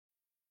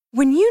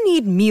When you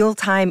need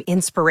mealtime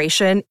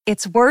inspiration,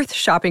 it's worth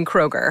shopping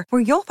Kroger,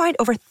 where you'll find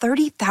over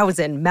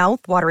 30,000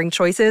 mouth-watering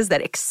choices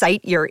that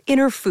excite your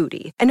inner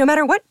foodie. And no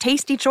matter what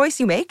tasty choice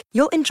you make,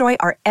 you'll enjoy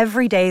our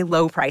everyday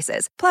low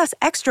prices, plus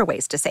extra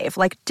ways to save,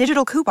 like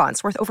digital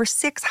coupons worth over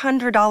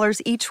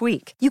 $600 each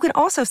week. You can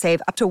also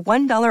save up to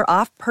 $1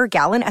 off per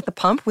gallon at the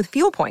pump with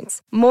fuel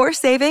points. More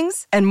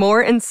savings and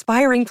more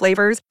inspiring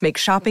flavors make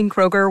shopping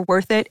Kroger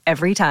worth it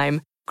every time.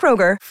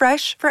 Kroger,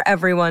 fresh for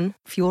everyone.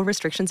 Fuel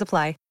restrictions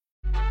apply.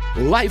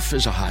 Life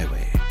is a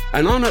highway,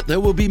 and on it there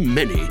will be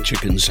many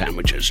chicken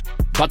sandwiches.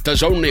 But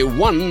there's only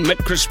one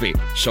McCrispy.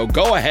 So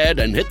go ahead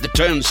and hit the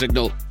turn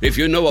signal if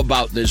you know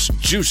about this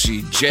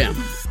juicy gem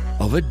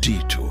of a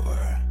detour.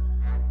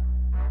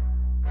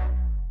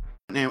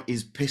 Now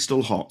is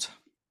pistol hot.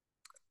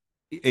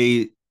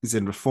 He is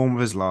in reform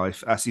of his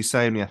life. As you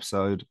say in the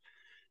episode,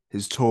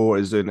 his tour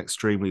is doing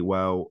extremely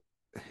well.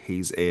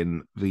 He's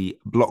in the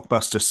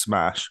blockbuster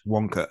smash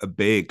Wonka, a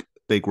big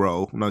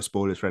role. No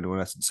spoilers for anyone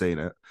who hasn't seen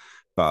it,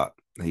 but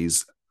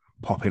he's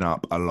popping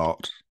up a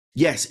lot.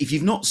 Yes, if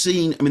you've not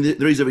seen, I mean,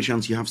 there is every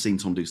chance you have seen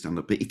Tom do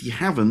stand-up, but if you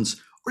haven't,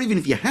 or even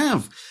if you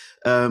have,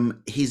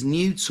 his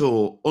new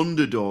tour,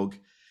 Underdog,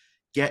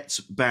 gets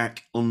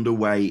back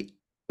underway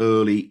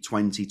early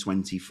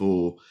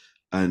 2024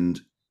 and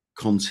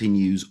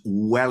continues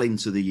well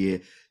into the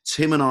year.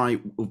 Tim and I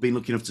have been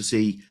lucky enough to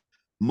see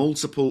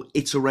multiple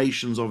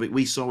iterations of it.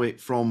 We saw it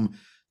from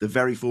the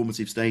very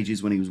formative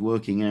stages when he was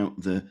working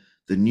out the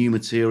new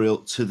material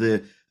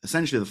to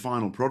essentially the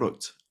final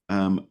product.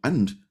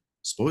 And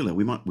spoiler,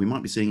 we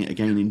might be seeing it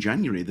again in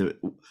January. The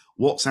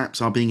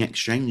WhatsApps are being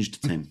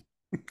exchanged, Tim.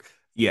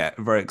 Yeah,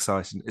 very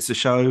exciting. It's a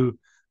show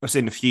I've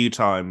seen a few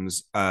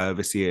times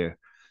this year,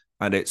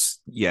 and it's,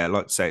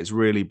 like I say, it's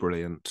really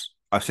brilliant.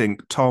 I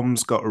think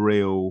Tom's got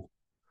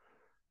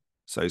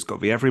he's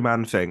got the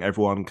everyman thing.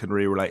 Everyone can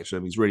really relate to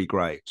him. He's really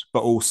great.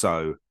 But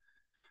also,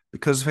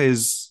 because of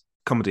his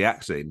comedy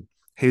acting,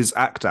 his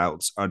act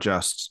outs are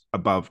just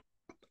above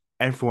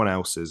everyone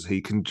else's. He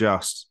can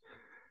just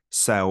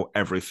sell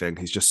everything.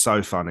 He's just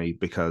so funny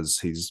because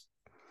he's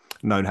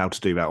known how to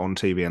do that on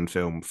TV and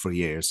film for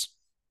years.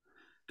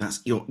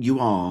 You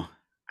are,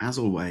 as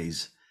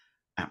always,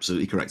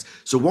 absolutely correct.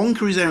 So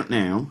Wonka is out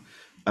now.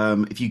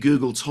 If you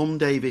Google Tom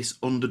Davis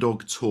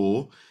Underdog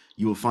Tour,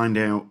 you will find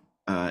out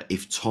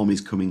if Tom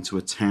is coming to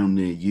a town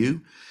near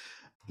you.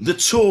 The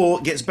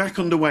tour gets back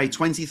underway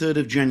 23rd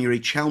of January,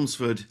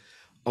 Chelmsford.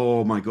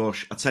 Oh my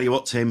gosh, I tell you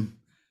what, Tim,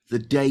 the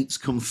dates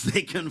come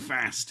thick and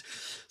fast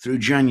through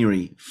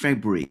January,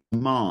 February,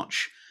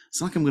 March.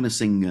 It's like I'm going to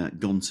sing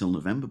Gone Till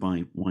November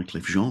by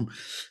Wycliffe Jean.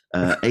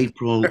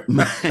 April,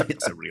 May.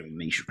 It's a real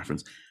niche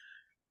reference.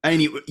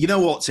 Anyway, you know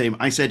what, Tim?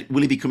 I said,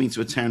 will he be coming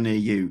to a town near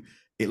you?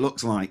 It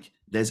looks like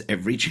there's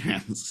every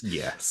chance.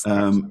 Yes,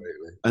 absolutely.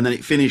 And then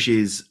it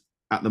finishes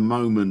at the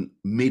moment,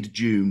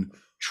 mid-June,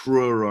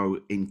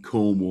 Truro in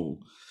Cornwall.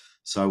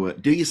 So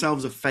do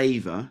yourselves a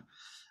favour.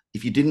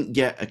 If you didn't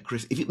get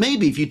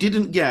if you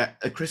didn't get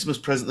a Christmas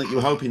present that you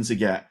were hoping to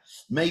get,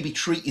 maybe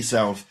treat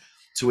yourself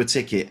to a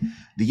ticket.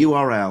 The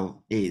URL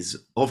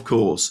is, of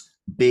course,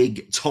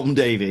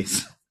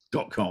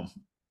 bigtomdavis.com.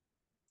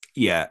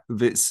 Yeah,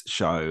 this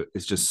show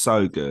is just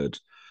so good.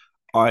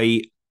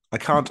 I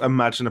can't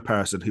imagine a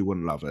person who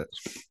wouldn't love it.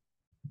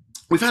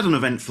 We've had an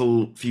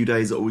eventful few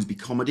days that always be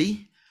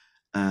comedy.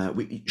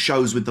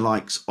 Shows with the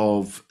likes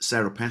of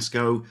Sarah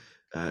Pascoe,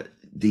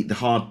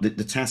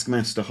 the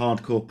Taskmaster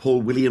hardcore.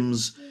 Paul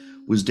Williams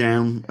was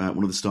down,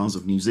 one of the stars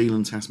of New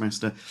Zealand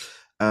Taskmaster,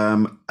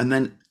 and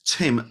then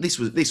Tim. This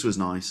was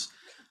nice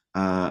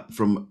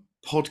from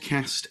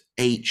Podcast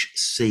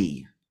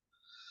HC.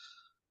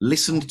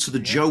 Listened to the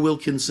Joe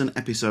Wilkinson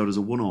episode as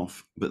a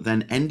one-off, but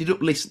then ended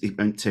up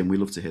listening. Tim, we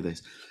love to hear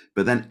this,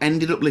 but then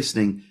ended up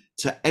listening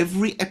to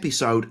every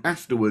episode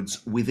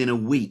afterwards within a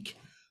week.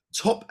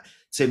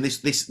 Tim,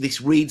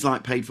 this reads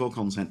like paid for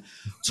content.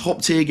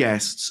 Top tier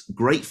guests,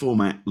 great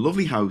format,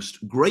 lovely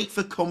host, great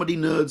for comedy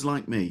nerds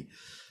like me.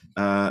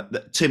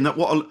 Tim,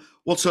 what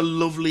a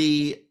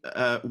lovely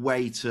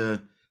way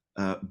to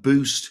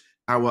boost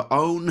our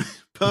own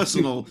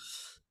personal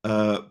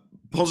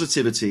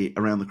positivity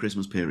around the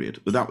Christmas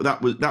period. But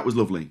that was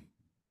lovely.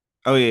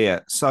 Oh yeah,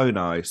 so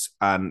nice.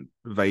 And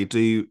they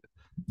do,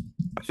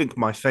 I think,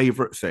 my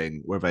favorite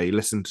thing where they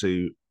listen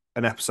to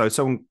an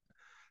episode.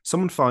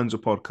 Someone finds a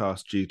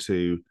podcast due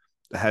to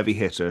a heavy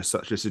hitter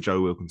such as Joe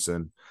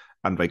Wilkinson,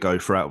 and they go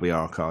throughout the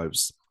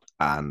archives,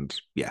 and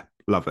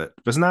love it.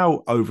 There's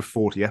now over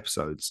 40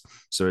 episodes,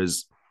 so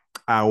there's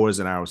hours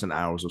and hours and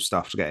hours of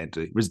stuff to get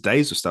into. There's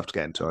days of stuff to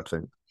get into, I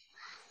think.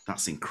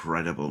 That's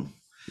incredible.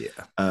 Yeah.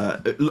 A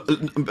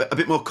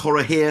bit more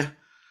Cora here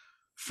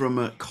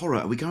from Cora.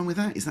 Are we going with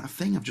that? Is that a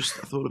thing? I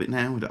thought of it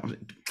now. I'm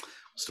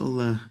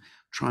still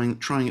trying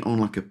it on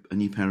like a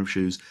new pair of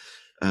shoes.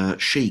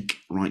 Chic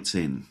writes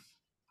in.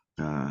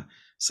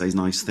 Says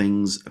nice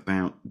things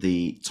about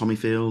the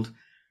Tommyfield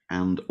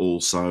and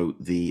also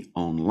the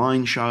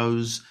online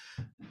shows.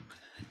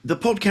 The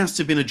podcasts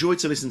have been a joy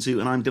to listen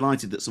to, and I'm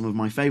delighted that some of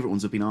my favourite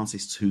ones have been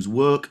artists whose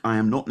work I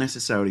am not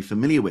necessarily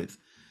familiar with.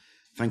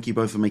 Thank you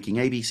both for making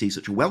ABC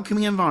such a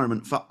welcoming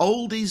environment for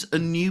oldies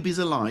and newbies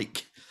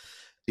alike.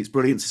 It's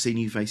brilliant to see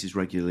new faces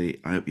regularly.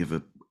 I hope you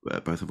have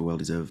both have a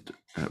well-deserved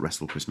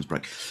restful Christmas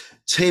break.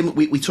 Tim,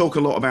 we talk a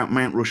lot about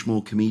Mount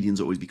Rushmore comedians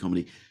that always be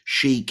comedy.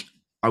 Sheik,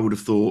 I would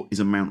have thought, is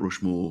a Mount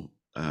Rushmore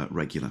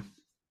regular.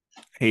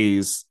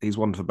 He's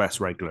one of the best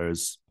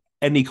regulars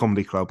any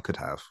comedy club could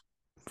have.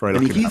 Very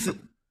And lucky.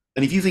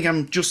 if you think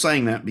I'm just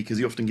saying that because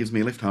he often gives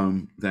me a lift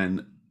home,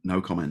 then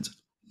no comment.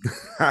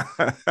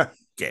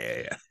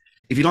 Yeah.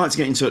 If you'd like to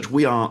get in touch,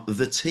 we are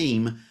the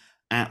team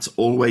at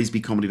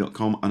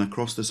alwaysbecomedy.com and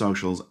across the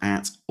socials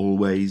at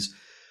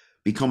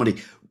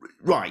alwaysbecomedy.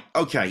 Right,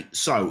 okay,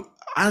 so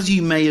as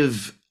you may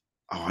have,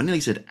 I nearly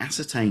said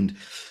ascertained,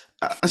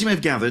 as you may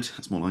have gathered,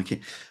 that's more like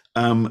it,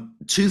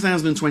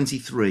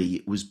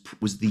 2023 was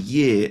the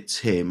year,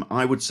 Tim,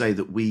 I would say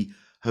that we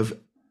have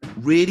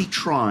really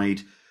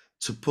tried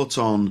to put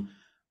on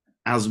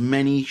as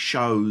many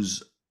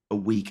shows a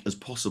week as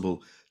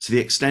possible, to the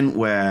extent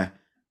where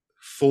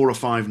 4 or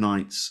 5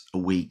 nights a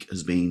week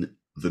has been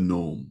the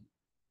norm.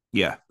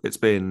 Yeah, it's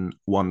been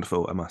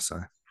wonderful, I must say.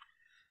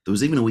 There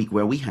was even a week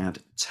where we had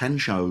 10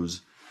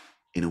 shows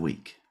in a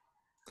week.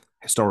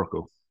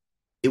 Historical.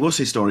 It was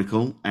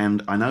historical,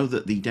 and I know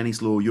that the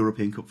Dennis Law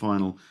European Cup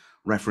final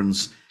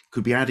reference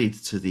could be added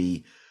to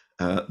the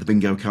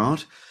bingo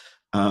card.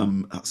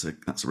 That's a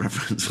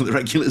reference for the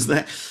regulars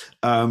there.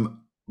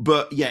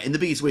 But yeah, in the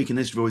biggest week in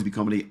the history of Always Be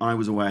Comedy, I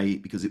was away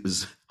because it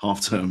was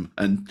half term,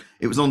 and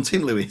it was on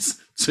Tim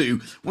Lewis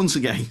to once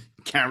again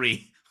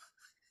carry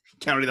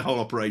the whole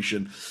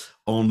operation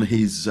on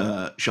his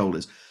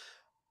shoulders.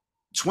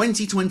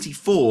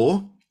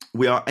 2024,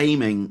 we are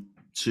aiming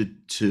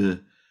to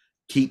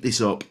keep this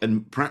up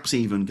and perhaps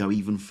even go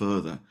even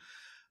further.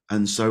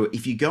 And so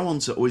if you go on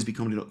to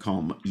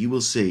alwaysbecomedy.com, you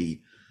will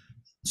see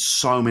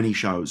so many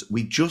shows.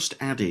 We just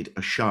added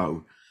a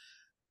show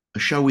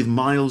with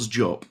Miles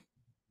Jupp.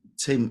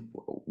 Tim,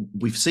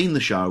 we've seen the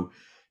show.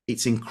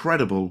 It's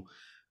incredible.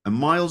 And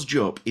Miles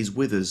Jupp is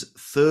with us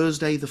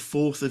Thursday, the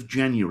 4th of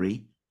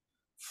January,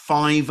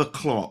 5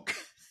 o'clock.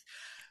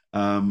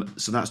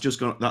 So that's just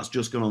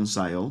gone on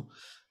sale.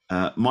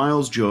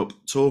 Miles Jupp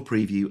tour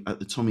preview at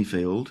the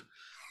Tommyfield,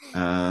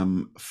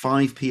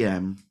 5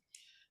 p.m.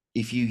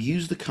 If you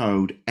use the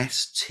code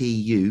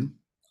STU,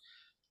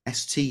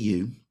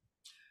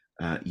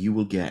 you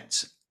will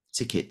get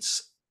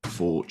tickets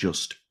for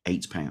just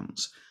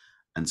 £8.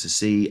 And to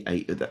see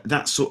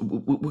that's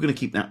we're going to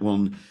keep that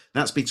one.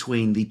 That's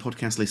between the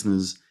podcast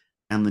listeners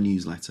and the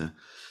newsletter,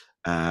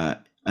 and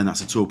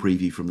that's a tour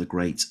preview from the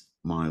great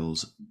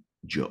Miles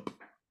Jupp.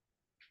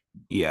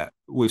 Yeah,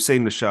 we've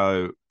seen the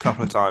show a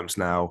couple of times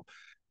now,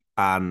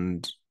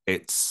 and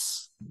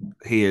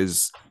he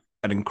is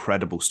an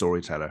incredible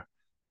storyteller.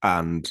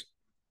 And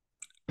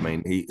I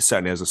mean, he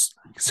certainly has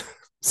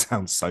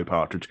sounds so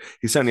Partridge.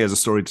 He certainly has a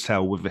story to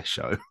tell with this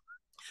show.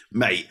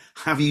 Mate,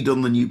 have you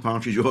done the new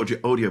Partridge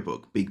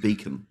audiobook, Big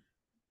Beacon?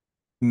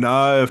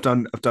 No, I've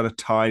done a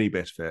tiny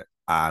bit of it,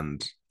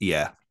 and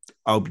yeah,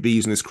 I'll be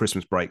using this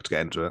Christmas break to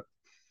get into it.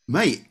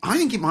 Mate, I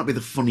think it might be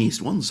the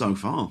funniest one so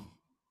far.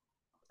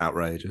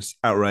 Outrageous.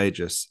 I've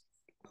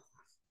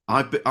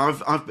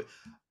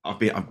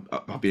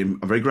been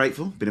very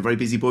grateful. Been a very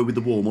busy boy with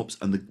the warm-ups,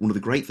 and one of the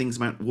great things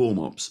about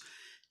warm-ups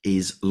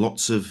is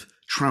lots of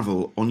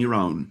travel on your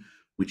own,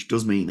 which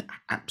does mean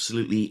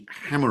absolutely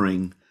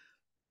hammering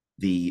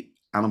the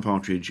Alan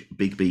Partridge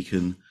Big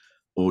Beacon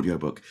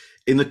audiobook.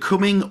 In the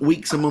coming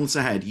weeks and months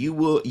ahead, you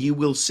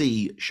will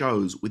see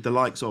shows with the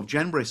likes of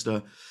Jen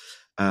Brister,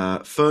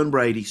 Fern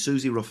Brady,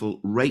 Susie Ruffle,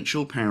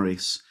 Rachel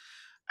Parris,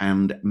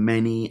 and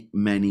many,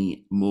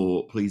 many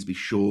more. Please be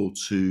sure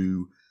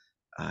to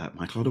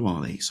Michael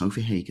Odewale,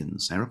 Sophie Hagen,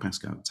 Sarah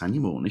Pascoe,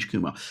 Tanya Moore, Nish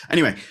Kumar.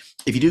 Anyway,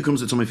 if you do come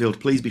to Tommyfield,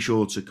 please be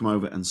sure to come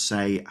over and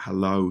say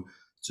hello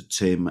to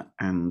Tim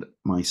and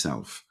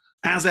myself.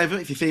 As ever,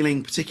 if you're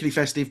feeling particularly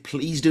festive,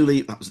 please do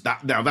leave.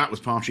 That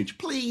was Partridge.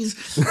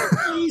 Please do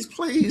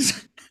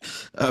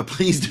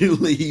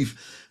leave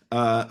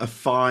a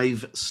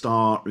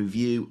 5-star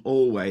review.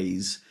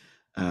 Always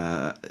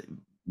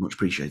much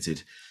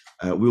appreciated.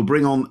 We'll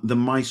bring on the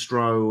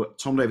maestro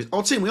Tom Davis.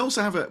 Oh, Tim, we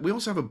also have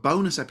a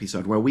bonus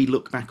episode where we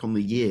look back on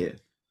the year.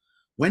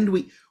 When are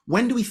we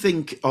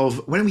thinking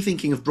of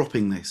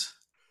dropping this?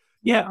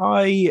 Yeah,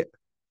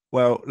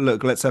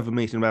 look, let's have a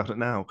meeting about it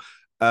now.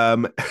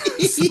 So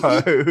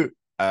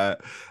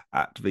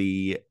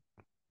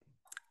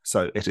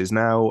it is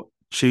now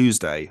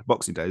Tuesday.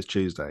 Boxing Day is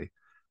Tuesday.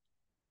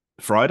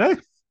 Friday?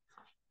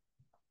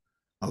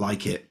 I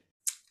like it.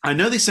 I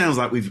know this sounds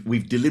like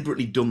we've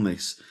deliberately done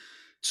this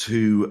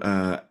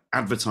to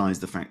advertise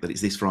the fact that it's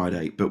this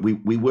Friday, but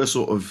we were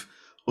sort of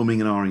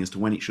umming and ahhing as to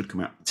when it should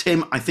come out.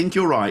 Tim, I think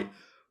you're right.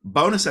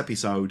 Bonus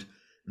episode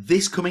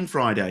this coming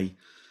Friday.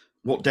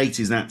 What date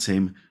is that,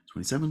 Tim?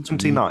 27th?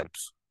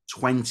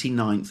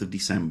 29th of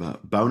December.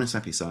 Bonus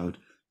episode.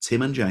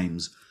 Tim and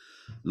James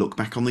look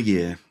back on the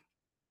year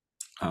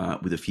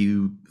with a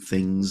few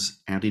things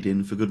added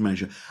in for good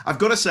measure. I've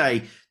got to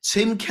say,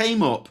 Tim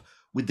came up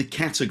with the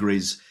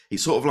categories.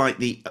 It's sort of like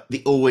the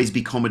Always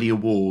Be Comedy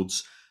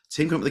Awards.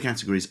 Tim came up with the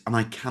categories, and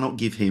I cannot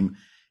give him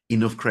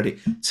enough credit.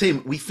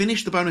 Tim, we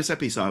finished the bonus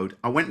episode.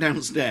 I went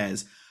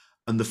downstairs,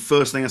 and the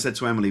first thing I said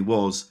to Emily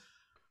was,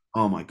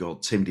 "Oh my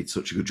God, Tim did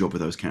such a good job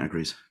with those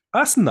categories."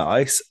 That's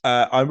nice.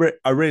 I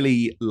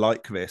really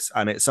like this,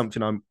 and it's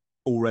something I'm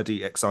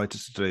already excited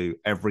to do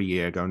every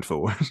year going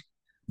forward.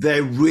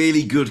 They're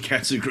really good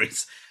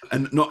categories,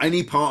 and not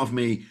any part of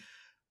me.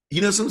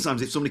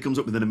 Sometimes if somebody comes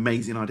up with an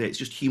amazing idea, it's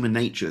just human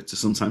nature to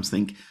sometimes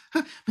think,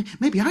 huh,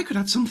 maybe I could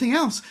add something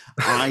else.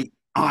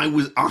 I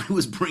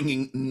was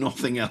bringing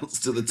nothing else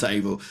to the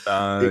table.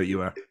 You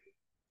were.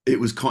 It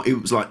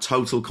was like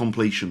total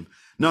completion.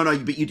 No,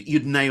 but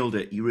you'd nailed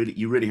it. You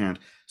really had.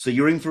 So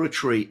you're in for a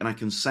treat, and I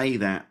can say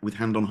that with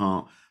hand on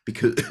heart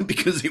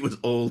because it was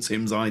all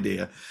Tim's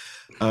idea.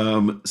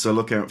 So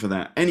look out for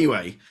that.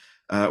 Anyway,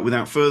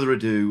 without further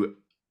ado,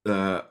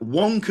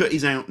 Wonka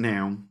is out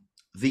now.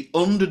 The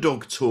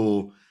Underdog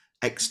Tour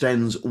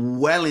extends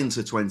well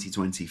into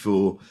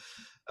 2024.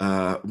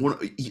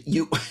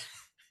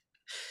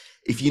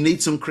 If you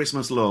need some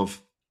Christmas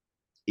love,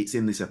 it's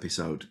in this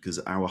episode because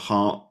our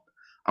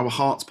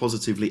hearts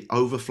positively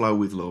overflow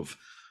with love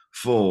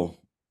for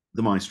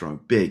the maestro,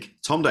 Big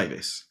Tom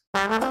Davis.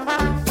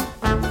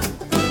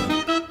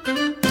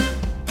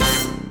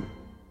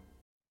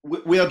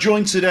 We are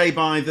joined today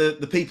by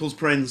the People's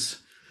Prince,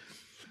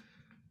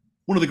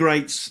 one of the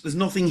greats. There's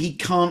nothing he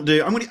can't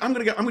do. I'm going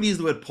to use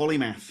the word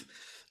polymath.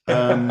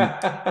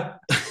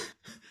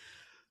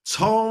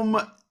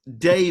 Tom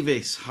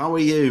Davis, how are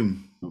you?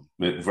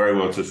 Very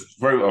well. I was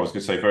going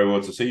to say very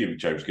well to see you,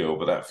 James Gill,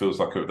 but that feels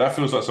like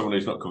someone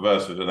who's not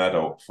conversed with an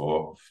adult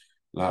for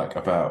like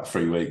about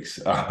 3 weeks.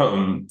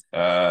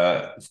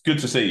 It's good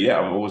to see you. Yeah,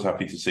 I'm always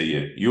happy to see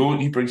you.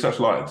 You bring such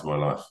light into my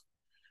life.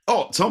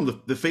 Oh,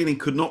 Tom, the feeling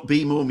could not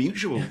be more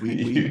mutual.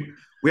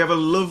 We have a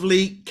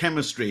lovely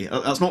chemistry.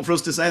 That's not for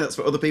us to say. That's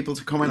for other people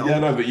to comment on. Yeah,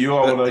 no, but you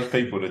are one of those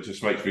people that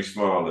just makes me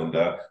smile and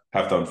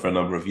have done for a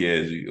number of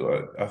years.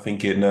 I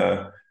think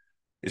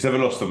it's never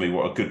lost on me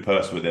what a good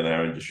person within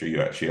our industry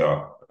you actually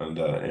are. And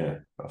yeah,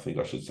 I think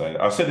I should say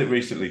that. I said it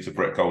recently to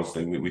Brett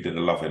Goldstein. We did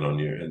a loving on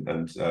you,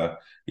 and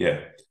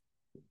yeah.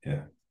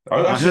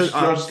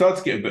 I started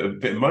to get a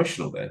bit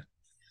emotional there.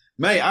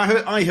 Mate,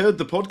 I heard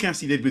the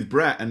podcast you did with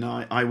Brett, and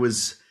I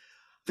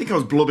think I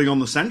was blubbing on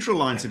the central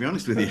line, to be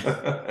honest with you.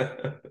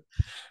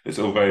 It's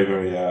all very,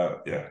 very,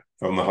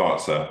 from the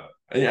heart, sir.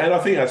 And I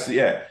think that's,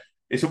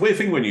 it's a weird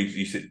thing when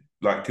you sit,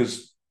 like,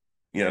 because,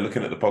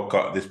 looking at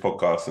this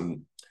podcast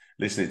and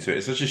listening to it,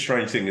 it's such a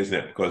strange thing, isn't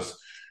it? Because,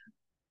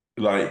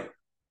 like,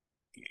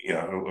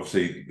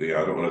 obviously,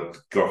 I don't want to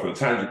go off on a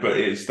tangent, but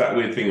it's that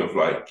weird thing of,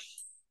 like,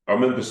 I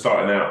remember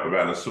starting out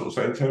around the sort of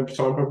same time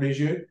probably as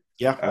you.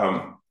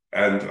 Yeah.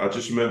 And I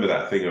just remember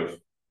that thing of,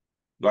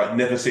 like,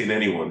 never seen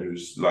anyone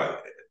who's, like,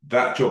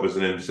 that job as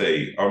an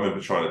MC, I remember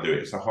trying to do it.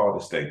 It's the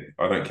hardest thing.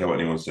 I don't care what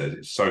anyone says.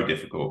 It's so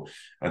difficult.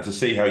 And to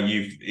see how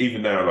you've,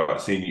 even now, like,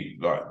 seeing you,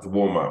 like, the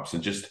warm-ups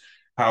and just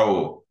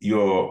how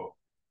your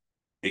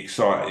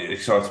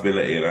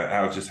excitability and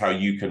how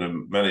you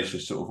can manage to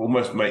sort of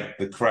almost make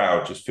the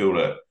crowd just feel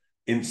that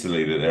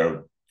instantly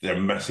that they're a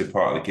massive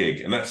part of the gig.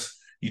 And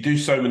you do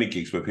so many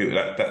gigs where people,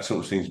 that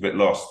sort of seems a bit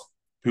lost.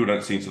 People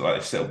don't seem to like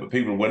they settle, but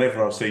people,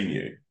 wherever I've seen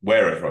you,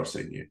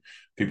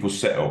 people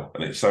settle,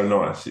 and it's so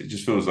nice. It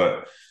just feels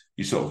like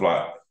you sort of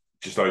like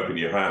just open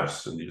your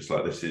house, and you're just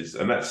like, this is,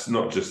 and that's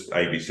not just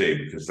ABC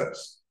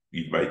because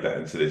you've made that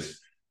into this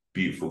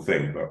beautiful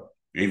thing. But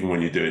even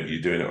when you're doing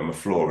it on the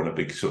floor in a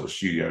big sort of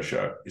studio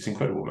show, it's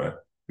incredible, man.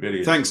 It really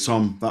is. Thanks,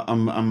 Tom.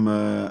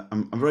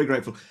 I'm very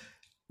grateful.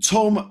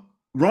 Tom,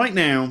 right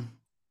now,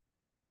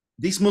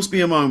 this must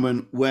be a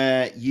moment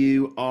where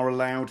you are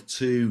allowed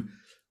to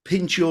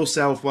pinch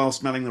yourself while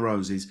smelling the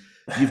roses.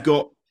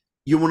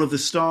 You're one of the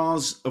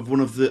stars of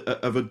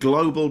of a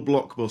global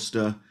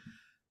blockbuster.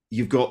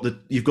 You've got the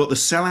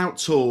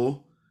sellout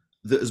tour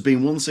that has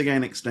been once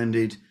again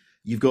extended.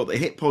 You've got the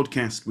hit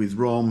podcast with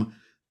Rom.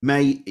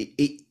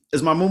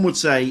 As my mum would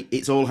say,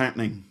 it's all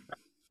happening.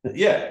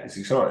 Yeah, it's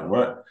exciting,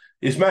 right?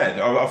 It's mad.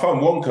 I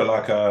found Wonka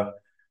like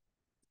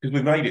because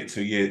we made it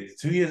 2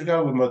 years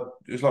ago.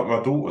 It was like my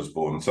daughter was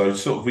born, so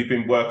sort of we've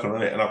been working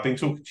on it, and I've been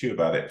talking to you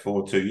about it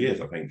for 2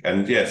 years, I think.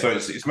 And yeah, so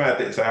it's mad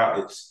that it's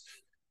out.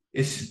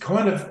 It's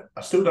kind of,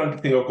 I still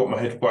don't think I've got my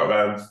head quite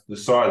around the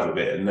size of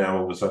it. And now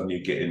all of a sudden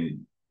you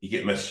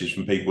get messages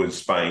from people in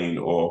Spain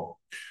or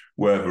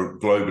wherever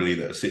globally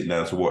that are sitting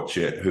down to watch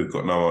it who've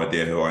got no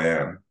idea who I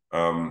am.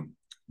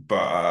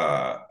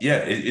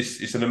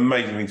 It's an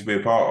amazing thing to be a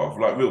part of.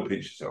 Like, real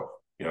pinch yourself,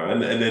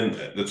 And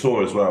then the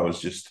tour as well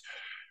is just.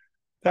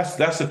 That's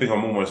the thing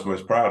I'm almost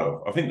most proud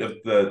of. I think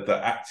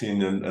the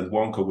acting and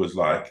Wonka was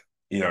like,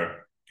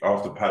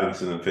 after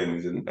Paddington and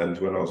things, and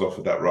when I was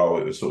offered that role,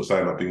 it was sort of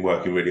saying I've been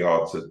working really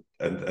hard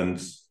and I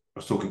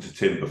was talking to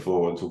Tim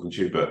before and talking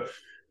to you, but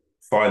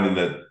finding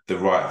the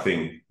right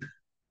thing,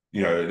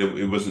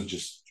 it wasn't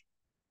just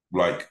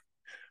like,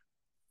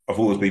 I've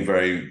always been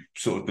very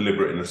sort of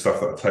deliberate in the stuff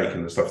that I take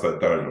and the stuff that I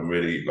don't. I'm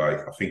really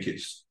like, I think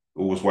it's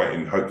always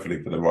waiting,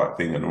 hopefully, for the right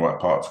thing and the right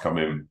part to come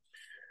in.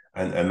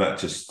 And that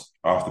just,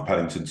 after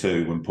Paddington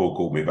 2, when Paul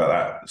called me about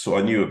that, so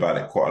I knew about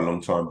it quite a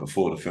long time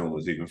before the film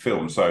was even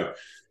filmed. So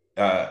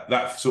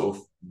that sort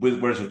of,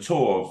 whereas a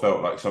tour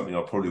felt like something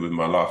I probably in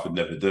my life would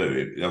never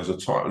do. There was a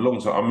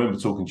long time. I remember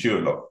talking to you a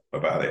lot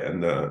about it,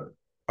 and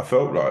I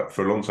felt like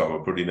for a long time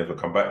I'd probably never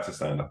come back to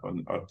stand up,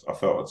 and I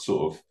felt it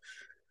sort of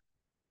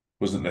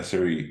wasn't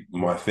necessarily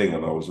my thing,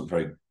 and I wasn't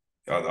very.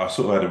 I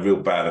sort of had a real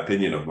bad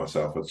opinion of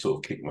myself. I'd sort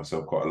of kicked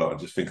myself quite a lot. I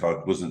just think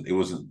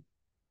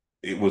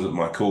it wasn't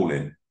my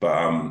calling.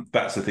 But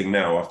that's the thing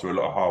now. After a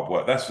lot of hard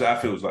work,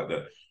 that feels like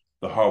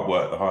the hard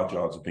work, the hard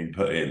yards have been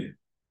put in.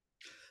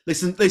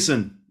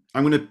 Listen.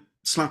 I'm going to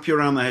slap you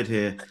around the head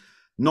here.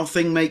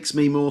 Nothing makes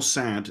me more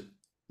sad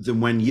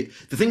than when you.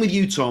 The thing with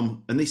you,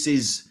 Tom, and this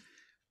is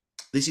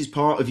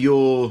part of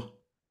your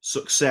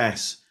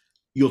success.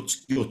 You're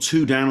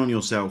too down on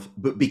yourself,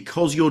 but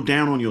because you're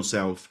down on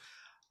yourself,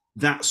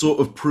 that sort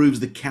of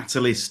proves the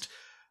catalyst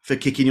for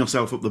kicking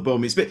yourself up the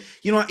bum. It's a bit,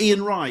 like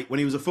Ian Wright when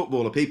he was a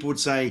footballer. People would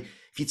say,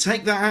 if you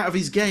take that out of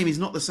his game, he's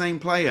not the same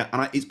player,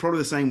 and it's probably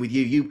the same with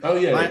you. Oh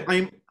yeah.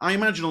 I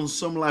imagine on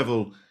some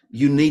level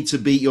you need to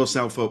beat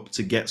yourself up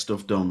to get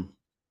stuff done.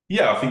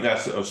 Yeah, I think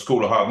that's a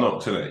school of hard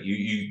knocks, isn't it?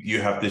 You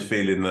have this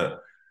feeling that,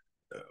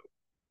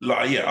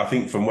 I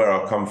think from where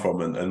I've come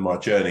from and my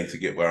journey to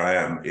get where I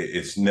am,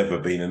 it's never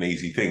been an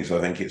easy thing. So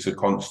I think it's a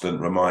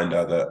constant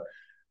reminder that,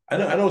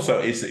 and also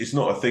it's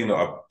not a thing that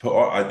I put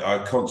on.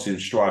 I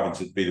constantly striving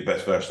to be the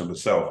best version of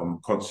myself. I'm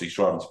constantly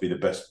striving to be the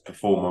best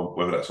performer,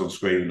 whether that's on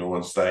screen or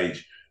on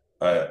stage.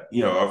 I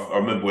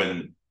remember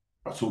when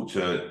I talked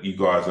to you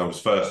guys and I was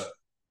first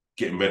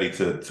getting ready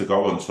to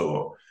go on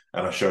tour,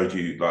 and I showed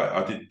you,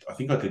 I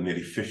think I did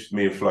nearly 50,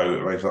 me and Flo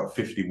arranged like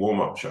 50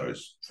 warm-up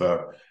shows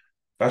for,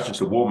 that's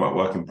just a warm-up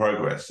work in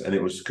progress. And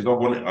it was because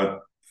I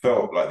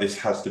felt like this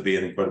has to be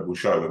an incredible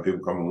show when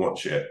people come and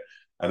watch it.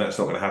 And that's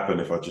not going to happen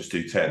if I just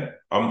do 10.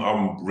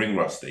 I'm ring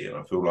rusty, and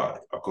I feel like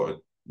I've got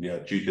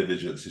due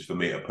diligence is for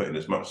me to put in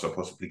as much as I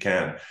possibly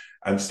can.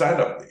 And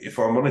stand-up, if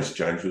I'm honest,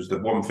 James, was the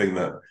one thing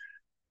that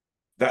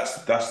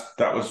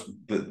was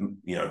the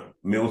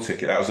meal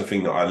ticket. That was the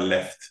thing that I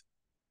left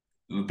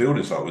the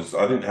building site.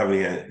 I didn't have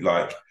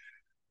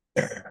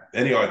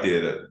any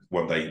idea that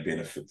one day you'd be in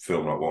a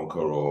film like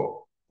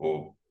Wonka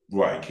or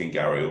writing King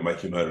Gary or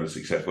making Murder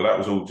successful. That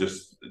was all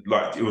just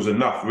it was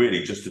enough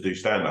really just to do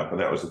stand-up,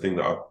 and that was the thing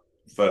that I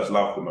first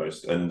loved the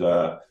most. And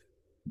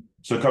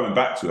so coming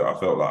back to it, I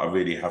felt like I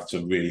really have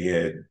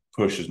to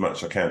push as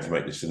much as I can to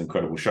make this an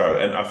incredible show.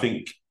 And I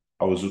think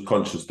I was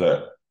conscious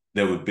that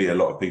there would be a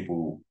lot of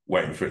people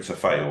waiting for it to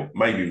fail,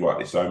 maybe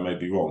rightly so,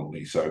 maybe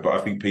wrongly so. But I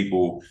think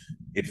people,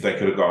 if they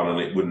could have gone and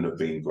it wouldn't have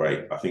been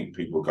great, I think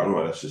people would go,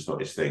 oh, that's just not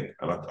his thing.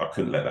 And I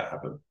couldn't let that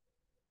happen.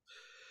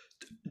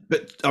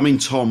 But I mean,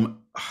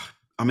 Tom,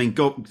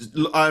 God,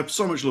 I have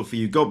so much love for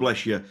you. God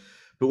bless you.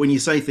 But when you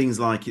say things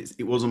like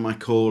it wasn't my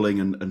calling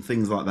and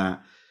things like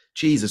that,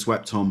 Jesus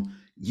wept, Tom,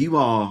 you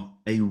are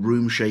a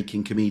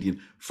room-shaking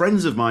comedian.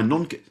 Friends of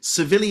mine,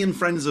 civilian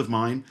friends of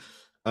mine,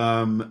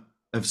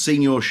 have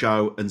seen your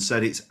show and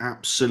said it's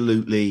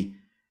absolutely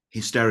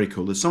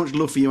hysterical. There's so much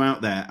love for you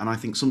out there, and I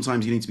think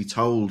sometimes you need to be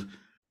told,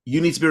 you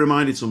need to be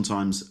reminded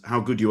sometimes how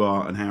good you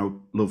are and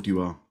how loved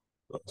you are.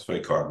 That's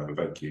very kind, man.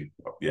 Thank you.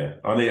 Yeah,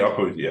 I need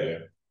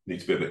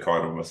to be a bit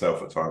kind on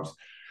myself at times.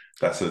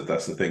 That's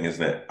the thing,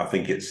 isn't it? I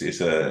think it's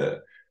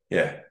but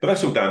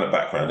that's all down the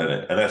background, isn't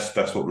it? And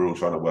that's what we're all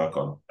trying to work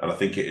on. And I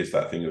think it is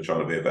that thing of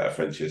trying to be a better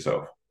friend to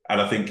yourself. And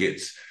I think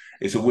it's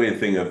a weird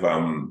thing of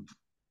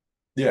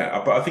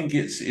but I think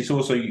it's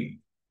also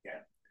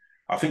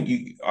I think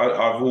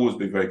I've always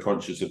been very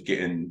conscious of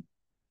getting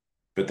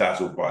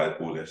bedazzled by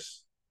all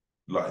this.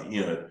 When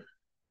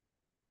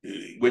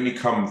you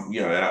come,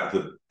 out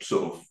of the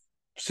sort of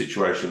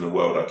situation in the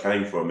world I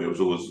came from, it was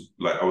always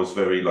I was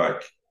very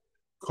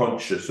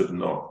conscious of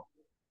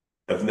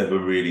never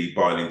really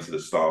buying into the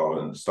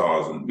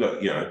stars and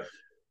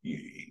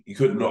you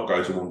could not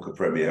go to Wonka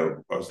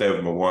premiere. I was there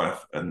with my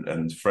wife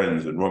and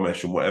friends and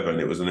Ramesh and whatever, and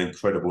it was an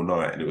incredible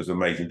night and it was an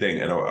amazing thing.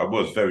 And I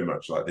was very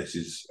much this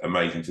is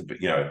amazing to be,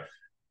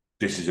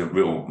 this is a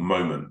real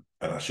moment,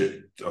 and I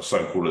was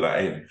so cool of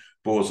that in.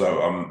 But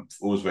also I'm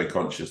always very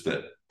conscious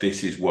that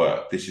this is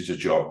work, this is a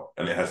job,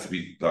 and it has to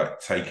be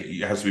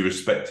it has to be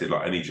respected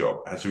like any job.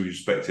 It has to be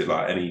respected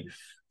like any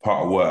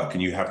part of work,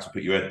 and you have to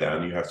put your head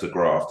down, you have to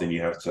graft, and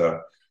you have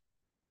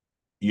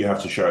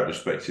to show it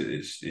respect.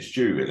 It's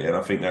due, really. And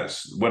I think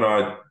that's when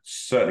I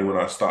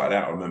started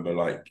out, I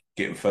remember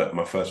getting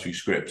my first few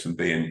scripts and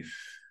being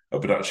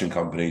at production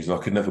companies, and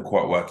I could never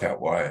quite work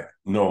out why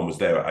no one was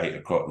there at 8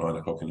 o'clock, 9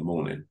 o'clock in the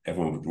morning.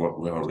 Everyone would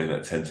roll in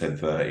at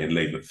 10:30 and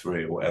leave at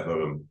 3 or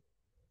whatever. And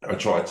I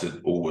tried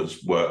to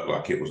always work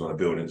like it was on a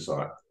building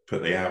site,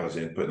 put the hours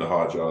in, put in the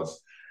hard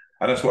yards.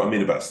 And that's what I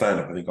mean about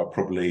stand-up.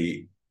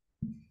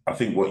 I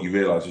think what you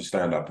realise with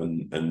stand-up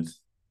and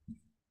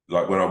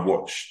when I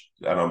watch,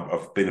 and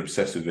I've been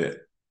obsessed with it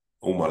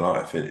all my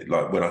life,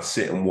 when I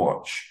sit and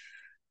watch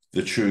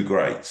the true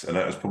greats, and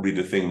that was probably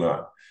the thing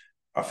that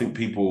I think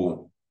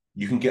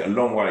you can get a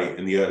long way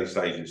in the early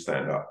stage in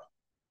stand-up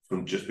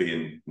from just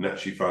being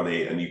naturally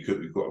funny, and you've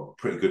got a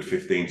pretty good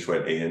 15,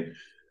 20. And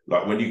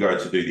like when you go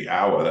to do the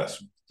hour,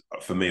 that's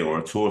for me, or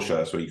a tour show,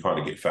 that's where you kind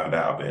of get found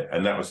out a bit.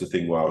 And that was the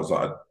thing where I was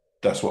like,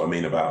 that's what I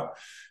mean about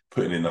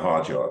putting in the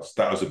hard yards.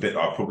 That was a bit,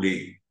 I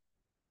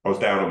was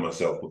down on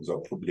myself because I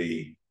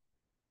probably,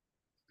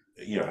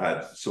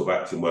 had sort of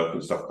acting work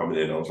and stuff coming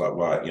in. I was like,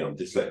 right, I'm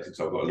dyslexic,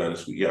 so I've got to learn to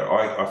speak. Yeah,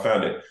 I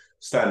found it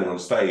standing on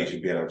stage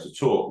and being able to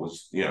talk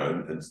was,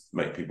 and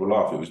make people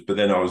laugh. But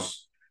then I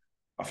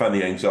found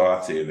the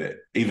anxiety of it.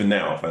 Even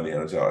now, I find the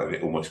anxiety of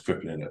it almost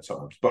crippling at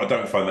times. But I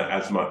don't find that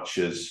as much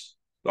as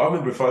I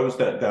remember. If I was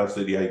down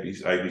to the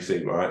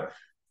ABC, right,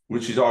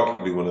 which is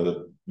arguably one of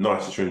the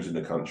nicest rooms in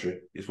the country.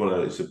 It's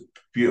a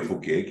beautiful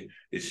gig.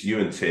 It's you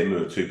and Tim,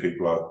 who are two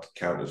people I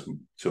count as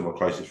two of my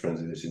closest friends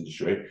in this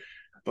industry.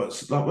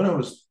 But like when I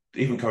was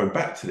even coming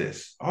back to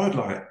this, I'd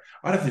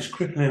have this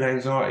crippling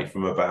anxiety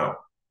from about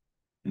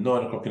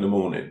 9 o'clock in the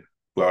morning,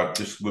 where I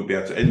just wouldn't be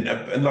able to,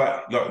 and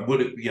like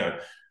would it,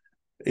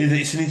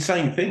 it's an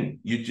insane thing.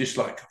 You're just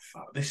like,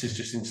 fuck, this is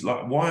just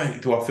like, why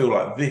do I feel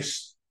like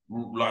this,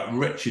 like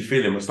wretched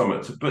feeling in my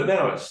stomach? But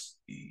now it's,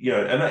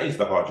 and that is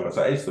the hard drive.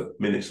 That is the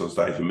minutes on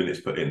stage and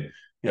minutes put in.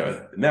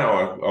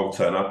 Now I'll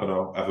turn up and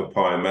I'll have a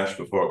pie and mash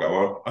before I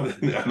go on,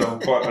 and I'm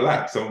quite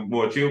relaxed. I'm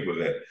more chilled with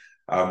it.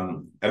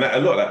 And a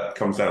lot of that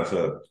comes down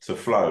to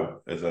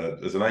Flo as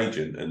an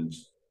agent and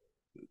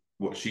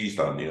what she's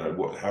done.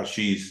 How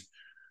she's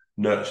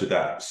nurtured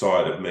that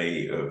side of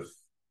me of,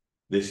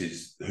 this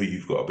is who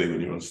you've got to be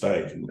when you're on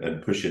stage,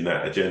 and pushing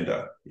that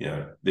agenda.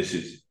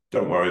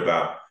 Don't worry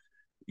about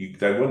you.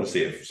 They want to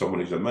see it from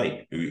someone who's a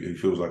mate who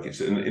feels like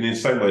it's, and in the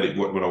same way that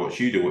when I watch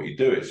you do what you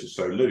do, it's just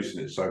so loose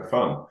and it's so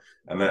fun.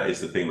 And that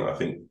is the thing that I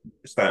think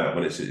stand up,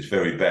 when it's its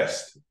very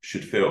best,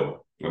 should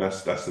feel. And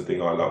that's the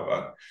thing I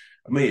love.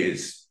 I mean,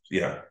 it's,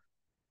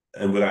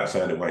 and without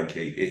sounding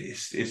wanky,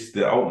 it's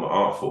the ultimate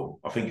art form.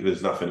 I think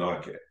there's nothing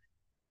like it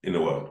in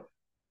the world.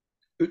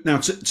 Now,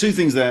 two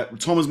things there.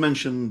 Tom has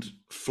mentioned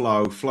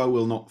Flo. Flo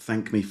will not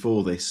thank me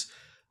for this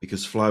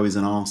because Flo is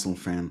an Arsenal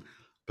fan,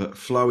 but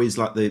Flo is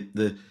like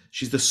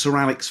she's the Sir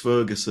Alex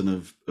Ferguson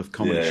of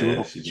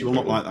comedy. She will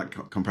not like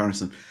that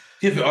comparison.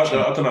 Yeah, but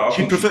I don't know.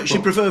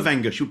 She'd prefer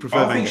Wenger. She'd prefer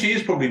Wenger. I think she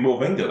is probably more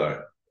Wenger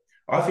though.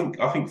 I think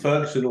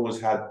Ferguson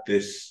always had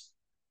this.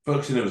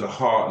 Ferguson, there was a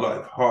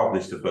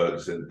hardness to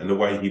Ferguson and the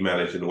way he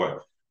managed, and the way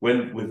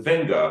with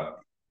Wenger,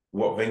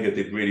 what Wenger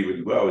did really,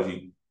 really well is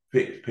he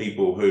picked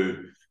people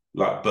who,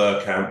 like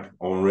Bergkamp,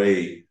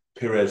 Henry,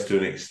 Pires to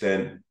an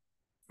extent.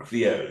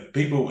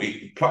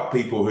 He plucked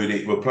people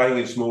who were playing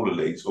in smaller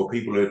leagues, or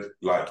people who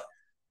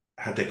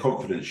had their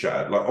confidence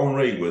shattered. Like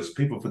Henry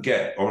people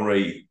forget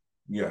Henry,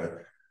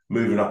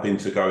 moving up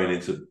into going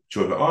into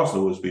joining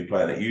Arsenal, has been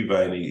playing at Juve,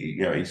 and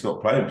he's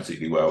not playing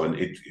particularly well. And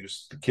it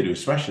was the kid who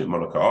was smashing at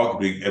Monaco.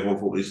 Arguably, everyone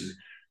thought this is,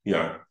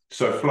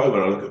 So Flo,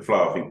 when I look at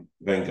Flo, I think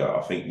Wenger.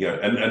 I think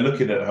and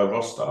looking at her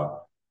roster,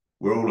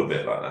 we're all a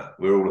bit like that.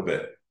 We're all a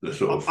bit the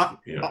sort of.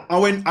 I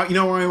went.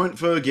 Why I went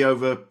Fergie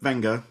over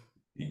Wenger?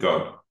 You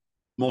gone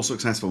more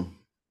successful.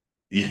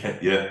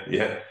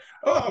 Yeah.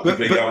 Oh,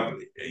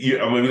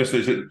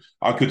 listen,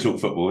 I could talk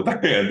football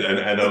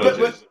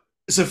and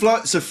So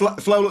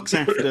Flo looks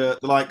after the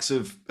likes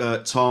of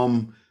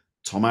Tom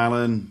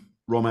Allen,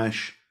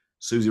 Romesh,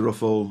 Susie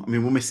Ruffle. I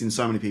mean, we're missing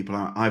so many people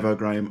out. Ivo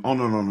Graham, on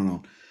and on and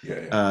on.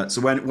 Yeah.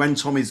 So when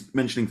Tom is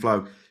mentioning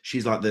Flo,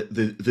 she's like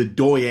the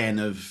doyen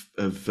of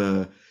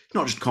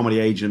not just comedy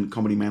agent,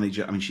 comedy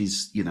manager. I mean,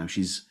 she's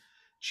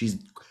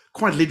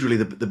quite literally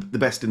the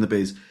best in the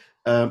biz.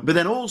 But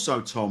then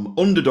also, Tom,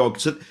 Underdog.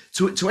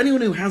 To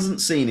anyone who hasn't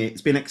seen it,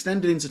 it's been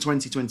extended into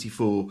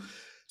 2024.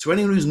 To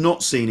anyone who's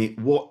not seen it,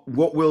 what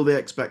will they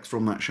expect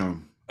from that show?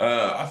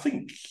 I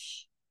think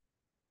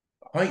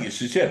it's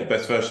just the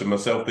best version of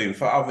myself being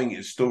fun. I think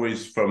it's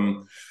stories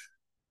from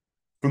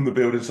the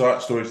building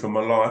site, stories from my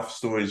life,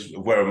 stories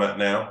of where I'm at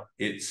now.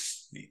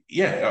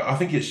 I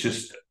think it's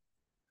just,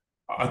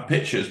 I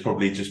picture it's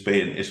probably just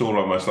it's all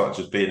almost like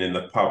just being in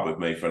the pub with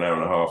me for an hour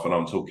and a half, and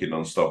I'm talking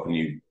non-stop, and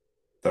you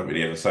don't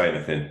really ever say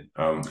anything.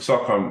 I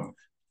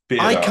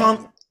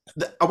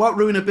won't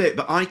ruin a bit,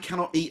 but I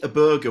cannot eat a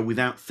burger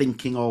without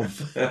thinking of.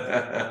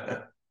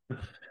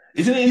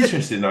 Isn't it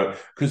interesting though?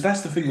 Because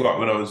that's the thing. Like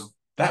when I was,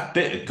 that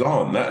bit had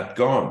gone,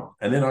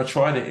 and then I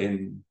tried it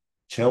in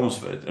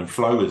Chelmsford, and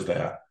Flo was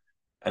there,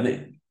 and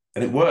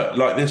it worked.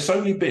 Like there's so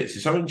many bits.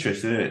 It's so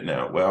interesting in it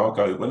now. Where I'll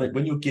go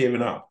when you're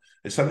gearing up.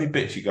 There's so many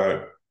bits you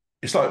go.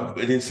 It's like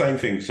an insane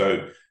thing.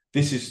 So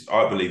this is,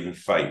 I believe in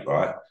fate,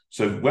 right?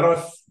 So when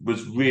I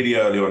was really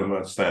early on in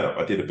my stand-up,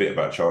 I did a bit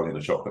about Charlie and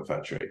the Chocolate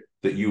Factory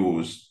that you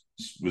always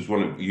say. It's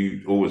one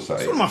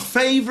of my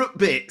favourite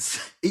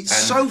bits. It's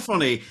so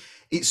funny.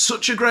 It's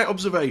such a great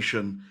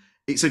observation.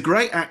 It's a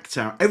great act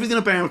out. Everything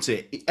about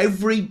it.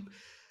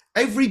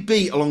 Every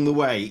beat along the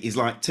way is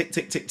like tick,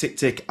 tick, tick, tick,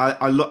 tick.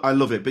 I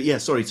love it. But yeah,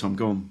 sorry, Tom,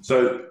 go on.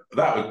 So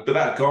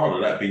that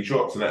garner, that had been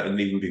dropped and that hadn't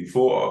even been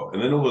thought of.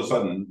 And then all of a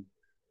sudden,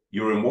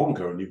 you're in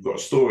Wonka and you've got a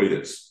story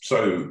that's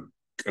so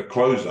a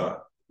closer,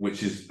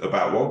 which is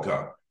about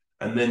Wonka.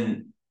 And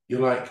then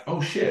you're like,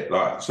 oh shit.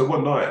 Like, so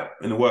one night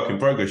in the work in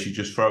progress, you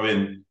just throw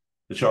in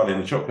the Charlie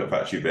and the Chocolate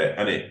Factory bit,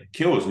 and it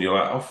kills, and you're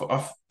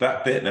like,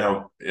 that bit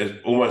now is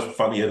almost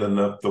funnier than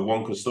the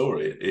Wonka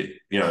story.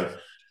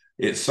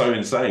 It's so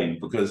insane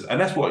and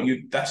that's why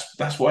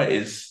it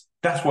is.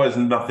 That's why there's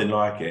nothing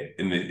like it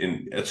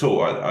in at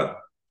all.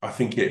 I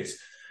think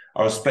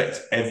I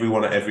respect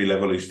everyone at every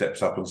level who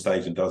steps up on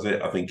stage and does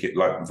it. I think it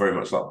like very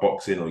much like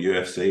boxing or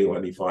UFC or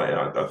any fight.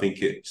 I think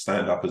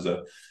stand up as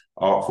a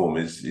art form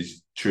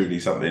is truly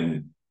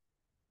something,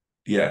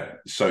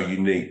 so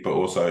unique, but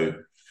also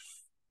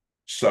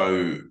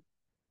so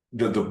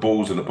the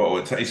balls in the bottle.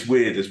 It's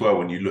weird as well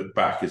when you look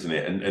back, isn't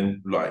it?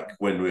 And like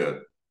when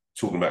we're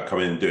talking about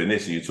coming and doing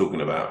this, and you're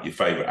talking about your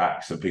favorite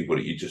acts and people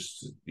that you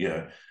just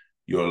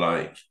you're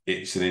like,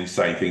 it's an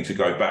insane thing to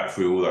go back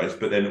through all those,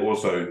 but then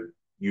also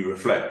you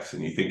reflect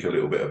and you think a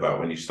little bit about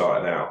when you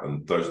started out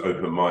and those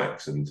open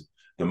mics and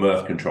the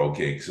mirth control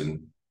gigs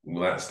and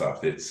all that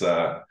stuff. It's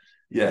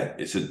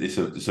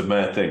it's a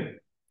mad thing.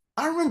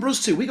 I remember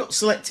us too. We got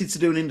selected to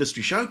do an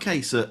industry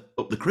showcase at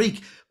Up the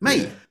Creek,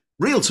 mate. Yeah.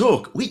 Real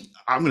talk.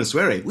 I'm going to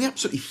swear it. We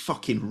absolutely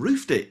fucking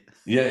roofed it.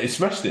 Yeah, it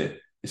smashed it.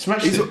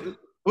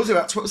 Was it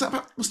about? Was that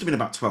about? Must have been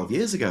about 12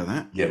 years ago.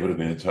 That. Yeah, it would have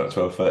been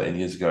 12, 13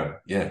 years ago.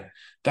 Yeah,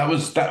 that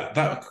was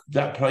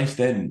that place.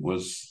 Then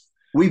was.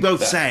 We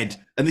both said,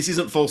 and this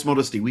isn't false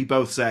modesty. We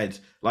both said,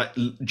 like,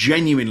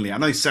 genuinely. I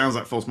know it sounds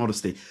like false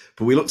modesty,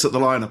 but we looked at the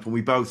lineup and we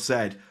both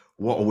said,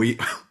 "What are we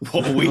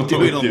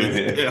doing on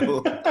this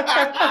bill?"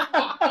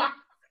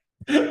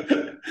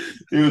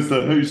 It was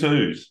the who's.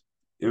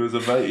 It was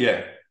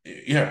yeah.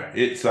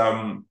 It's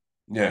but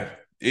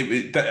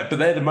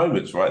they're the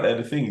moments, right? They're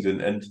the things,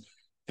 and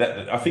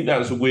that I think that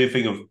was a weird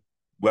thing of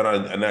when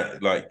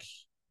like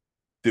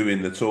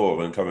doing the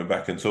tour and coming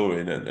back and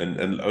touring,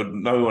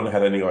 and no one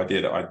had any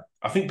idea that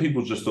I think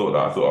people just thought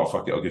that I thought, oh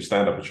fuck it, I'll give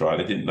stand up a try.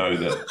 They didn't know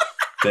that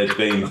there'd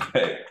been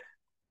like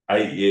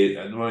 8 years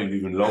and maybe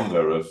even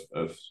longer of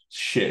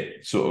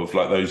shit, sort of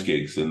like those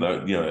gigs, and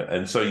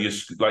and so you're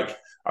like,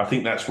 I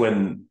think that's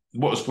when.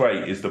 What's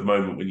great is the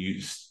moment when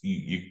you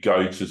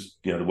go to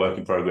the work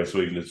in progress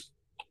or even the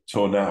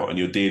tour now, and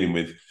you're dealing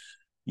with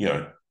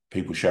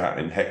people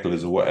shouting,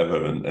 hecklers or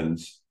whatever, and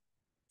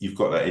you've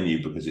got that in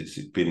you because it's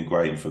been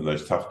ingrained from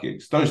those tough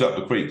gigs. Those Up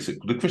the Creeks,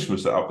 the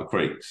Christmas at Up the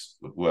Creeks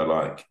were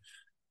like,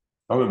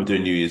 I remember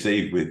doing New Year's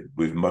Eve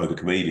with Mo the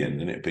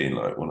comedian, and it being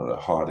like one of the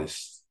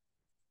hardest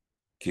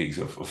gigs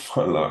of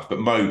my life. But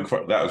Mo,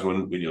 that was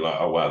when you're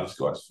like, oh wow, this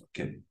guy's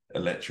fucking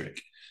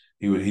electric.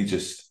 He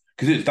just.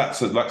 Because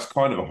that's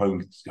kind of a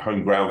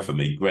home ground for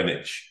me.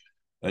 Greenwich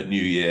at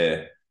New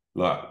Year,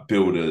 like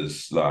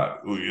builders, like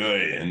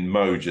and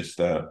Mo just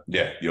you're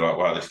like,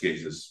 wow, this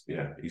geezer's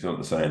he's on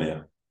the scene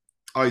here.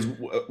 Oh, he's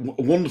a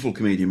wonderful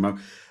comedian, Mo.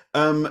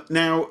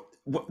 Now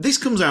this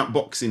comes out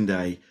Boxing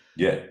Day.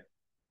 Yeah.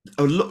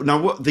 Oh look, now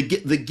what the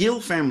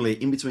Gill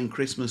family in between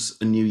Christmas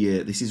and New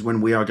Year. This is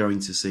when we are going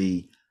to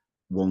see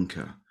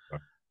Wonka.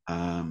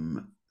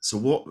 So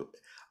what?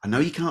 I know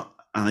you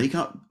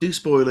can't do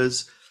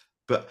spoilers.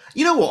 But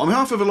you know what? On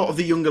behalf of a lot of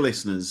the younger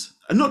listeners,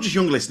 and not just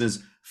younger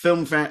listeners,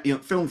 film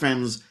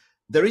fans,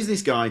 there is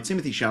this guy,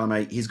 Timothy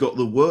Chalamet. He's got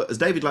the world, as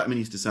David Letterman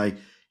used to say,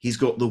 he's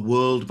got the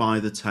world by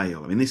the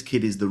tail. I mean, this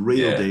kid is the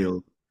real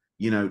deal.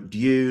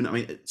 Dune. I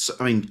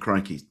mean,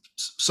 crikey,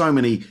 so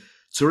many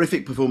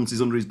terrific performances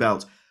under his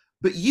belt.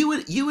 But you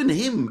and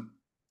him,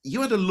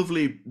 you had a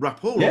lovely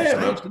rapport off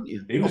stage, didn't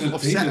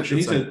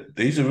you?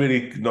 He's a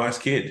really nice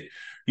kid.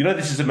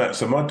 This is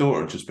so my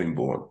daughter had just been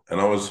born,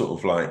 and I was sort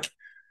of like.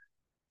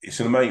 It's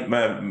an amazing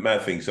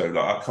mad thing. So, like,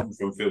 I come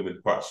from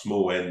filming quite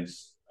small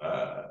ends,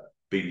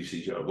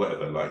 BBC or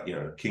whatever, like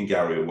King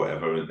Gary or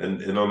whatever,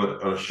 and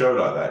on a show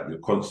like that, you're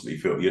constantly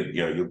filming.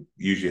 You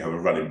usually have a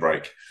running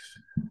break,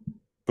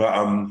 but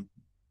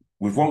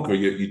with Wonka,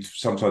 you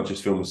sometimes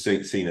just film a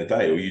scene a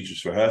day, or you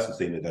just rehearse a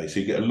scene a day,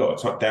 so you get a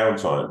lot of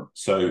downtime.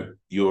 So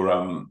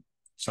you're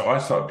so I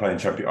started playing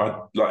champion.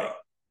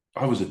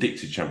 I was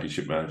addicted to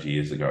Championship Manager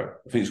years ago.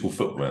 I think it's called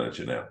Football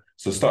Manager now.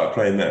 So I started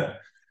playing that,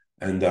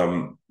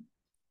 and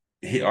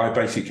I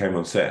basically came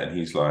on set and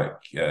he's like,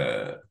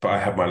 but I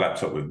had my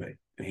laptop with me.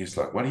 And he's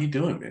like, what are you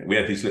doing, man? We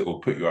had these little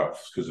put you up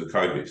because of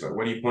COVID. He's like,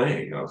 what are you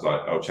playing? And I was like,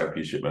 oh,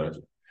 Championship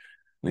Manager.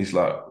 And he's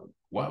like,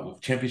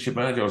 what, Championship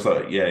Manager? I was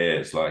like, yeah,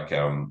 it's like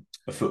a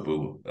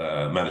football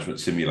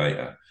management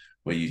simulator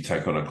where you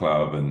take on a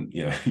club and,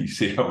 you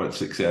see how much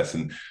success.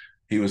 And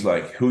he was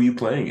like, who are you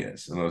playing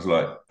as? And I was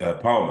like,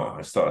 Parma.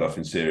 I started off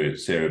in Serie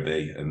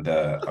B and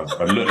I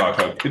look like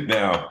I could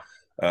now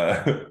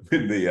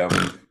win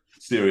the...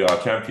 Serie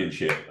A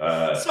Championship.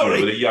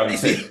 Sorry, with a young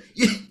team.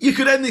 You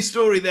could end this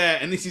story there,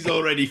 and this is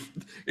already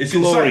it's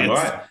glorious. Insane,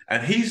 right?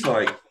 And he's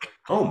like,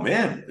 "Oh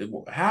man,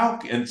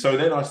 how?" And so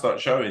then I start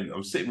showing.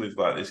 I'm sitting with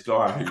like this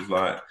guy who's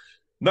like,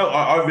 "No,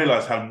 I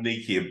realize how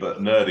neaky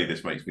but nerdy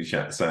this makes me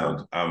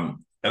sound." And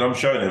I'm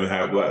showing him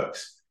how it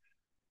works.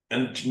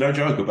 And no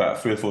joke,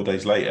 about 3 or 4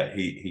 days later,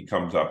 he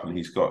comes up and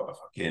he's got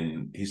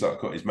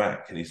his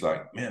Mac and he's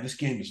like, man, this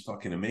game is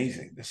fucking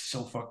amazing. This is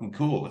so fucking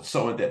cool. It's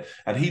so in depth.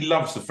 And he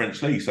loves the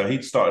French league. So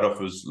he'd started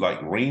off as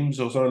like Reims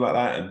or something like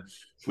that. And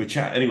we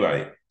chat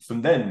anyway.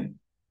 From then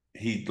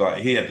he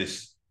had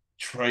this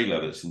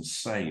trailer that's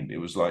insane. It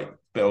was like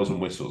bells and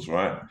whistles,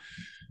 right?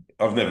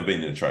 I've never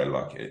been in a trailer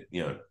like it,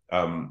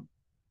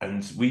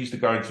 and we used to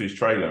go into his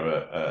trailer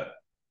at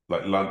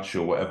like lunch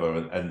or whatever,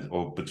 and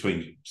or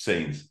between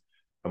scenes,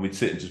 and we'd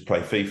sit and just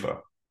play FIFA,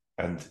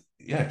 and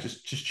yeah,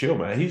 just chill,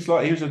 man. He's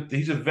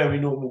a very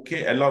normal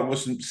kid, and like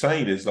what's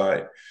insane is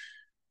like,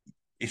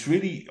 it's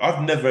really,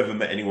 I've never ever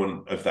met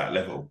anyone of that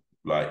level.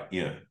 Like,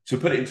 to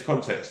put it into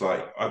context,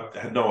 like I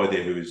had no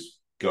idea who his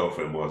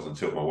girlfriend was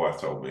until my wife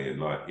told me, and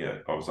like,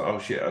 I was like, oh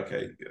shit,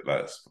 okay,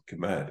 that's fucking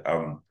mad.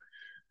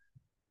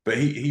 But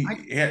he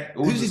had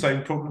all the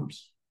same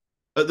problems.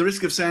 At the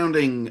risk of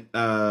sounding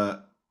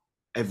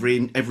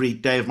every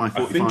day of my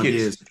 45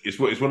 years, it's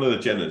one of the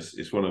Jenners.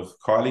 It's one of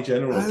Kylie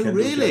Jenner or Kendall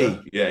really?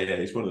 Jenner. Yeah,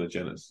 it's one of the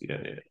Jenners.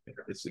 Yeah.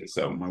 It's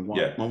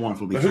my wife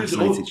will be but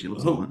fascinated. She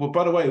loves that. Well,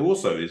 by the way,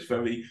 also is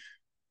very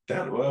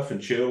down to earth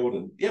and chilled,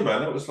 and yeah,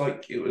 man, that was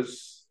like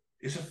it's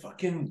a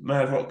fucking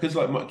mad rock, because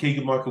like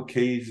Keegan Michael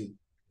Key's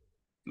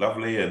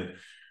lovely, and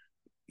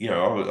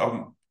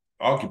I'm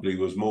arguably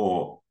was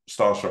more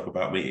starstruck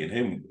about meeting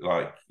him.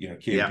 Like,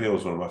 Key and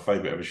Peele's one of my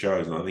favorite ever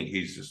shows, and I think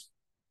he's just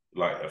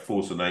like a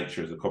force of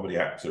nature as a comedy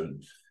actor,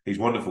 and he's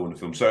wonderful in the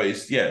film. So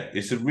it's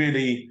a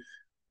really,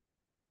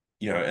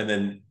 and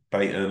then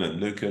Peyton and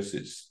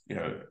Lucas,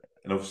 and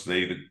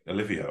obviously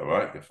Olivia,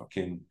 right? You're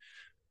fucking,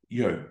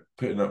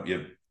 putting up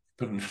your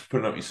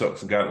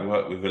socks and going to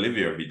work with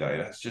Olivia every day.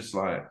 That's just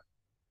like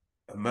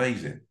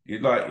amazing.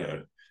 You'd like,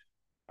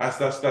 that's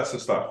the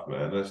stuff,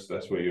 man.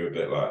 That's where you're a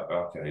bit like,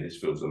 okay, this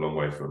feels a long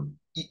way from.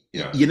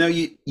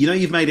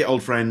 You've made it,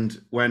 old friend,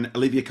 when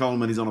Olivia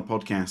Colman is on a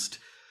podcast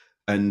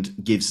and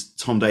gives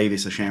Tom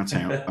Davis a shout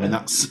out. I mean,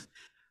 that's.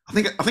 I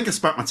think I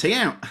spat my tea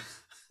out.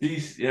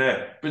 He's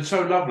but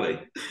so lovely,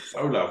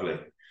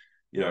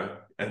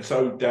 and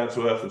so down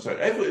to earth, and so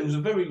it was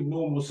a very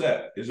normal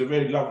set. It was a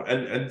very lovely,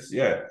 and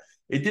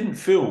it didn't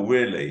feel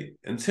really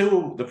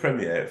until the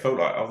premiere. It felt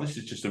like, oh, this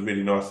is just a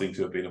really nice thing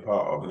to have been a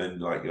part of, and then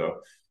like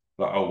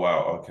like, oh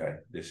wow, okay,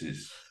 this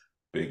is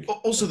big.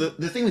 Also,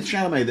 the thing with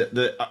Chalamet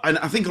that and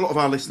I think a lot of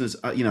our listeners,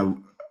 a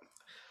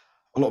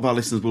lot of our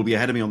listeners will be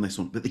ahead of me on this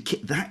one. But the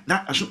kid, that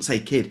I shouldn't say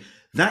kid,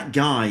 that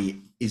guy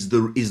is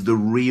the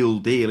real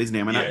deal, isn't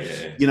he? I mean,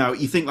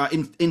 you think like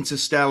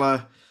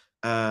Interstellar,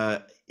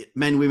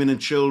 Men, Women,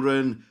 and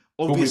Children.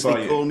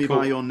 Obviously, Call Me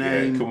by Your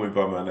Name. Call Me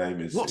by My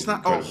Name is. What's that?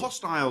 Incredible. Oh,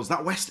 Hostiles.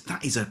 That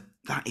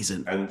is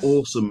an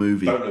awesome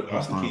movie.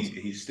 I think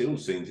he's still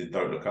scenes in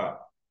Don't Look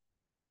Up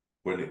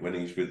when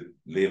he's with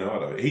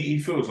Leonardo. He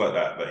feels like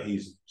that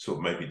he's sort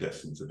of maybe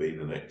destined to be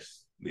the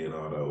next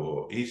Leonardo,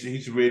 or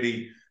he's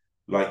really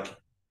like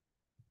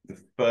the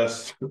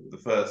first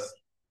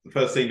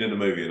scene in the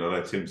movie, and I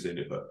know Tim's seen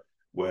it, but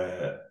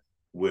where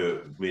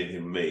me and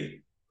him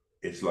meet,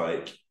 it's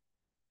like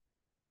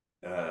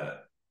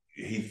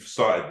he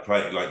started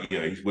playing like,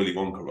 he's Willy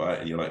Wonka, right?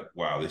 And you're like,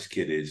 wow, this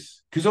kid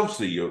is, because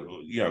obviously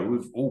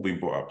we've all been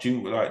brought up.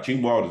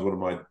 Gene Wilder is one of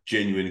my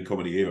genuine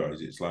comedy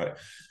heroes. It's like,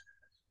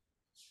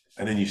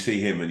 and then you see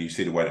him and you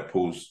see the way that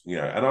Paul's,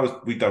 and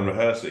we'd done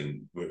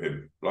rehearsing with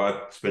him. Like,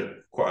 I spent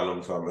quite a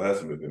long time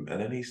rehearsing with him,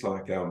 and then he's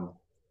like,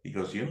 he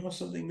goes, you know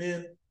something,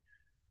 man?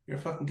 You're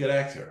a fucking good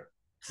actor.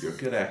 You're a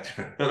good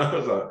actor. And I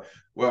was like,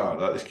 wow,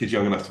 like, this kid's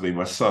young enough to be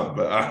my son.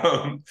 But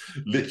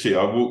literally,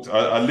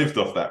 I lived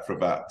off that for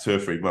about 2 or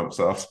 3 months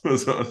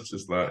afterwards. I was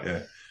just like,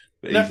 yeah.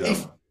 But now,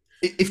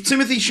 if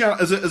Timothy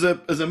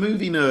Chalamet, as a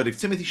movie nerd, if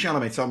Timothy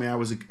Chalamet told me I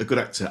was a good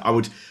actor,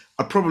 I'd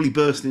probably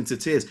burst into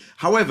tears.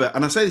 However,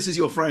 and I say this as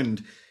your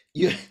friend,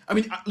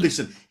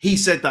 listen, he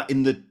said that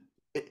in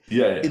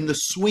the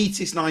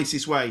sweetest,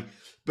 nicest way.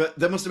 But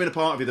there must have been a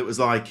part of you that was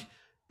like,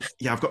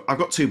 yeah, I've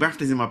got 2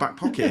 BAFTAs in my back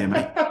pocket here,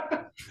 mate.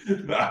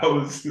 They're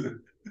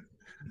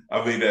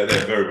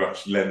very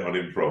much lent on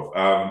improv.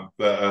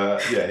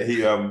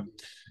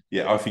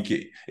 I think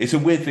it's a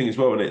weird thing as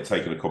well, when it's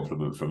taking a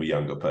compliment from a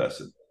younger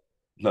person.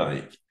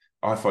 Like,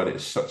 I find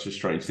it such a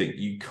strange thing.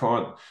 You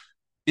can't.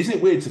 Isn't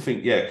it weird to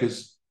think? Yeah,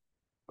 because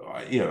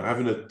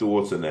having a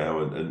daughter now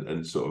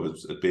and sort of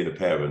as being a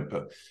parent,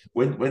 but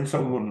when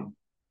someone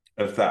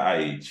of that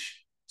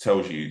age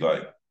tells you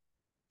like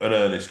an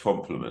earnest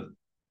compliment,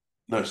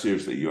 no,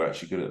 seriously, you're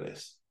actually good at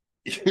this.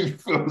 You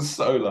feel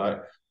so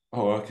like,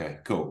 oh, okay,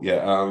 cool,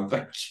 yeah,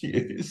 thank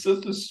you. It's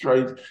such a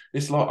strange.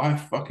 It's like,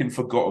 I've fucking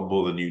forgotten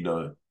more than you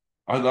know.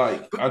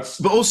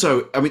 But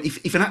also, I mean,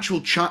 if an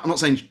actual child, I'm not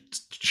saying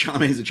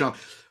Charmaine is a child,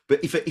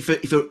 but if I'm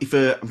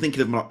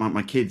thinking of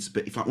my kids,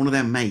 but if like one of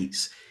their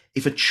mates,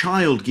 if a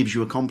child gives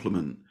you a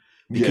compliment,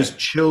 because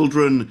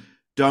children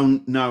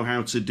don't know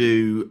how to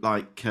do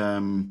like,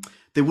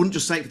 they wouldn't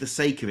just say it for the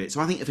sake of it. So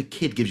I think if a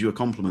kid gives you a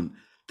compliment,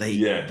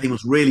 they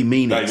must really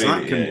mean it. So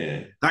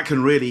that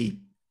can really,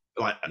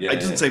 like, it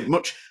doesn't say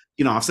much.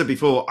 I've said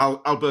before,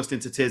 I'll burst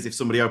into tears if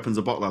somebody opens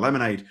a bottle of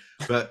lemonade.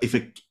 But if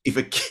a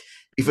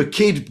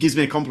kid gives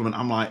me a compliment,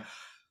 I'm like,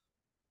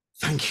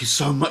 thank you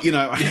so much.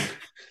 A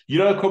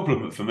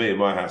compliment for me in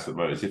my house at the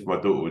moment is if my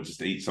daughter would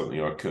just eat something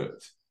I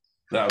cooked.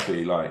 That would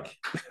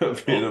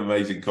be an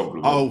amazing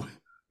compliment. Oh,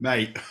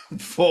 mate,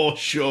 for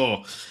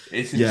sure.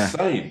 It's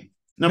insane.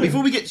 Now,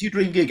 before we get to your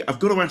dream gig, I've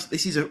got to ask.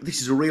 This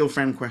is a real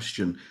fan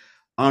question.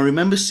 I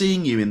remember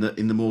seeing you in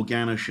the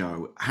Morgana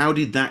show. How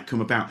did that come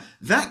about?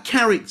 That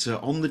character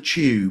on the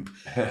tube,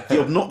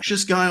 the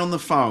obnoxious guy on the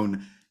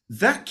phone,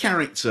 that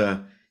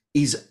character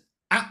is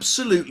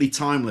absolutely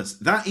timeless.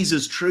 That is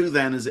as true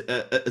then as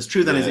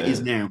it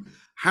is now.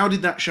 How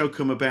did that show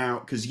come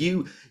about? Because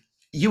you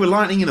were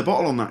lightning in a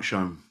bottle on that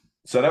show.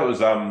 So that was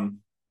so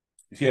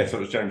it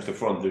was James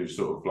DeFront, who's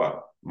sort of like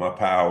my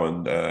pal,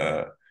 and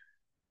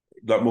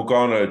like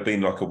Morgana had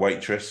been like a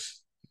waitress.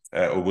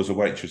 Or was a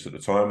waitress at the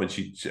time, and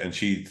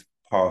she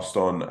passed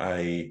on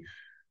a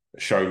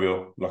show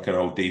reel, like an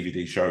old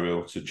DVD show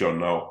reel, to John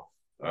Noel,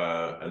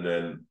 and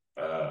then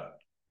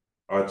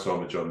I'd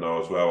signed with John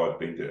Noel as well. I'd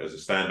been doing it as a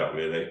stand-up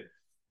really,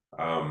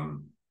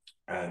 and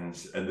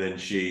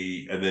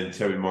then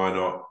Terry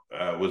Minot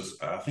was,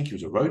 I think he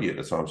was a roadie at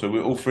the time. So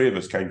all three of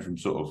us came from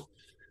sort of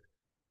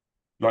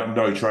like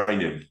no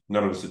training.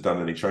 None of us had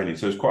done any training,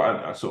 so it was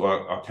quite a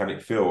sort of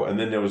arcanic feel. And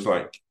then there was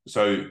like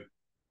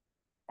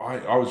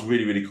I was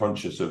really, really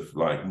conscious of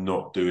like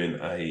not doing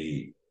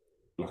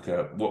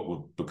what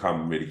would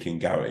become really King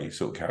Gary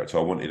sort of character.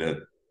 I wanted to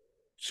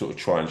sort of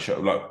try and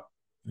show, like,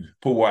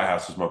 Paul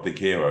Whitehouse was my big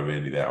hero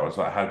really there. I was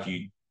like, how do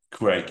you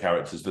create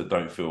characters that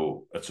don't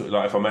feel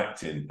like, if I'm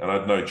acting, and I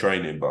had no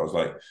training, but I was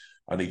like,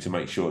 I need to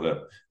make sure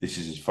that this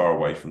is as far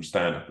away from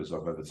stand-up as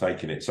I've ever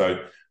taken it.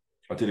 So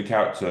I did a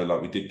character,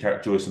 like we did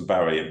Joyce and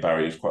Barry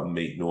was quite a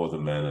meek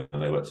northern man,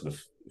 and they worked in a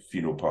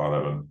funeral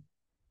parlour, and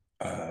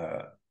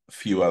a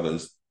few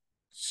others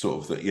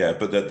sort of that, yeah.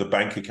 But the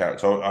banker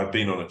character, I'd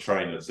been on a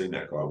train and seen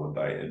that guy one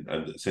day,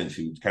 and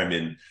essentially came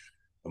in,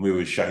 and we were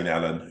with Shane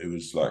Allen,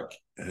 who's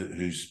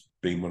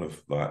been one of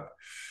like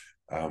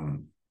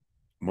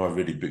my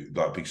really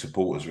big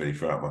supporters really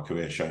throughout my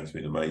career. Shane's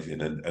been amazing,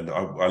 and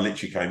I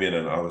literally came in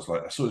and I was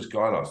like, I saw this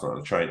guy last night on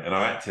the train, and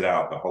I acted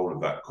out the whole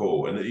of that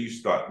call. And it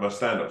used to, like, my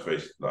stand-up's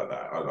very like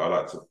that. I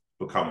like to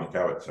become the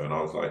character, and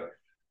I was like,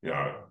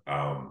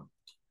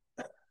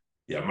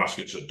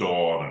 muskets are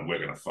dawn, and we're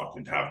going to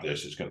fucking have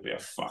this. It's going to be a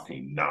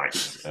fucking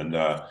night. And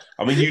I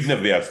mean, you'd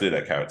never be able to do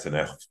that character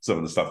now, some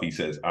of the stuff he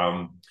says.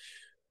 And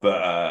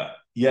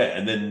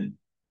then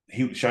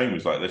Shane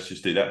was like, let's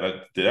just do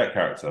that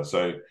character.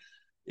 So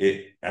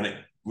it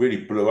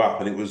really blew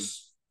up. And it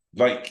was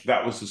like,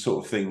 that was the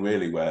sort of thing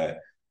really where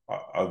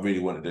I really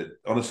wanted it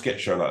on a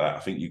sketch show like that. I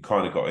think you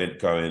kind of got to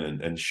go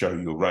in and show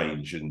your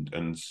range,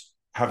 and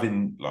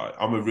having, like,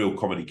 I'm a real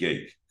comedy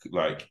geek.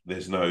 Like,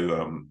 there's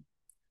no,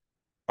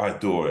 I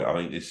adore it. I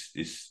mean,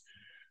 it's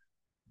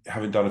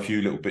having done a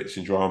few little bits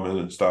in drama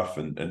and stuff,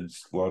 and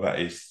while that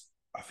is,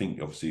 I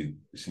think obviously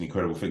it's an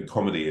incredible thing.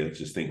 Comedy, I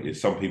just think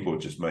some people are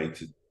just made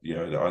to,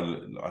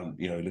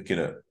 looking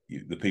at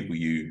the people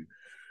you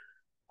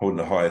hold in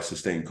the highest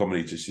esteem.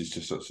 Comedy is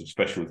just such a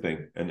special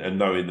thing, and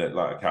knowing that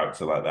like a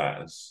character like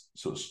that has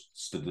sort of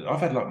stood.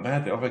 I've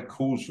had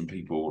calls from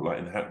people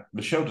like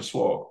Michelle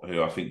DeSwart,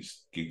 who I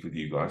think's gigged with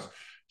you guys.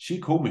 She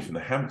called me from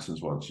the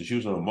Hamptons once, and she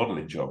was on a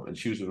modelling job, and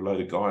she was with a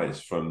load of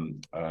guys from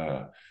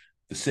the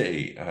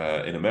city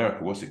in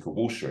America. What's it called?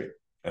 Wall Street.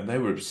 And they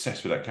were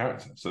obsessed with that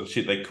character. So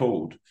they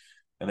called,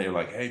 and they were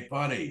like, hey,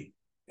 buddy.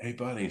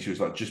 And she was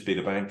like, just be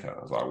the banker.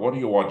 I was like, what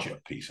do you want, you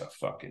piece of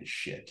fucking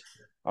shit?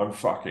 I'm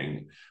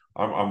fucking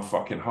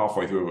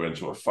halfway through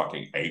into a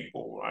fucking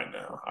 8-ball right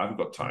now. I haven't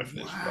got time for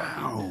this.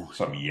 Wow.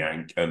 Some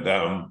yank. And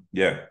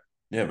yeah,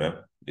 man.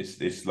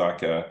 It's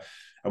like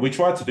and we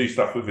tried to do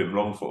stuff with him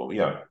long form.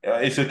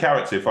 It's a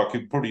character. If I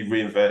could probably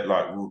reinvent,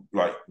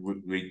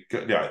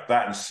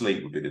 that and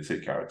Sleep would be the two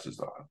characters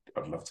that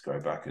I'd love to go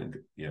back and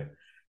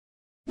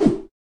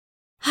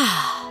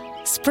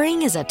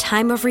Spring is a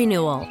time of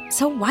renewal,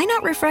 so why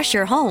not refresh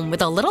your home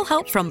with a little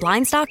help from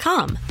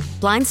Blinds.com?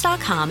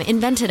 Blinds.com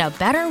invented a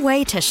better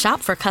way to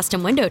shop for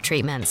custom window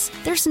treatments.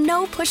 There's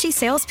no pushy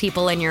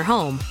salespeople in your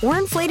home or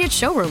inflated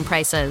showroom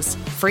prices.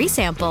 Free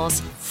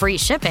samples, free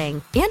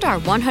shipping, and our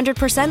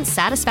 100%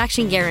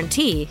 satisfaction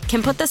guarantee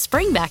can put the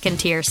spring back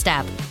into your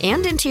step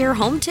and into your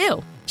home,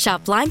 too.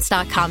 Shop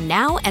Blinds.com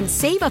now and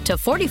save up to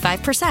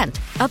 45%.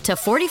 Up to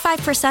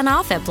 45%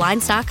 off at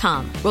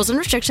Blinds.com. Rules and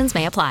restrictions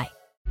may apply.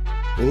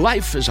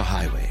 Life is a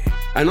highway,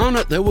 and on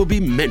it there will be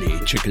many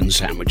chicken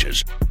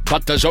sandwiches.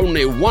 But there's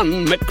only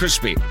one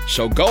McCrispy.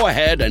 So go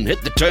ahead and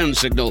hit the turn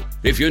signal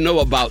if you know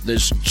about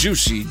this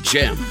juicy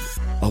gem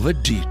of a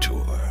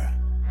detour.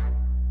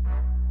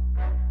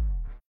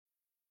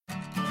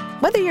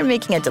 Whether you're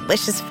making a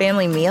delicious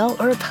family meal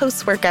or a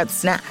post-workout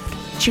snack,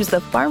 choose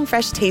the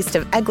farm-fresh taste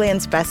of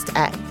Eggland's best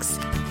eggs.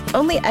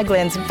 Only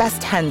Eggland's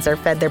best hens are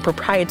fed their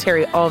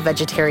proprietary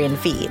all-vegetarian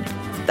feed.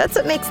 That's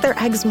what makes their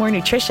eggs more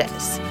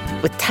nutritious.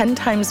 With 10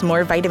 times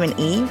more vitamin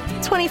E,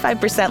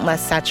 25%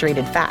 less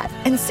saturated fat,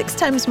 and 6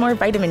 times more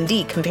vitamin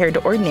D compared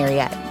to ordinary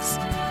eggs.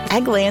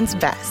 Eggland's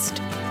best.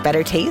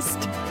 Better taste,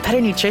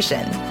 better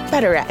nutrition,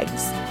 better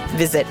eggs.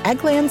 Visit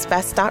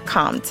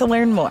egglandsbest.com to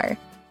learn more.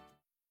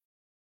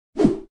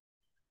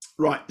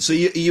 Right, so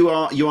you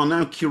are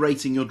now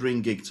curating your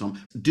dream gig,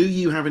 Tom. Do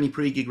you have any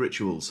pre-gig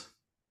rituals?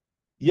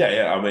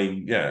 Yeah. I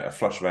mean, yeah, a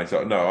flush of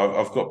anxiety. No,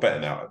 I've got better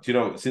now. Do you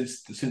know,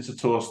 since the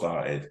tour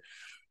started,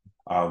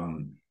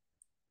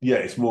 yeah,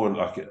 it's more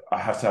like I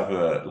have to have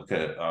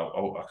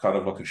a kind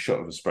of like a shot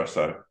of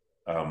espresso,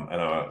 and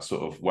a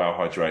sort of wow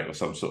hydrate or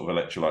some sort of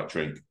electrolyte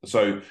drink.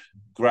 So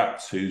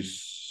Gratz,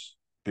 who's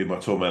been my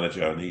tour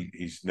manager, and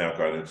he's now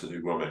going into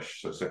do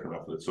Romesh, so second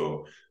half of the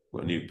tour.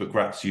 But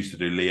Gratz used to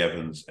do Lee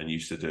Evans and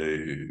used to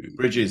do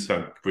Bridges.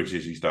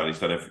 He's done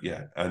everything,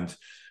 yeah. And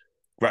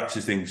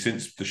Gratz's thing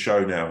since the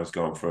show now has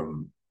gone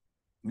from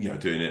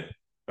doing it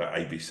at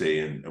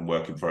ABC and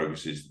work in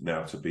progress is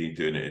now to be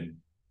doing it in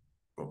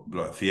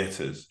like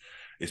theatres.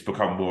 It's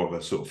become more of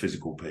a sort of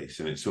physical piece,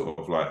 and it's sort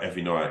of like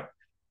every night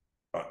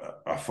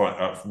I find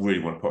I really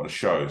want to put on a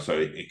show, so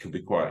it can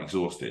be quite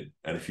exhausting.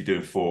 And if you're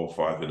doing 4 or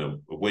 5 in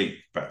a week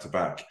back to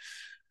back,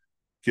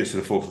 gets to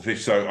the fourth or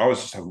fifth. So I was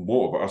just having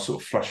water, but I was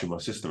sort of flushing my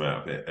system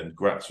out a bit. And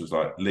Gratz was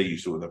like, Lee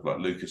used to have like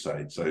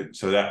Lucasade.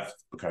 So that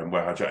became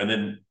wow. And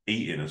then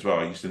eating as well.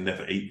 I used to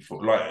never eat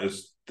before.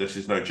 This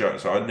is no joke.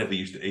 So I never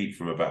used to eat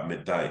from about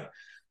midday.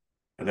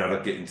 And now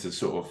I'd get into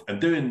sort of, and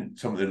doing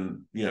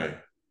something,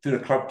 doing a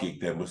club gig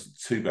then wasn't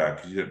too bad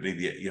because you don't need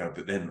the,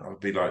 but then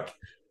I'd be like,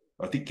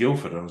 I did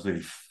Guildford and I was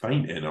nearly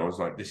fainting. I was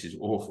like, this is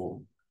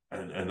awful.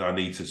 And I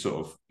need to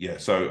sort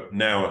of, So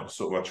now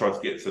I tried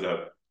to get to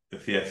the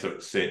theatre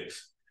at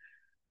 6.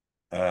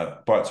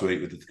 Bite to eat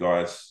with the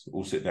guys,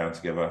 all sit down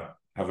together.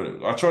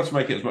 I try to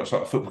make it as much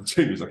like a football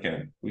team as I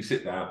can. We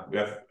sit down, we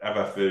have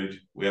our food,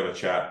 we have a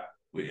chat.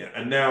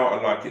 And now I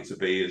like it to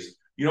be as,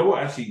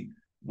 actually,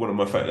 one of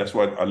my favorite, that's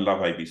why I love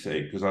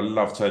ABC, because I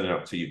love turning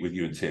up with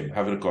you and Tim,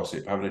 having a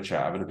gossip, having a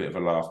chat, having a bit of a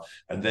laugh.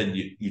 And then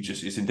you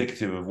just, it's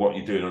indicative of what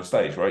you're doing on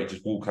stage, right? You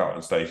just walk out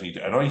on stage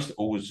and I used to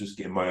always just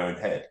get in my own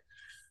head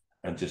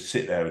and just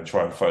sit there and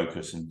try and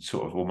focus and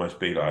sort of almost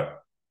be like,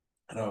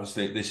 and I was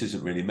thinking, this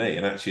isn't really me.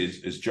 And actually,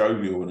 as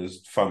jovial and as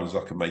fun as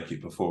I can make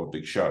it before a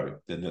big show,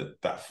 then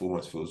that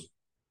almost feels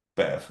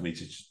better for me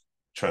to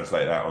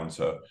translate that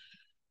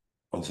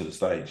onto the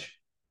stage.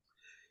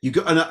 You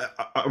got, and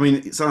I mean,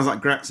 it sounds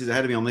like Gratz is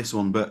ahead of me on this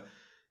one, but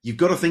you've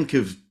got to think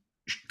of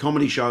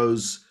comedy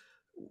shows.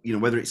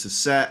 Whether it's a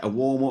set, a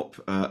warm up,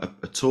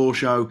 a tour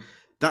show,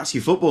 that's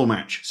your football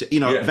match. So,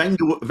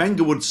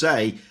 Wenger would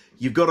say,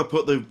 you've got to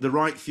put the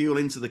right fuel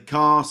into the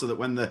car so that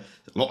when a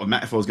lot of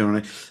metaphors going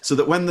on here, so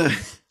that when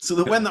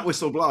that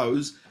whistle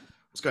blows,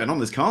 what's going on?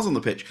 There's cars on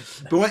the pitch.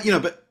 But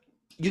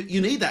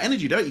you need that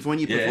energy, don't you, for when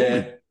you're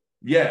performing?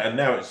 Yeah, and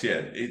now it's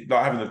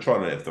like having the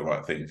trying to have the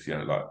right things,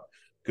 like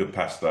good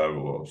pasta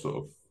or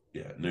sort of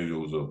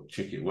noodles or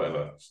chicken,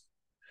 whatever.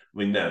 I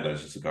mean,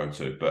 Nando's is a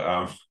go-to,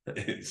 but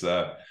it's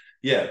so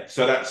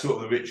that's sort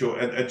of the ritual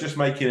and just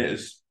making it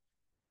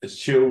as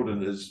chilled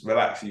and as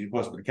relaxed as you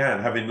possibly can.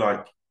 Having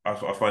like I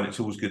find it's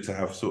always good to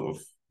have sort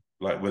of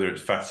like whether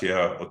it's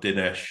Fatia or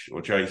Dinesh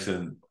or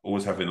Jason,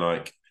 always having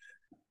like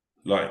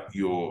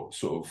your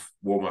sort of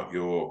warm up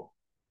your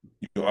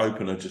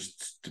opener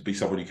just to be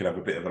someone you can have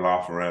a bit of a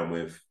laugh around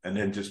with, and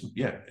then just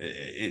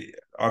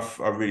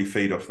I really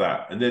feed off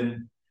that, and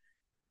then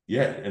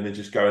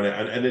just going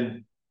out and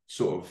then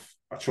sort of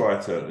I try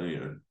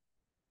to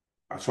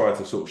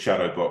sort of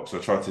shadow box. I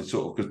try to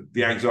sort of, because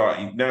the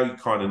anxiety now you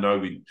kind of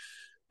know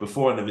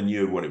before I never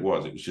knew what it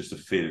was. It was just a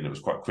feeling. It was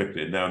quite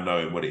crippling. Now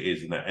knowing what it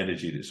is and that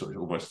energy that sort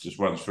of almost just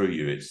runs through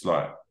you, it's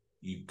like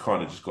you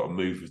kind of just got to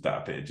move with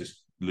that a bit and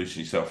just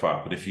loosen yourself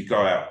up. And if you go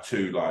out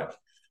too like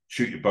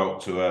shoot your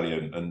bolt too early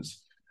and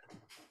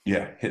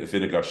hit the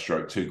vinegar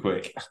stroke too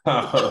quick,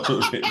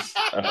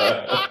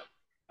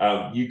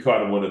 you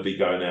kind of want to be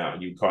going out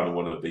and you kind of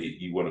want to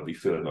be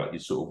feeling like you're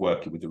sort of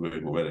working with the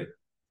room already.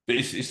 But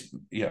it's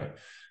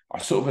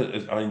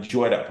I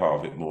enjoy that part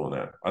of it more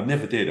now. I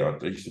never did. I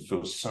used to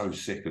feel so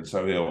sick and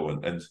so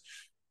ill, and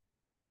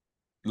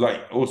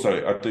like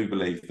also I do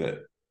believe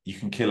that you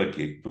can kill a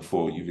gig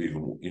before you've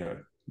even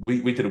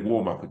we did a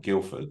warm up at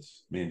Guildford,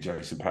 me and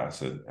Jason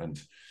Patterson, and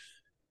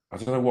I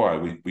don't know why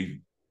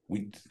we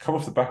come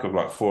off the back of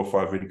like 4 or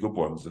 5 really good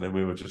ones, and then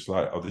we were just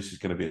like, oh, this is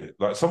going to be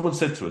like someone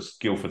said to us,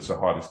 Guildford's the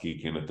hardest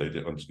gig you're going to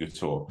do on a good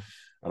tour,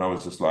 and I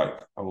was just like,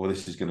 oh well,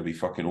 this is going to be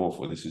fucking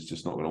awful. This is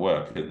just not going to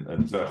work,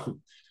 and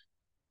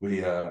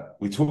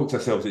we talked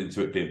ourselves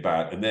into it being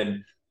bad, and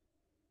then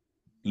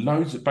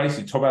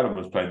basically Tom Allen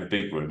was playing the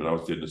big room and I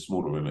was doing the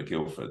smaller room at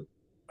Guildford,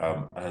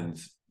 and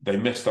they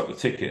messed up the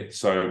ticket,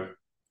 so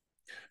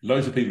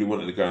loads of people who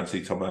wanted to go and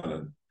see Tom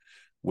Allen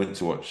went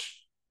to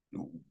watch,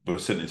 were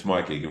sent into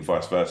my gig and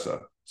vice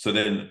versa. So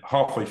then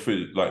halfway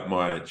through like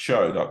my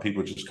show, like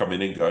people just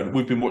coming in going,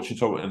 we've been watching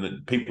Tom, and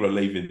then people are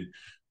leaving.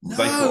 No.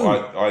 They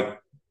thought I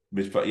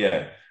missed, but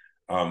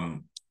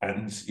and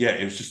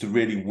it was just a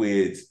really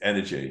weird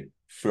energy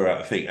throughout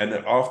the thing. And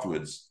then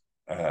afterwards,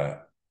 I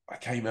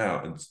came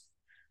out and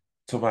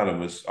Tom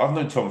Allen I've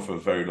known Tom for a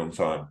very long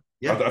time.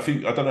 Yeah. I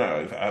don't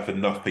know if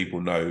enough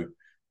people know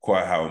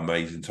quite how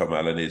amazing Tom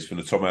Allen is, from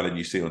the Tom Allen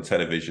you see on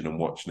television and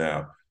watch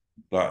now.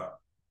 Like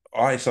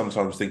I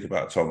sometimes think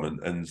about Tom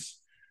and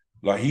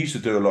like he used to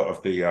do a lot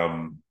of the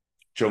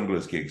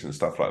Jongleurs gigs and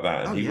stuff like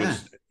that. And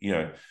was,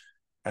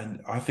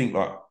 and I think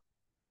like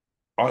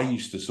I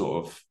used to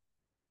sort of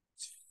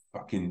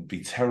fucking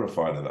be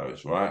terrified of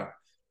those, right?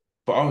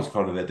 But I was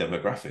kind of their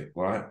demographic,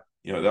 right?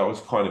 You know, that was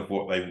kind of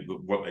what they,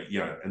 you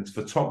know, and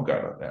for Tom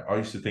going like that, I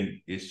used to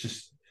think it's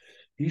just,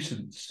 he used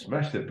to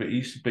smash it, but he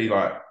used to be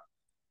like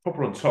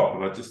proper on top.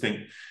 And I just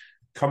think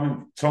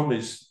Tom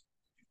is,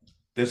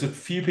 there's a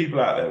few people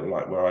out there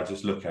like where I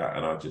just look at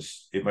and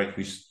it makes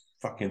me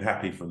fucking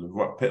happy from the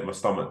right pit of my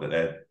stomach that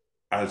they're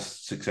as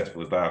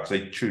successful as they are, because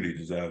they truly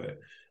deserve it.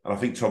 And I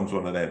think Tom's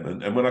one of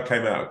them. And when I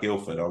came out of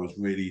Guildford, I was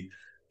really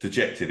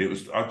dejected.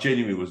 I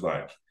genuinely was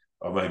like,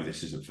 oh, maybe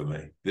this isn't for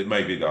me. That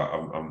maybe that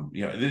I'm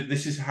you know,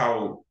 this is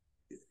how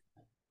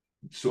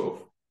sort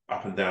of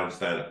up and down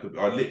stand up.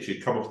 I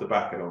literally come off the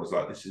back and I was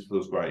like,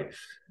 feels great.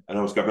 And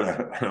I was going out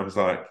and I was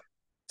like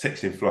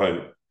texting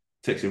Flo,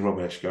 texting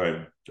Ramesh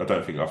going,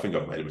 I think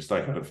I've made a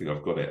mistake. I don't think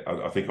I've got it.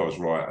 I think I was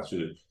right. I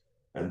should have.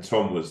 And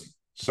Tom was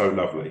so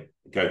lovely.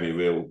 Gave me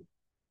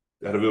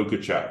had a real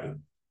good chat with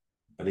him.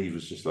 And he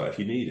was just like, if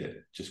you need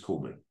it, just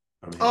call me.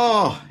 I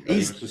mean,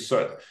 he's just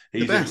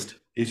the best.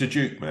 He's a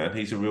duke, man.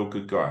 He's a real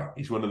good guy.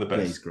 He's one of the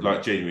best,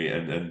 like genuinely.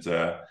 And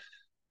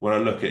when I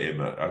look at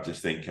him, I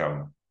just think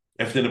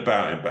everything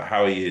about him, but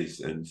how he is,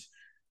 and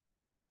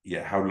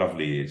yeah, how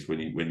lovely he is when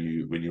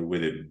you're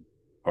with him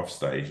off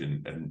stage,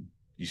 and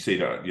you see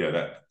that, you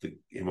know,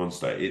 him on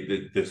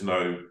stage. There's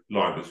no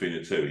line between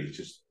the two. He's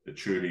just a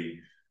truly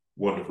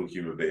wonderful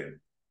human being.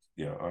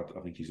 Yeah, I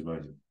think he's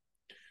amazing.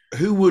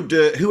 Who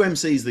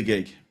MCs the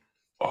gig?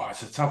 Oh,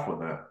 it's a tough one.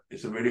 That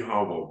it's a really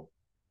hard one.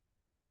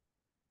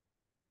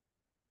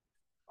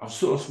 I'm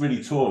sort of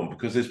really torn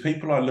because there's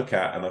people I look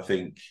at and I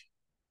think,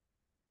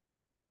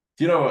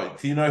 do you know what?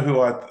 Do you know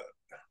who I?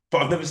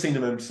 But I've never seen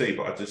them MC.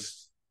 But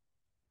it's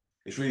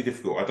really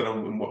difficult. I don't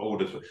know in what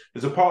order.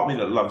 There's a part of me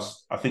that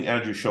loves, I think,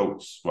 Andrew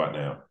Schultz right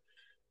now.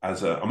 I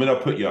mean,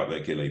 I'll put you up there,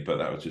 Gilly, but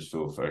that would just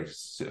feel very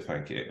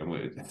thank you. And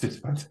we're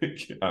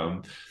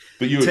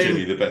but you are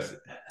genuinely the best.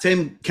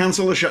 Tim,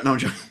 cancel the shut. No,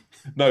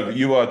 no, but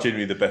you are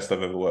genuinely the best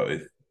I've ever worked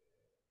with.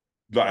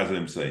 Like as an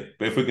MC.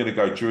 But if we're going to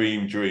go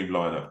dream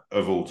lineup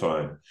of all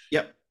time.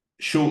 Yep.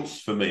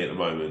 Schultz for me at the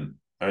moment,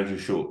 Andrew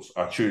Schultz.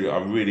 I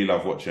really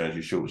love watching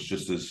Andrew Schultz,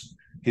 just as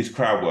his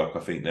crowd work,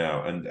 I think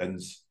now.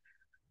 And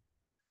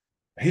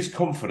his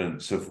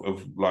confidence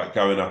of like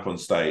going up on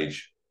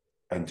stage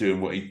and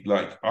doing what he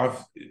like.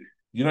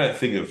 That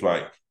thing of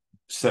like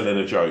selling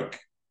a joke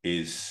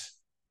is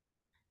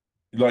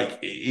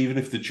like, even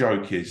if the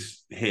joke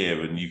is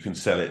here and you can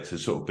sell it to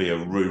sort of be a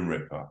room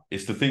ripper,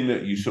 it's the thing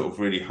that you sort of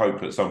really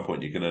hope at some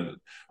point you're gonna.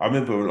 I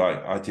remember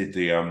like I did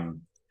the I've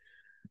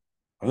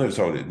never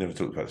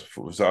talked about this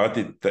before. So I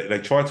did. They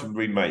tried to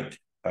remake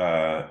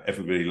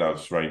Everybody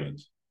Loves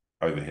Raymond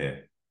over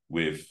here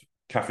with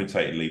Catherine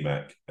Tate and Lee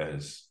Mack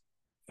as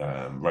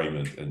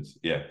Raymond, and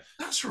yeah,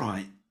 that's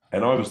right.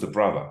 And I was the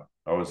brother.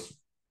 I was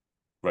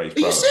Ray's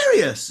brother. Are you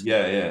serious?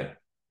 Yeah.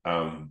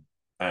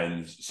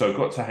 And so I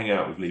got to hang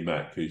out with Lee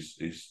Mack, who's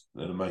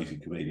an amazing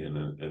comedian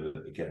and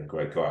again, a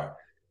great guy.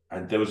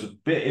 And there was a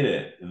bit in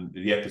it, in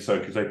the episode,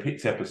 because they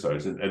picked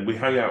episodes, and we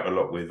hang out a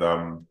lot with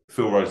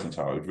Phil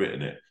Rosenthal, who'd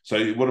written it.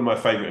 So one of my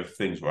favourite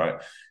things, right,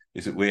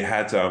 is that we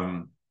had...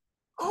 oh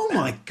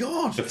my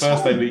God! The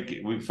first day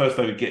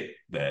we get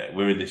there,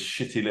 we're in this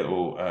shitty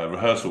little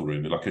rehearsal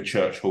room, like a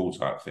church hall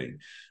type thing.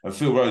 And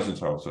Phil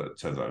Rosenthal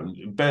turns out,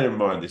 and bear in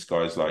mind, this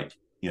guy's like,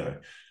 you know,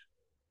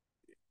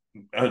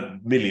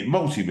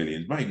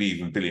 multi-millions, maybe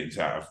even billions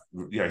out of,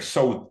 you know,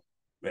 sold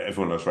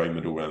Everyone Loves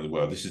Raymond all around the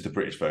world. This is the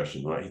British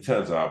version, right? He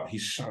turns up,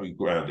 he's so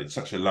grounded,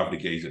 such a lovely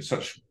geezer,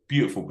 such a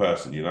beautiful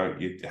person, you know,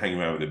 you hang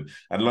around with him.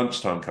 And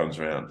lunchtime comes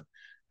around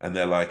and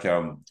they're like,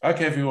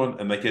 okay, everyone.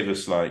 And they give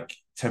us like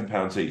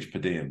 £10 each per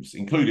diems,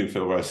 including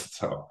Phil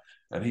Rosenthal.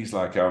 And he's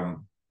like,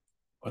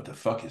 what the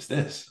fuck is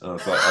this? And I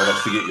was like, oh,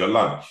 that's to get your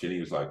lunch. And he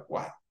was like,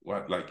 what?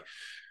 Like,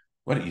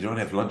 what, you don't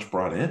have lunch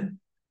brought in?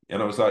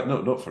 And I was like,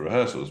 no, not for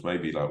rehearsals.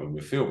 Maybe like when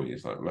we're filming,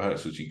 it's like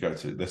rehearsals. You go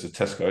to, there's a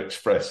Tesco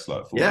Express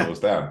like 4 doors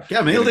down. Yeah,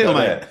 meal deal,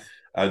 mate.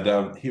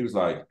 And he was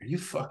like, are you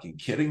fucking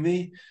kidding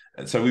me?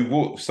 And so we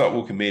start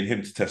walking, me and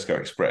him, to Tesco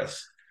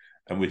Express,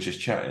 and we're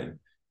just chatting.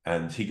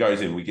 And he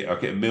goes in. I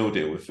get a meal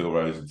deal with Phil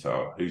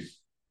Rosenthal, who's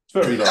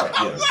very like,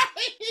 you know,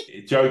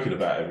 joking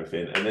about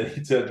everything. And then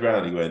he turned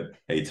around, and he went,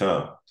 hey,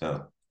 Tom,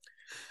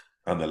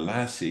 on the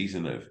last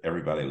season of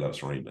Everybody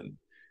Loves Raymond,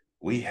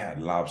 we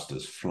had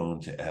lobsters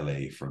flown to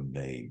LA from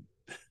Maine.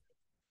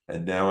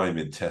 And now I'm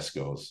in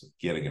Tesco's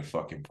getting a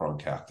fucking prawn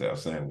cocktail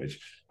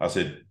sandwich. I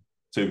said,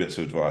 2 bits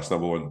of advice.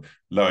 Number 1,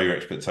 lower your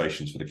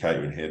expectations for the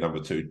catering here. Number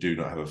 2, do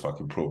not have a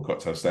fucking prawn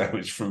cocktail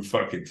sandwich from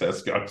fucking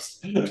Tesco's.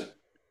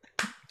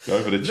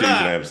 Go for the cheese and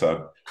ham,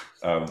 son.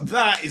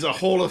 That is a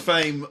Hall of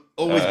Fame,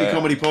 always be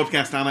comedy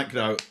podcast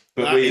anecdote.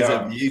 But that is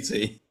a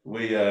beauty.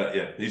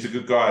 Yeah, he's a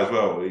good guy as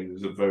well. He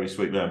was a very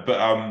sweet man.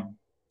 But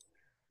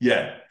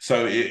yeah,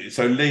 so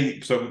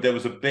there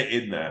was a bit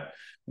in that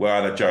where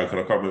I had a joke, and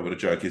I can't remember what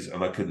the joke is,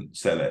 and I couldn't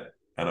sell it.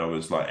 And I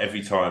was like,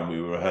 every time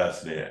we were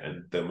rehearsing it,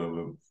 and then when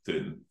we were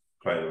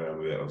playing around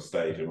with it on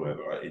stage and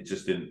whatever, it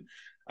just didn't.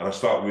 And I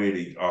started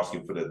really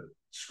asking for the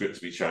script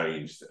to be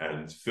changed.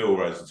 And Phil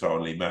Rosenthal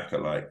and Lee Mack are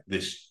like,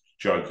 this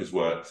joke has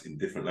worked in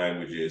different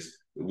languages.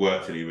 It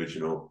worked in the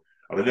original.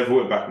 And I never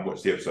went back and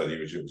watched the episode of the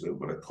original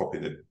when I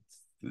copied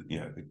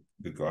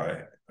the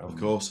guy. Of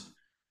course.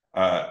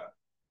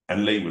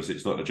 And Lee was,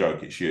 it's not a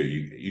joke, it's you.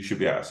 You should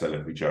be able to sell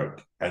every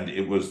joke. And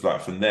it was like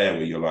from there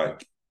where you're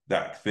like,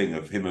 that thing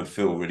of him and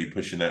Phil really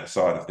pushing that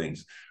side of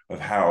things, of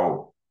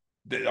how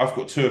I've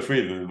got 2 or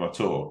 3 of them in my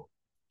tour.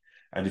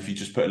 And if you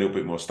just put a little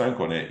bit more stank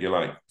on it, you're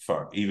like,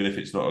 fuck, even if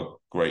it's not a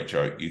great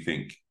joke, you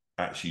think,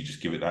 actually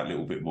just give it that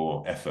little bit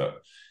more effort.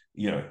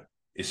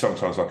 It's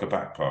sometimes like a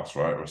back pass,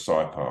 right? Or a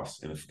side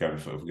pass. And if we're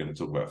going to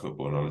talk about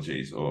football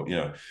analogies, or,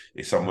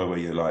 it's somewhere where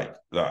you're like,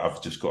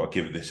 I've just got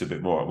to give this a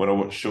bit more. When I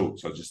watch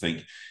Schultz, I just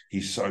think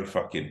he's so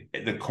fucking,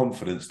 the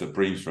confidence that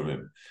breathes from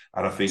him.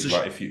 And I think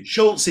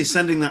Schultz is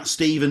sending that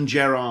Steven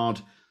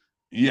Gerrard,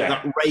 yeah,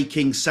 that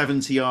raking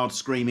 70-yard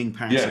screaming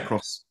pass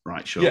across,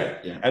 right? Sure.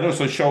 Yeah. And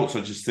also Schultz,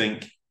 I just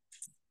think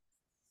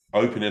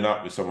opening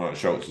up with someone like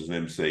Schultz as an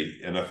MC,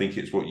 and I think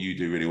it's what you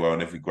do really well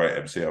in every great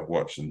MC I've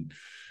watched, and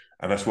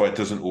that's why it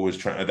doesn't always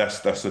try.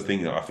 That's the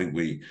thing that I think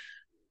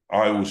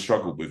I always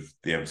struggle with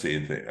the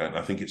MC thing, and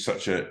I think it's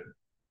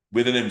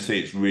with an MC,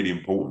 it's really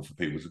important for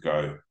people to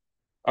go,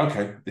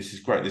 okay, this is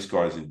great. This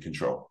guy's in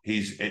control.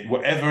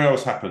 Whatever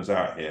else happens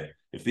out here,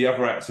 if the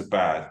other acts are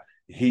bad,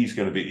 he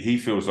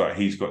feels like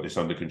he's got this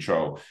under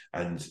control,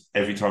 and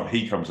every time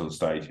he comes on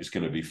stage, it's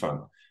going to be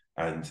fun.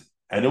 And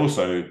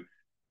also,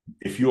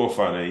 if you're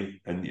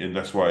funny, and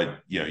that's why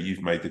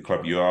you've made the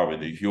club you are,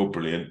 and if you're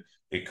brilliant,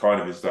 it kind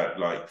of is that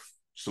like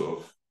sort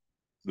of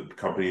the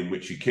company in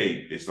which you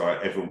keep. It's like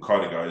everyone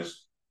kind of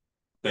goes,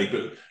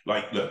 look,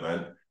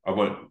 man,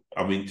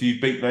 do you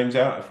beep names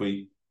out if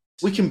we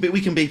can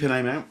beep a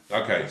name out?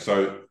 Okay,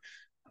 so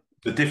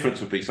the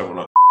difference would be someone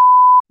like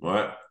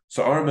right.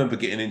 So I remember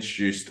getting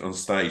introduced on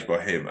stage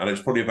by him, and it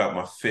was probably about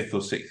my 5th or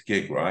 6th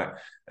gig, right?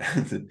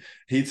 And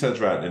he turns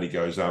around and he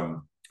goes,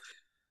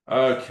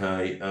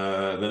 okay,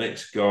 the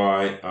next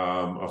guy,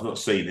 I've not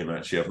seen him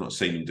actually. I've not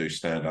seen him do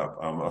stand-up.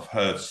 I've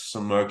heard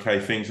some okay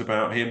things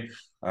about him.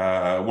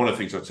 One of the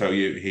things I'll tell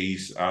you,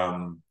 he's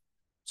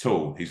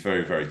tall. He's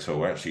very, very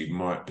tall. Actually, he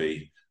might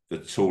be the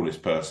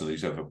tallest person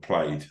who's ever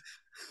played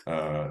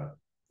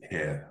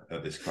here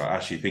at this club.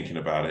 Actually, thinking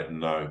about it,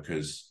 no,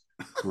 because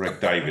Greg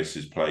Davis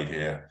has played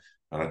here,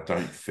 and I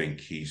don't think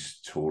he's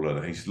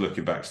taller. He's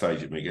looking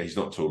backstage at me. He's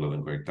not taller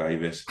than Greg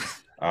Davis.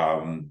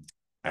 And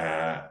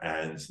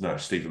no,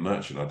 Stephen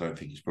Merchant, I don't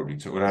think he's probably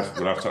tall. We'll have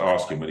to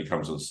ask him when he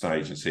comes on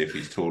stage and see if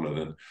he's taller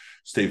than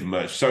Stephen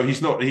Merchant. So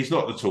he's not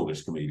the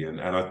tallest comedian.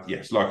 And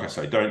yes, like I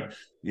say, don't,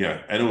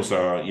 and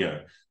also,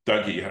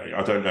 don't get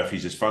I don't know if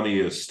he's as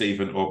funny as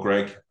Stephen or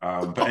Greg.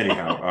 But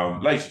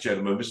anyhow, ladies and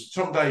gentlemen, Mr.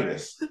 Tom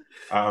Davis.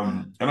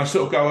 And I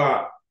sort of go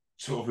out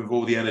sort of with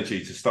all the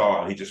energy to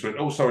start, and he just went,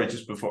 oh, sorry,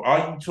 just before,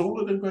 are you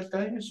taller than Greg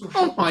Davis?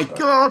 Oh my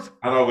God.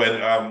 And I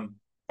went,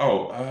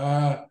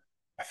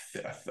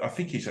 I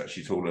think he's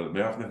actually taller than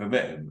me. I've never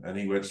met him. And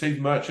he went,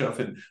 Stephen Merchant. I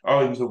think,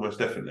 he was almost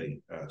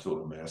definitely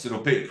taller than me. I said,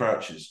 Peter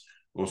Crouch is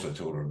also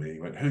taller than me. He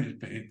went, who's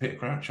Peter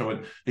Crouch? I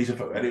went,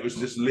 and it was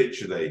just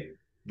literally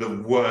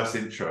the worst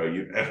intro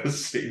you've ever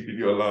seen in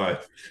your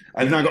life.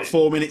 And you've now got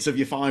 4 minutes of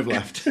your 5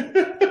 left.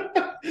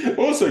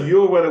 Also,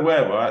 you're well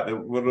aware, right?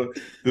 One of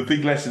the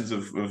big lessons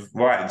of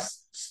writing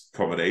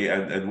comedy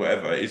and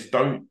whatever is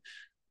don't,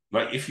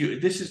 like,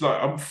 this is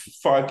like, I'm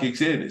 5 gigs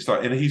in. It's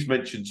like, and he's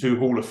mentioned 2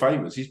 Hall of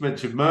Famers. He's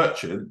mentioned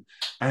Merchant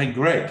and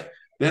Greg.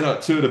 They're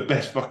like 2 of the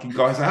best fucking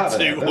guys out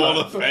there. 2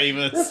 Hall of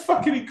Famers. They're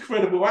fucking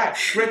incredible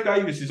acts. Greg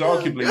Davis is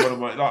arguably one of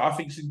my, I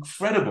think it's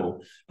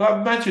incredible. Like,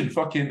 imagine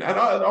fucking, and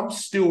I'm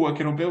still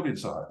working on building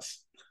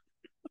sites.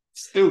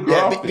 Still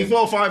grafting. Yeah,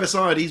 before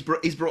 5-a-side, he's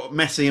brought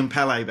Messi and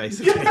Pele,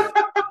 basically.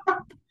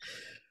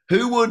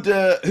 Who would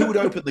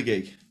open the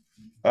gig?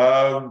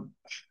 Okay,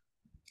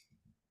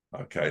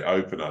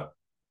 opener.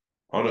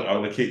 I'm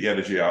gonna keep the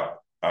energy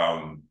up.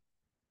 I'm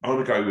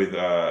gonna go with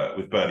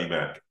Bernie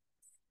Mac.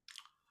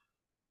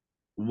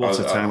 What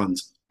a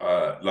talent!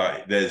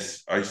 I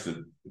used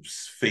to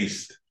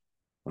feast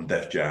on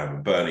Def Jam,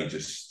 and Bernie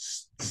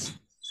just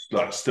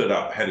like stood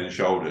up head and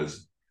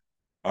shoulders.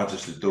 I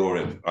just adore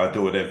him. I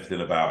adored everything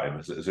about him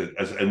as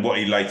and what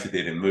he later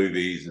did in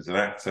movies as an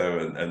actor,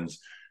 and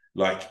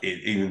like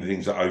even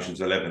things like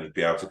Ocean's 11, he'd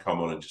be able to come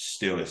on and just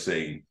steal a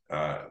scene.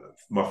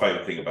 My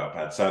favourite thing about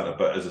Bad Santa,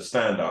 but as a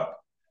stand-up,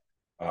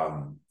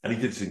 and he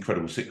did this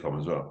incredible sitcom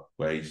as well,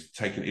 where it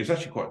was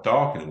actually quite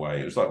dark in a way.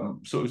 It was like,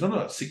 so it was on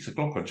like 6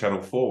 o'clock on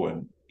Channel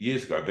 4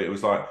 years ago, but it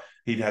was like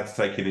he'd had to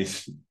take in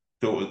his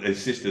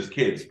sister's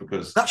kids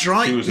because that's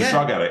right, he was a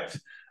drug addict.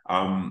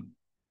 And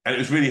it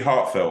was really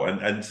heartfelt,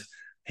 and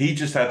he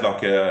just had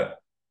like an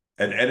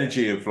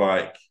energy of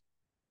like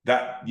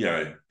that,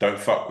 don't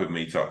fuck with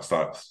me type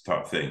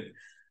thing,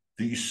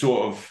 that you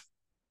sort of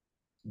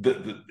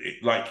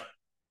like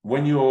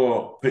when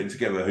you're putting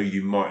together who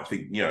you might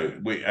think,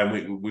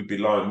 we'd be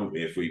lying, wouldn't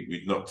we, if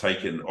we'd not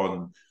taken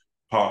on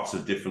parts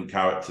of different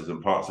characters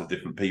and parts of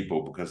different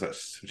people, because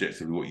that's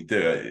subjectively what you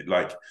do.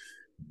 Like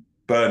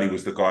Bernie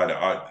was the guy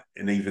that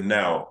and even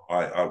now,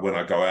 when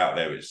I go out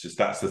there, it's just,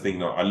 that's the thing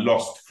that I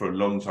lost for a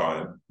long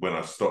time when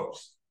I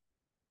stopped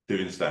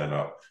doing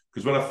stand-up.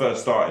 Because when I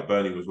first started,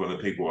 Bernie was one of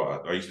the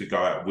people I used to go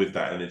out with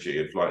that energy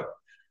of like,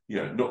 you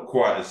know, not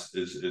quite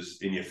as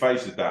in your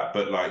face as that,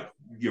 but like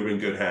you're in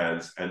good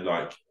hands, and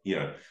like, you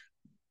know,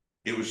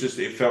 it was just,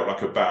 it felt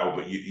like a battle,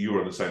 but you were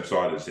on the same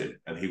side as him,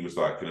 and he was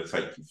like going to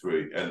take you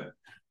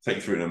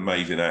through an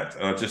amazing act.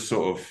 And I just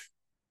sort of,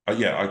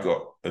 I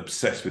got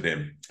obsessed with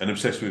him, and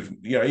obsessed with,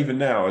 you know, even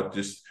now, I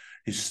just,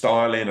 his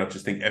styling, I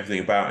just think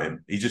everything about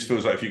him. He just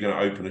feels like if you're going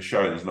to open a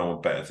show, there's no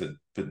one better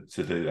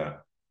to do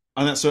that.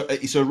 And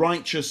it's a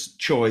righteous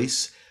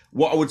choice.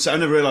 What I would say, I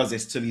never realised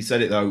this till you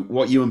said it though,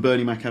 what you and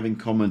Bernie Mac have in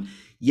common.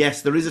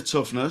 Yes, there is a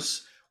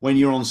toughness when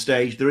you're on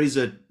stage. There is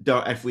a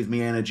don't F with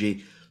me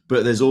energy,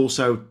 but there's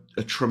also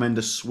a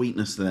tremendous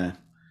sweetness there.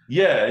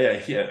 Yeah.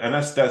 And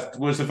that's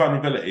well, it's a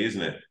vulnerability,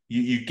 isn't it?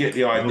 You get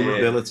the idea.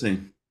 Vulnerability.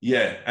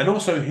 Yeah. And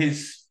also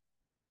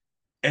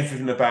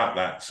everything about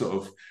that sort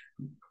of,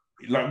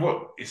 like,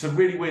 it's a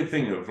really weird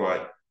thing of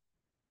like,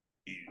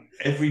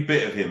 every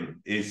bit of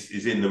him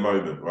is in the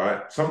moment,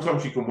 right?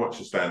 Sometimes you can watch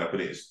a stand-up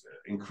and it's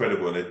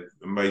incredible and an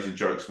amazing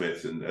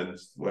jokesmith and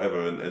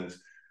whatever, and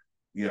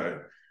you know,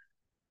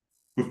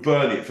 with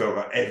Bernie, it felt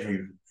like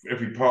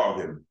every part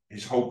of him,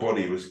 his whole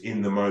body was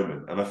in the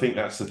moment, and I think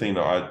that's the thing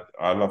that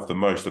I love the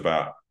most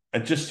about,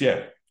 and just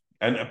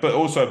but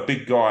also a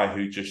big guy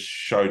who just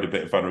showed a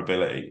bit of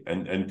vulnerability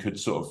and could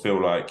sort of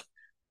feel like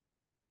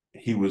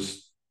he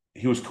was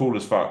cool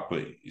as fuck,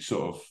 but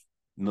sort of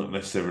not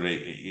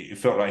necessarily. It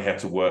felt like he had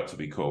to work to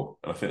be cool,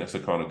 and I think that's a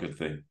kind of good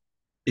thing.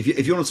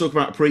 If you want to talk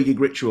about a pre-gig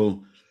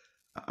ritual,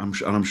 I'm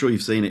sure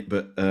you've seen it,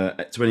 but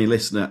to any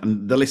listener,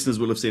 and the listeners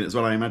will have seen it as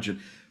well, I imagine.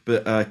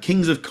 But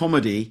Kings of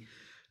Comedy,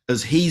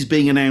 as he's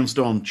being announced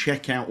on,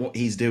 check out what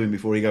he's doing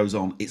before he goes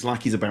on. It's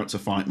like he's about to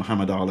fight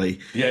Muhammad Ali.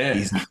 Yeah.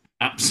 He's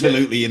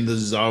absolutely in the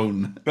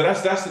zone.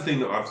 But that's the thing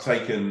that I've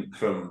taken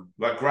from,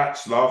 like,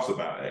 Gratz laughs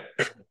about it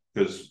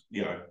because,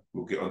 you know,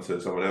 we'll get onto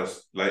someone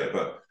else later,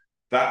 but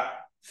that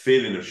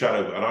feeling of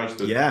shadow, and I used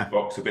to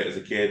box a bit as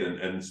a kid,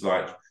 and it's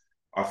like,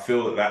 I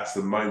feel that that's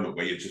the moment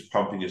where you're just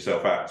pumping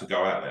yourself out to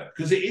go out there,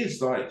 because it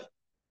is like,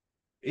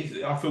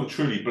 I feel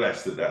truly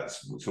blessed that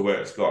that's to where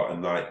it's got,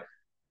 and like,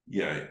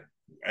 you know,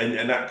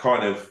 and that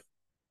kind of,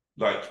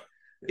 like,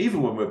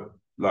 even when we're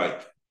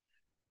like,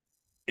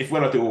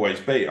 when I do Always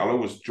Be, I'll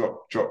always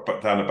drop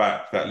back down the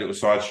back that little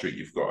side street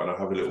you've got, and I'll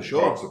have a little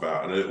dance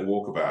about and a little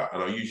walk about,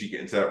 and I'll usually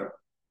get into that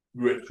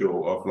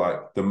ritual of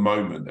like the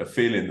moment of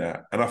feeling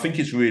that, and I think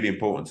it's really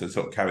important to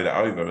sort of carry that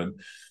over. And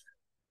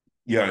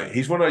yeah,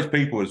 he's one of those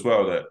people as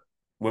well that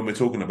when we're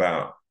talking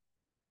about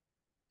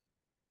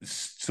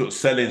sort of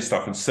selling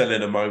stuff and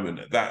selling a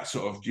moment, that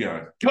sort of, you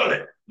know, got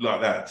it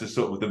like that to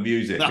sort of the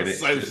music. That's, and it's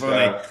so just,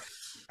 funny.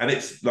 And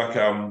it's like,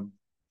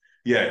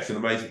 it's an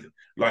amazing,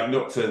 like,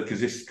 not to,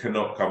 because this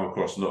cannot come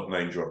across not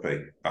name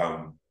dropping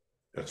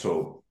at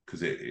all,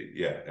 because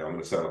I'm going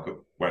to sound like a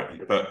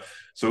wanky. But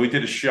so we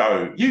did a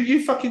show.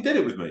 You fucking did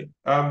it with me.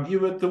 You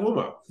were the warm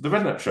up, the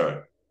Redknapp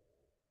show.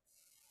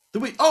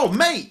 Oh,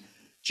 mate.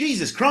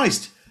 Jesus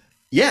Christ.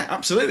 Yeah,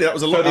 absolutely. That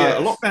was a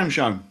lockdown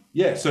show.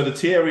 Yeah, so the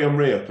Thierry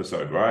Henry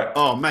episode, right?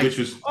 Oh, mate.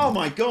 Oh,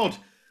 my God.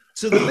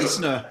 To the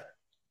listener,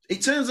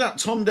 it turns out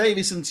Tom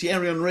Davis and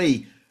Thierry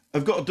Henry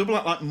have got a double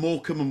act like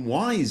Morecambe and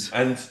Wise.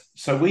 And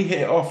so we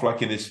hit it off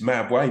like in this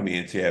mad way, me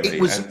and Thierry.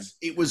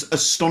 It was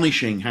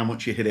astonishing how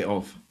much you hit it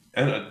off.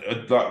 And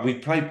like, we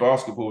played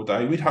basketball all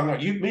day. We'd hung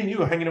out. Me and you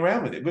were hanging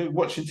around with it. We were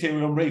watching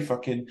Thierry Henry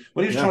fucking...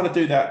 When he was trying to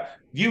do that,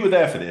 you were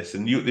there for this,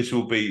 and this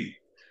will be...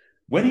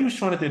 When he was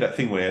trying to do that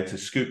thing where he had to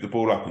scoop the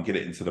ball up and get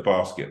it into the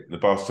basket,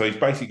 so he's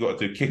basically got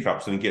to do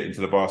kick-ups and get it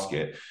into the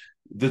basket.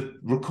 The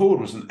record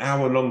was an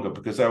hour longer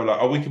because they were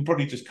like, we can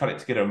probably just cut it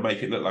together and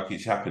make it look like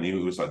it's happening.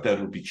 It was like,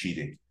 that would be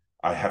cheating.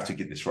 I have to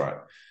get this right.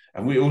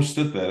 And we all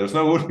stood there. There was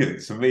no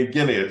audience. And me and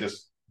Gilly are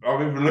just... I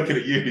remember looking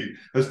at you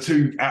as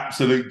two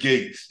absolute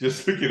geeks,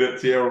 just looking at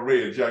Thierry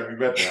Henry and Jamie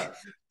Redknapp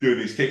doing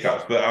these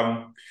kick-ups.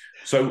 But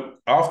so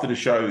after the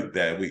show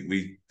there,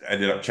 we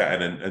ended up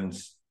chatting, and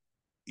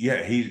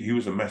he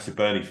was a massive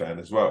Bernie fan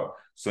as well.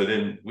 So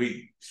then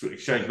we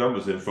exchanged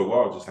numbers, and for a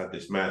while just had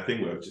this mad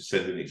thing where we were just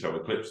sending each other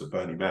clips of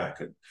Bernie Mac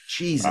and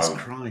Jesus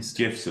Christ,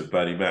 gifs of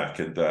Bernie Mac,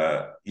 and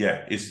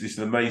it's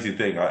an amazing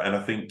thing. And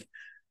I think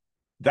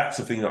that's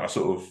the thing that I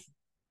sort of,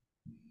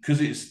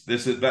 because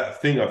there's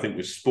that thing I think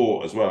with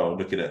sport as well,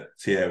 looking at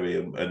Thierry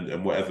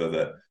and whatever,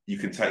 that you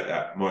can take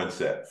that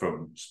mindset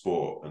from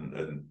sport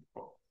and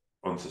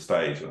onto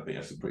stage. And I think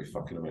that's a pretty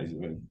fucking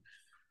amazing thing.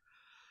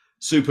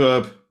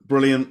 Superb,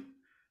 brilliant.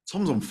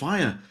 Tom's on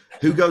fire.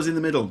 Who goes in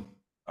the middle?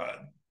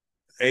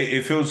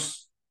 It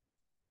feels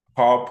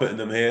hard putting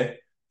them here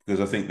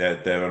because I think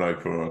they're an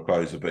opener or a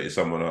closer, but it's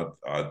someone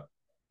I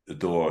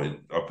adore.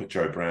 I put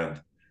Joe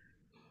Brand.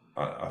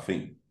 I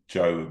think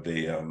Joe would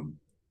be an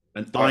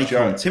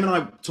icon. Tim and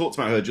I talked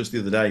about her just the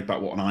other day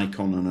about what an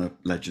icon and a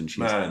legend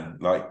she is. Man,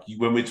 like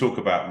when we talk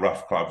about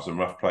rough clubs and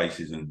rough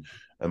places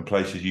and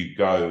places you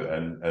go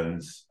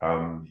and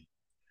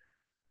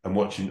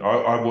watching,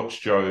 I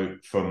watched Joe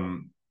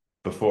from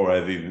before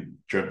I've even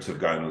dreamt of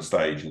going on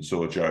stage, and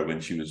saw Joe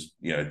when she was,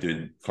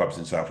 doing clubs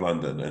in South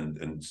London,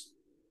 and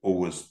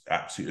always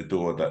absolutely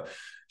adored that.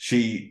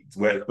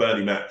 Where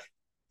Bernie Mac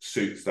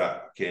suits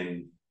that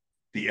in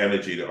the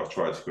energy that I've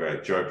tried to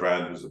create. Jo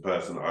Brand was a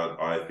person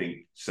I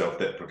think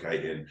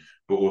self-deprecating,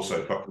 but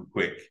also fucking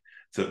quick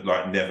to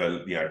like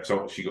never,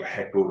 so she got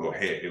heckled or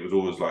hit. It was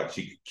always like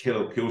she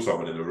could kill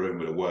someone in a room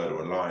with a word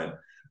or a line,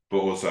 but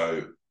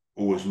also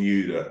always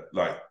knew that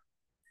like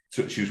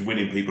she was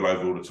winning people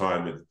over all the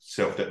time with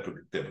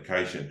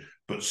self-deprecation.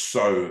 But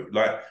so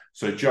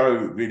Jo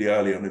really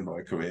early on in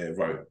my career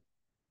wrote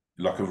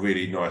like a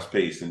really nice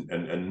piece and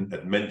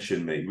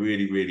mentioned me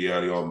really, really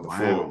early on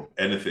before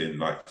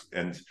anything,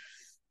 and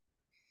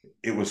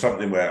it was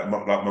something where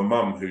like my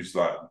mum, who's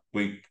like,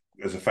 we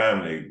as a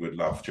family would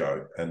love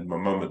Jo, and my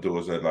mum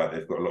adores her, like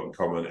they've got a lot in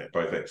common,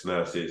 both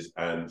ex-nurses.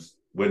 And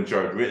when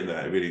Jo had written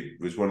that, it really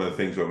was one of the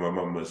things where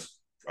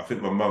I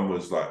think my mum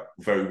was like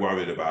very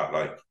worried about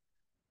like,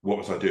 what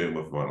was I doing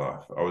with my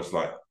life? I was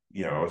like,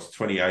 I was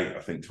 28, I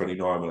think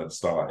 29 when I'd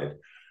started.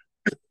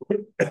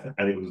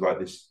 And it was like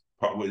this,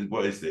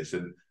 what is this?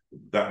 And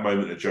that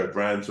moment that Jo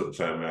Brand sort of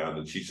turned around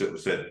and she sort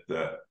of said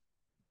that,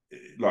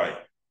 like,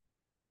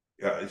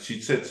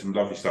 she'd said some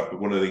lovely stuff,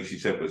 but one of the things she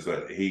said was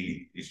that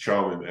he's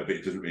charming, but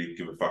he doesn't really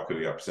give a fuck who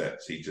he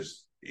upsets.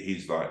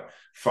 He's like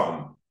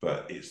fun,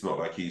 but it's not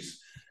like he's.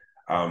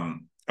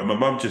 And my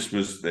mum just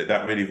was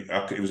that really.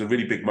 It was a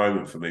really big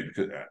moment for me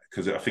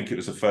because I think it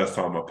was the first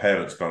time my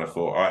parents kind of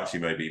thought, actually,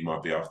 maybe he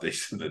might be half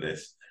decent at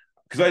this.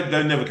 Because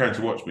they never came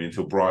to watch me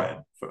until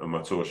Brighton on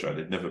my tour show.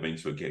 They'd never been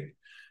to a gig,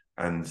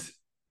 and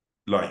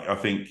like I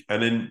think,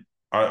 and then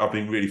I've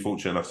been really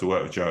fortunate enough to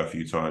work with Jo a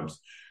few times,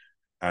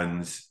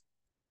 and.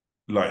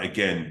 Like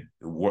again,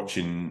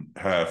 watching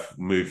her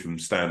move from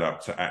stand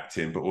up to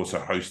acting, but also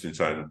hosting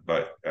something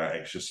like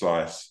Extra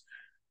Slice,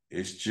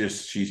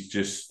 she's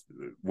just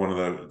one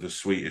of the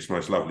sweetest,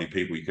 most lovely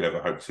people you could ever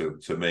hope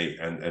to meet,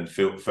 and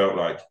felt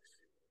like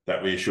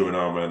that reassuring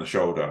arm around the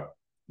shoulder,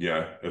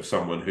 of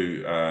someone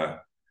who,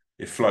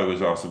 if Flo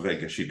was Arsene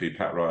Wenger, she'd be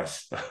Pat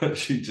Rice.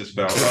 She just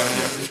felt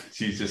like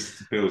she just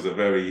feels a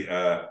very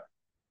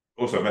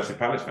also a massive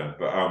Palace fan,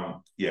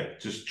 but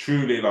just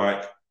truly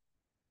like.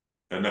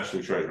 A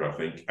national treasure, I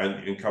think,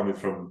 and coming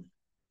from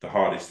the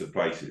hardest of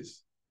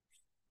places.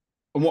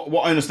 And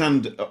what I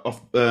understand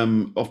of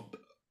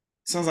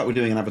sounds like we're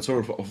doing an avatar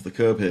of Off the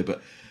Curb here,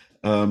 but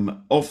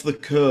Off the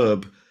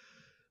Curb,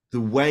 the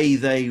way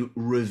they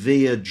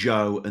revere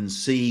Jo and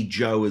see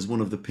Jo as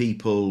one of the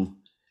people,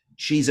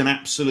 she's an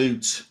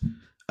absolute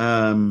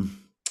a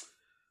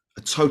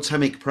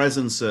totemic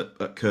presence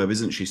at Curb,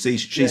 isn't she?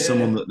 She's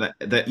someone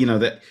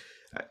that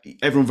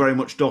everyone very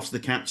much doffs the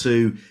cap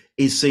to,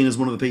 is seen as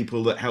one of the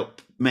people that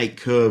help make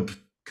Curb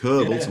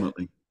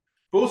ultimately.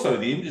 But also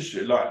the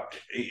industry,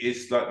 like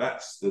it's like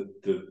that's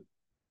the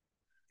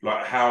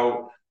like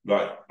how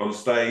like on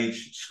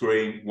stage,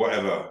 screen,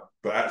 whatever.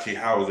 But actually,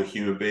 how as a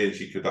human being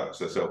she conducts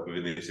herself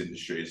within this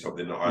industry is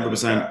something that I 100%.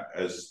 Look at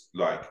as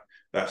like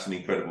that's an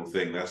incredible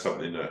thing. That's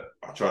something that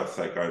I try to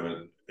take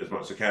home as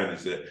much as I can.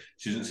 Is that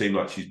she doesn't seem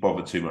like she's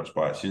bothered too much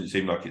by it. She doesn't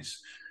seem like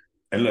it's.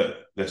 And look,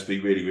 let's be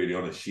really, really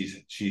honest.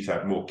 She's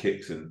had more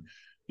kicks, and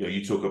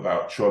you talk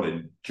about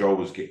trolling. Jo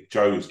was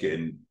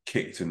getting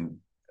kicked and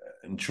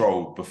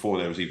trolled before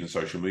there was even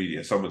social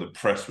media. Some of the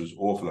press was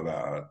awful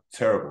about her,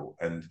 terrible,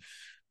 and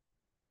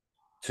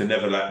to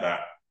never let that,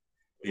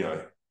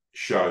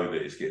 show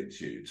that it's getting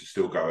to you, to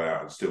still go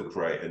out and still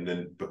create, and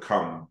then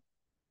become,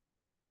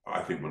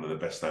 I think, one of the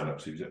best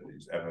stand-ups who's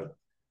ever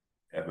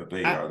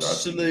been.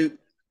 Absolute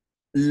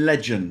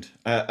legend,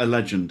 a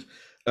legend.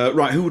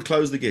 Right, who would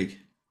close the gig?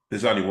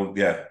 There's only one.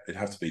 Yeah, it'd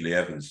have to be Lee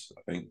Evans,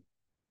 I think.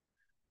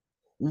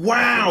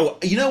 Wow,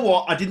 you know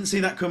what? I didn't see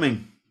that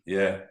coming.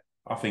 Yeah,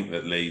 I think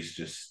that Lee's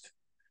just.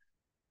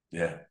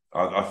 Yeah,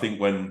 I think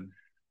when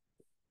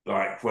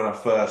I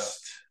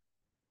first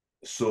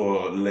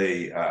saw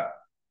Lee at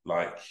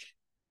like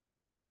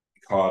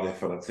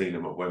Cardiff and I'd seen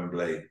him at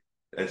Wembley,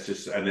 it's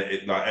just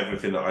it like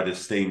everything that I'd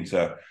esteemed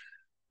to.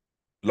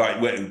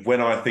 Like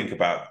when I think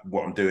about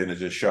what I'm doing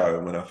as a show,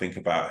 and when I think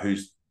about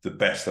who's the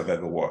best I've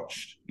ever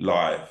watched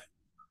live,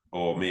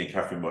 or me and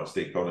Catherine might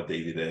stick on a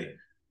DVD,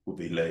 would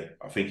be Lee.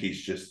 I think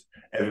he's just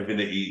everything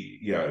that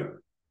he,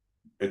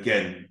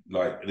 again,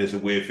 like there's a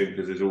weird thing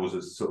because there's always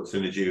a sort of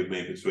synergy with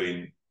me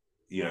between,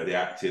 the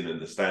acting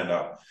and the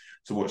stand-up.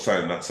 So what's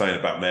saying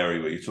about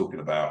Mary, what you're talking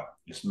about,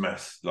 this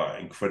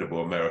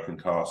incredible American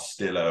cast,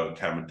 Stiller and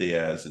Cameron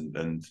Diaz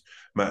and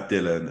Matt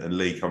Dillon, and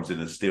Lee comes in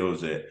and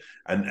steals it.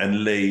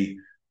 And Lee,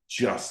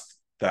 just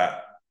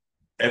that,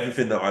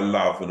 everything that I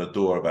love and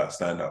adore about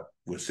stand-up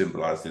was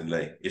symbolised in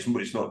Lee.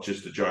 It's not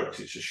just a joke,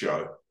 it's a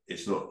show.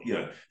 It's not,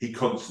 he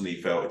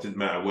constantly felt, it didn't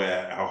matter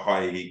how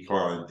high he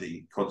climbed,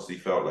 he constantly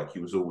felt like he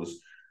was always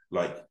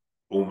like,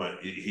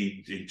 almost,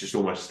 he just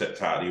almost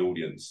stepped out of the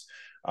audience.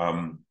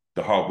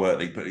 The hard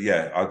work, but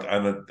yeah, I'll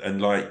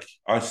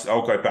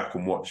go back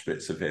and watch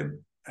bits of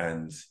him,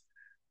 and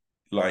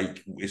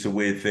like it's a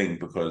weird thing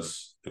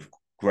because of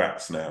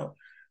Gratz now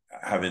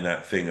having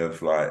that thing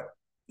of like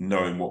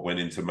knowing what went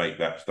in to make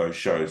those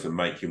shows and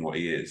making what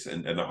he is,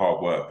 and the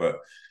hard work. But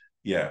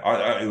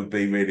yeah, it would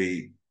be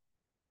really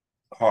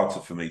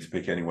for me to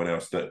pick anyone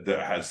else that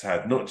has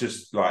had not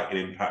just like an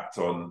impact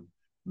on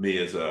me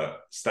as a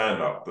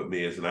stand-up, but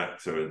me as an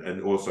actor,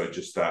 and also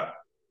just that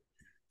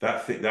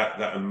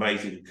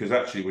amazing, because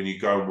actually when you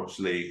go and watch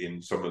Lee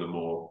in some of the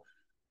more,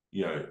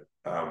 you know,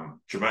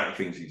 dramatic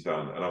things he's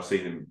done, and I've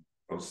seen him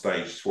on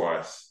stage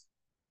twice,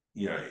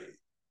 you know,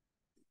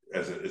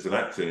 as an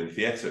actor in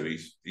theatre,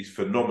 he's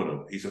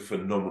phenomenal. He's a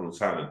phenomenal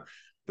talent.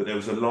 But there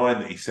was a line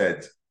that he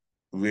said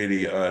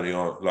really early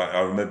on, like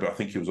I remember, I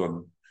think he was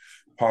on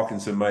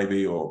Parkinson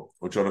maybe, or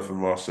Jonathan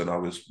Ross, and I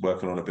was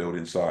working on a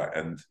building site,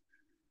 and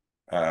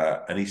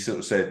he sort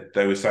of said,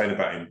 they were saying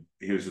about him,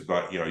 he was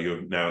like, you know,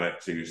 you're now an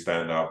actor, you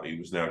stand up, he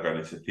was now going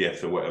into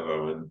theatre,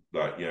 whatever, and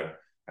like, yeah,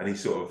 and he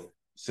sort of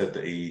said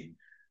that he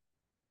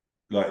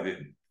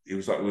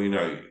was like, well, you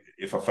know,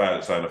 if I fail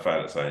at saying, I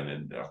fail at saying,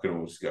 and I can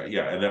always go,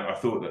 yeah. And I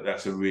thought that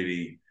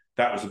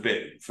that was a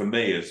bit for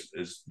me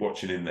as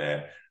watching him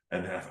there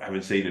and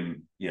having seen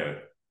him, you know,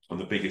 on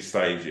the biggest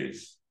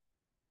stages,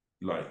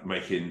 like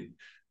making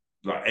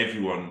like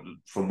everyone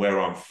from where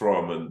I'm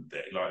from, and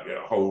like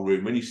a whole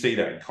room. When you see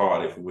that in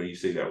Cardiff, and when you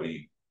see that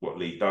what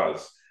Lee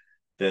does,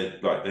 they're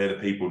the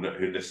people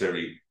who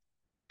necessarily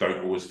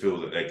don't always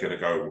feel that they're going to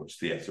go watch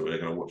theatre or they're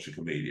going to watch a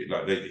comedian.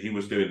 Like he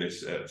was doing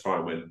this at a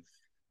time when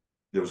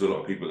there was a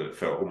lot of people that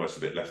felt almost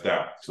a bit left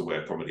out to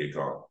where comedy had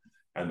gone.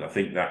 And I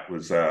think that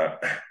was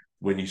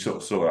when you sort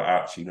of saw that,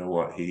 actually, you know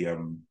what, he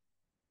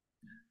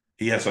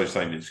has those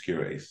same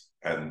insecurities,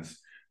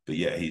 but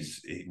yeah,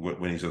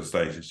 when he's on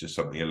stage, it's just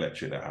something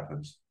electric that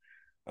happens.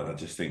 And I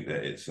just think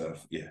that it's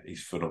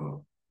he's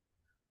phenomenal.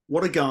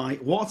 What a guy,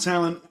 what a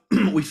talent.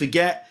 We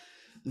forget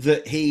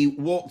that he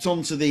walked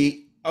onto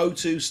the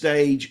O2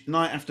 stage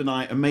night after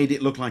night and made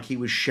it look like he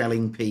was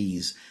shelling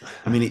peas.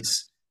 I mean,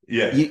 it's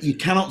yeah, you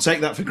cannot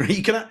take that for granted.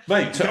 You cannot,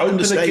 mate, to open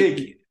a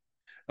gig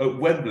at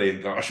Wembley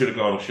and go, I should have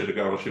gone,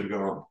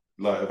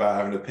 like about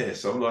having a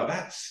piss. I'm like,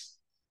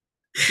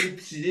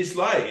 it's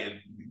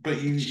like, but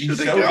you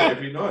sell it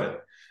every night.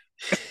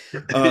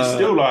 It's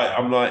still like,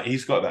 I'm like,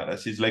 he's got that.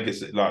 That's his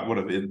legacy. Like, what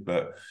have been,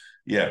 but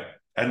yeah.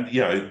 And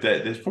you know,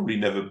 there's probably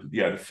never,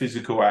 you know, the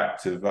physical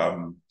act of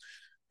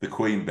the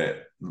Queen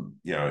bit,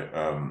 you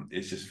know,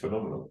 it's just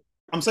phenomenal.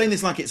 I'm saying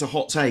this like it's a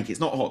hot take. It's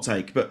not a hot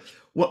take, but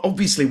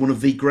obviously one of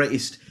the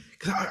greatest.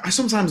 Because I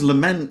sometimes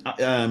lament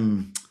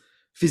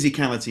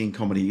physicality in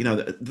comedy. You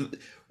know,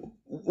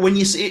 when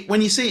you see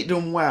it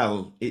done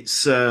well,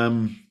 it's.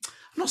 I'm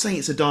not saying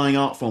it's a dying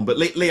art form, but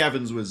Lee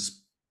Evans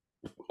was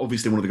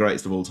obviously one of the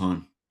greatest of all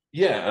time.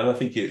 Yeah, and I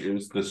think it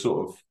was the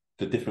sort of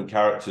the different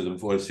characters and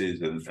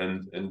voices,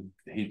 and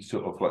he'd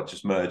sort of like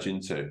just merge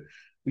into.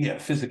 But yeah,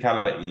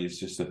 physicality is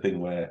just a thing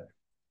where,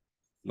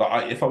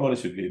 like, if I'm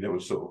honest with you, there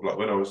was sort of like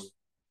when I was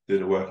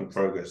doing the work in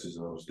progresses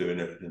and I was doing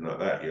everything like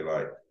that, you're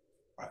like,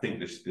 I think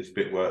this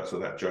bit works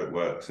or that joke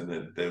works, and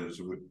then there was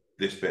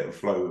this bit of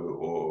flow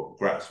or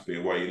Gratz would be,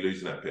 why are you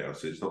losing that bit? I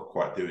said, it's not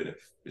quite doing it.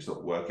 It's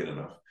not working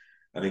enough.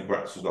 And then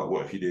Gratz was like,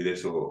 what if you do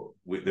this? Or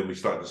then we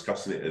started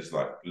discussing it as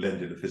like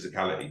lending the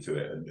physicality to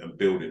it and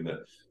building that.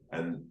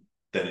 And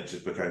then it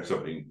just became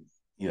something,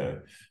 you know,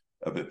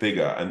 a bit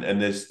bigger.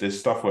 And there's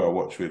stuff where I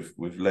watch with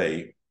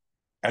Lee,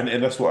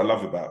 and that's what I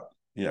love about,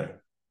 you know,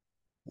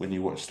 when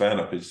you watch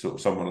stand-up, is sort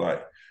of someone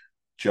like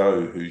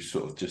Joe, who's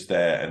sort of just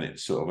there, and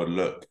it's sort of a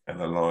look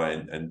and a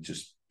line and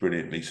just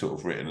brilliantly sort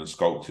of written and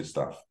sculpted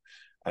stuff.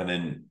 And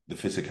then the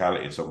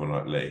physicality of someone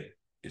like Lee,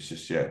 it's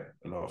just, yeah,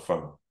 a lot of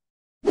fun.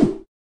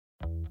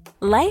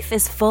 Life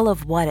is full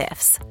of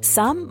what-ifs.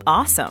 Some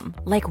awesome,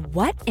 like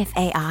what if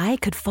AI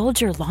could fold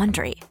your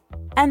laundry?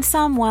 And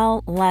some,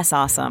 well, less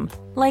awesome,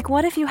 like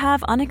what if you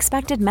have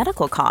unexpected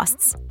medical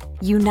costs?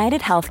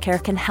 United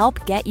Healthcare can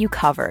help get you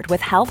covered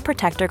with Health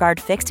Protector Guard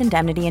fixed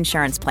indemnity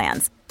insurance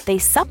plans. They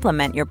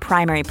supplement your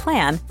primary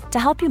plan to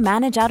help you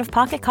manage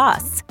out-of-pocket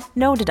costs.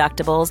 No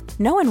deductibles,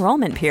 no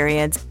enrollment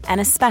periods,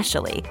 and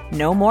especially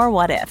no more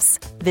what-ifs.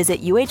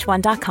 Visit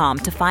uh1.com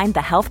to find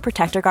the Health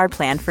Protector Guard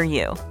plan for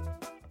you.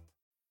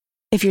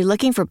 If you're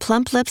looking for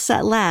plump lips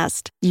that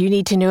last, you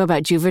need to know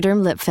about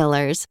Juvederm lip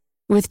fillers.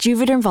 With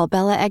Juvederm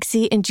Volbella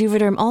XC and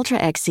Juvederm Ultra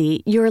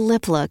XC, your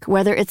lip look,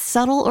 whether it's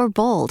subtle or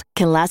bold,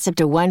 can last up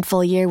to 1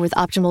 full year with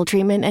optimal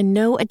treatment and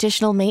no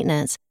additional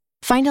maintenance.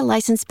 Find a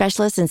licensed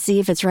specialist and see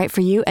if it's right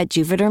for you at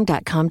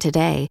Juvederm.com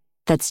today.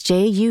 That's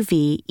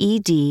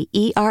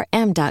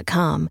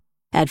JUVEDERM.com.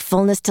 Add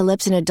fullness to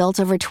lips in adults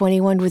over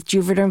 21 with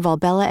Juvederm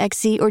Volbella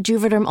XC or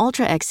Juvederm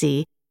Ultra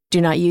XC. Do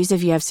not use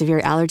if you have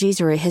severe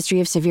allergies or a history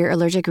of severe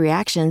allergic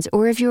reactions,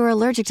 or if you are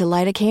allergic to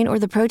lidocaine or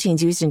the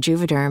proteins used in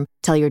Juvederm.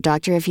 Tell your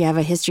doctor if you have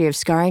a history of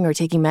scarring or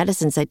taking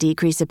medicines that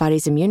decrease the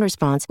body's immune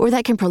response or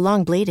that can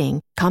prolong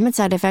bleeding. Common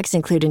side effects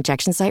include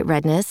injection site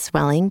redness,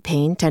 swelling,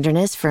 pain,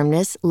 tenderness,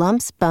 firmness,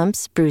 lumps,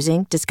 bumps,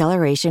 bruising,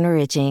 discoloration, or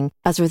itching.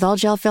 As with all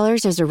gel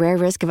fillers, there's a rare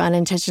risk of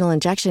unintentional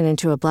injection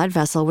into a blood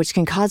vessel, which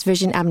can cause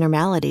vision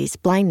abnormalities,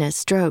 blindness,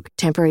 stroke,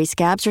 temporary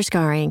scabs, or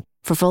scarring.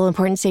 For full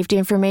important safety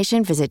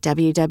information, visit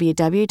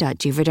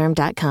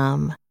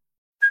www.juvederm.com.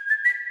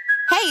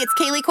 Hey, it's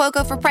Kaylee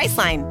Cuoco for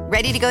Priceline.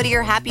 Ready to go to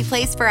your happy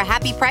place for a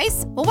happy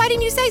price? Well, why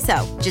didn't you say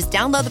so? Just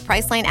download the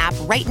Priceline app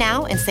right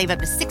now and save up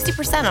to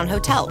 60% on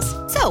hotels.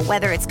 So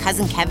whether it's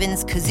Cousin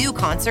Kevin's Kazoo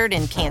Concert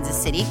in Kansas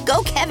City,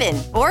 go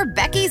Kevin, or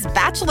Becky's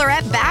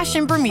Bachelorette Bash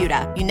in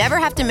Bermuda, you never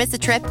have to miss a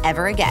trip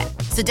ever again.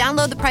 So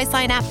download the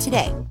Priceline app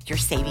today. Your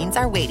savings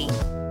are waiting.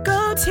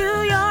 Go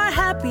to your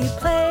happy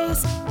place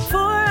for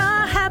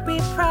a happy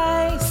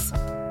price.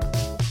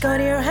 Go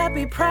to your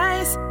happy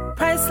price,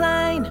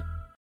 Priceline.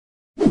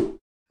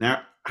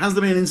 Now, has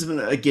there been an incident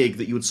at a gig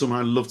that you would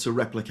somehow love to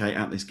replicate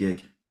at this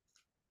gig?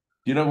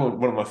 You know what?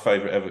 One of my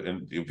favourite ever,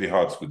 and it'll be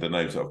hard with the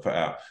names that I've put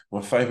out.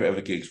 My favourite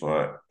ever gigs,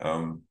 right?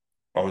 I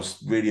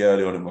was really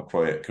early on in my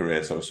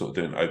career, so I was sort of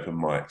doing open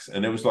mics,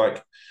 and it was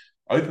like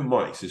open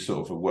mics is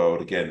sort of a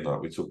world again.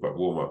 Like we talk about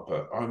warm up,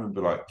 but I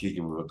remember like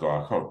gigging with a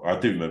guy. I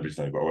do remember his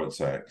name, but I won't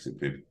say it because it'd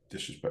be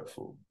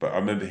disrespectful. But I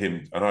remember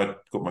him, and I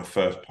got my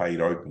first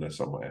paid opener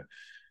somewhere,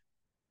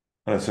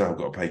 and I said I've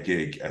got a paid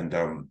gig,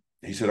 and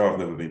he said, I've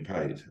never been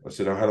paid. I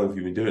said, how long have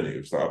you been doing it? He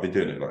was like, I've been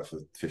doing it like for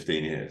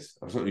 15 years.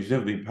 I was like, you've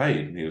never been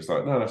paid? And he was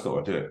like, no, that's not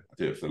what I do it. I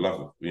do it for the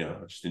love of,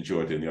 I just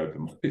enjoy doing the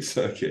open mic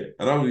circuit.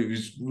 And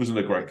wasn't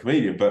a great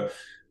comedian, but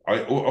I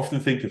often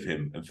think of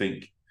him and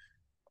think,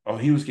 oh,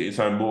 he was getting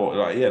something more,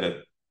 like he had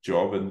a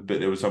job,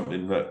 but there was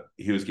something that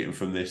he was getting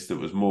from this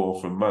that was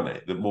more than money.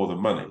 Do you know what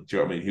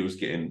I mean? He was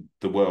getting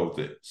the world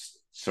that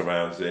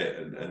surrounds it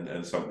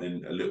and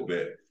something a little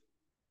bit,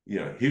 he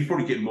was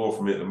probably getting more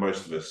from it than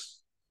most of us.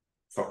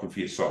 Fucking for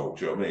your soul,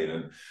 do you know what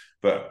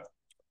I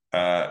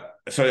mean?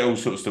 So it all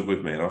sort of stood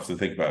with me, and I often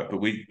think about it. But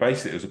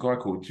there was a guy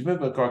called, do you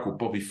remember a guy called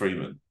Bobby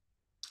Freeman?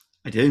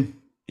 I do.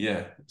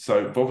 Yeah.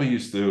 So Bobby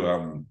used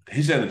to,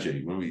 his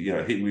energy, when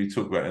we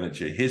talk about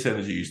energy, his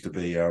energy used to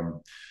be,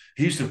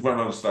 he used to run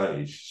on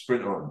stage,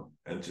 sprint on,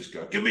 and just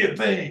go, give me a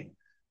B,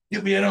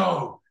 give me an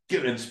O,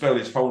 and spell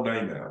his whole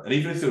name out. And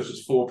even if there was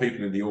just 4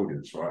 people in the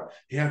audience, right,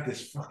 he had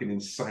this fucking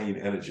insane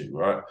energy,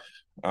 right?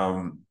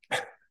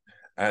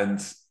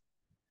 And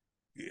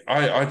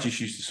I just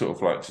used to sort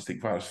of like just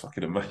think, wow, it's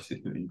fucking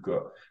amazing that you've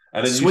got.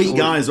 And then sweet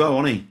guy as well,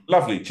 wasn't he?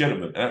 Lovely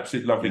gentleman, an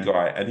absolute lovely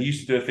guy. And he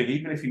used to do a thing,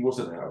 even if he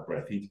wasn't out of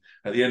breath, he'd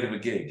at the end of a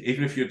gig,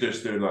 even if you're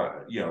just doing like,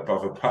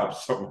 above a pub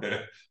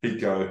somewhere, he'd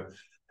go,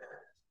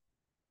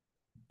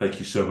 thank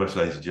you so much,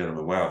 ladies and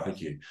gentlemen. Wow, thank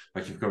you.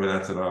 Thank you for coming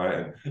out tonight.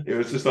 And it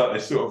was just like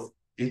this sort of,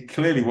 he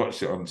clearly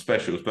watched it on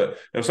specials, but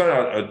there was something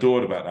I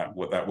adored about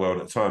that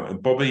world at the time.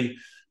 And Bobby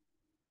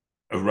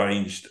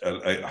arranged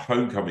a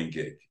homecoming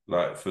gig,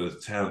 like for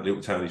the little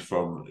town he's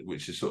from,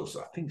 which is sort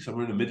of, I think,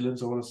 somewhere in the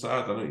Midlands, I want to say.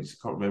 I don't know, I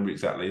can't remember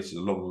exactly. This is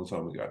a long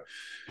time ago.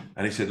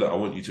 And he said, look, I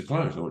want you to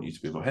close. I want you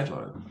to be my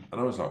headliner.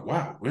 And I was like,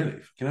 wow, really?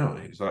 He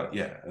was like,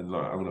 yeah. And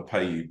like, I'm going to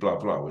pay you blah,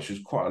 blah, which was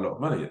quite a lot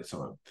of money at the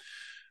time.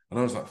 And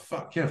I was like,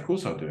 fuck, yeah, of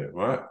course I'll do it,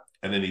 right?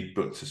 And then he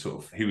booked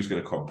he was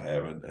going to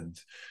compare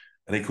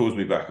and he calls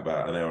me back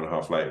about an hour and a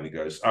half later and he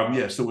goes,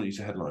 yeah, I still want you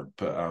to headline.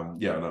 But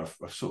and I've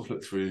sort of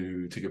looked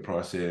through ticket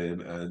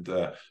pricing and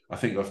I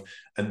think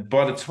and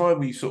by the time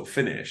we sort of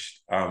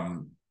finished,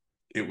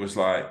 it was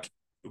like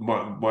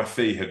my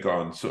fee had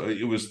gone. So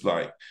it was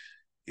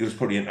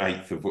probably an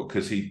eighth of what,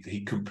 because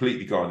he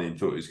completely gone in,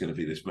 thought it was going to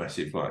be this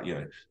massive,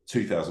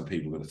 2,000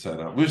 people going to turn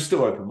up. We were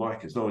still open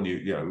micers. No one knew,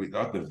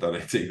 I'd never done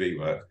any TV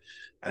work.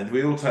 And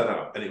we all turned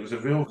up and it was a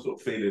real sort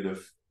of feeling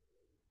of,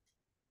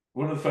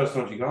 one of the first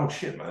times you go, oh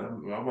shit, man,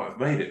 I might have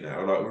made it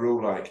now. Like we're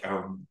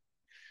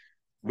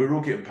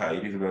all getting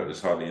paid, even though it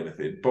was hardly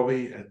anything.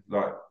 Bobby had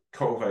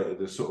cultivated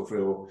a sort of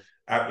real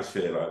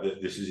atmosphere, like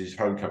this is his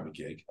homecoming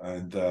gig,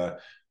 and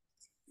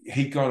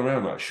he'd gone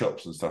around like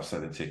shops and stuff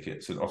selling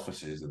tickets and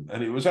offices,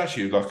 and it was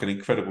actually like an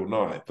incredible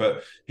night.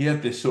 But he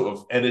had this sort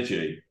of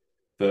energy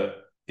that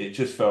it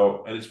just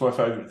felt, and it's my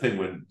favourite thing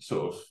when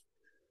sort of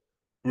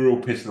we're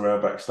all pissing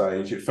around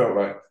backstage. It felt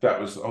like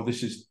that was,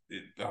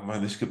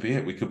 this could be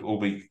it. We could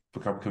all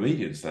become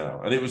comedians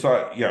now. And it was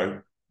like,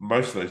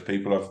 most of those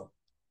people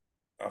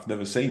I've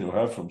never seen or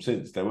heard from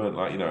since. They weren't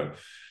like,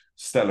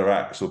 stellar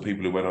acts or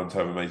people who went on to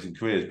have amazing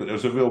careers. But there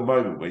was a real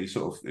moment where it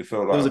felt like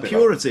there was a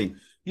purity.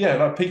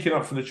 Like peeking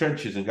up from the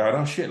trenches and going,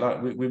 oh shit,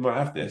 like we might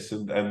have this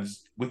and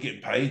we're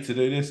getting paid to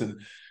do this.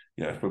 And,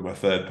 it's probably my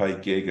third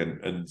paid gig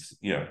and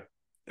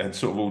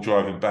sort of all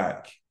driving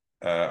back.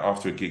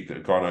 After a gig that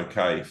had gone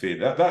okay,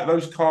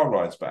 those car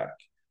rides back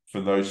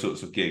from those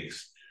sorts of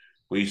gigs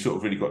where you sort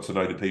of really got to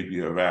know the people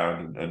you're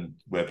around and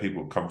where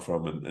people come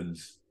from I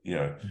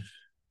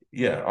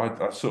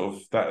sort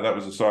of that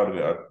was a side of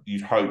it.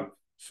 You'd hope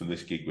from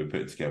this gig we're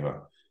putting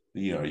together,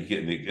 you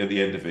get at the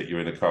end of it,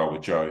 you're in a car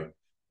with Joe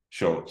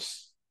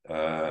Schultz,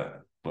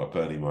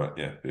 Bernie might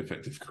be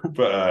effective,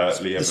 but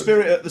Lee Evans,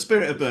 the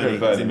spirit of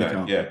Bernie,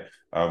 man,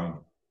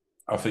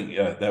 I think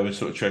there were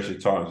sort of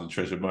treasured times and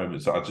treasured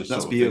moments that I just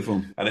that's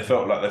beautiful. And it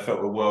felt like they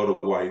felt a world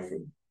away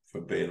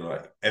from being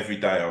like, every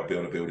day I'd be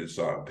on a building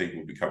site and people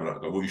would be coming up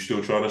and go, well, you're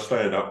still trying to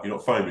stand up, you're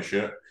not famous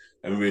yet,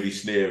 and really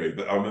sneering.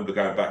 But I remember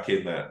going back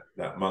in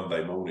that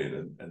Monday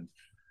morning and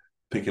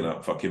picking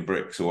up fucking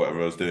bricks or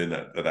whatever I was doing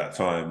at that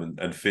time,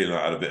 and feeling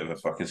like I had a bit of a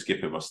fucking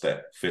skip in my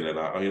step, feeling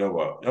like, oh, you know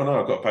what? Oh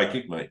no, I've got to pay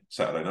gig, mate,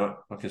 Saturday night.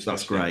 I can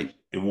That's great.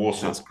 In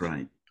Warsaw. That's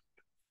great.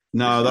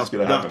 No, that's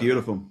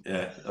beautiful.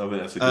 Yeah, I mean,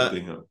 that's a good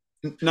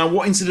thing. Now,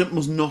 what incident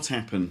must not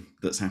happen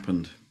that's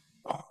happened?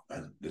 Oh,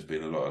 man, there's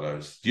been a lot of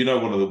those. Do you know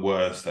one of the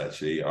worst,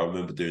 actually? I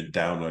remember doing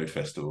Download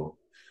Festival.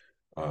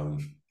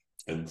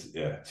 And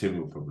yeah, Tim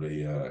will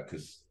probably,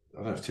 because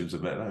I don't know if Tim's a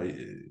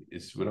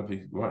metaler. Would I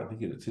be right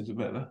thinking that Tim's a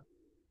metaler?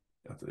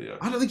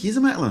 I don't think he's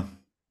a metaler.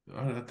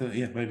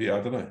 Yeah, maybe.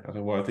 I don't know. I don't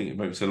know why I think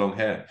maybe it's the long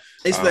hair.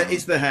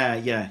 It's the hair,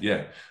 yeah.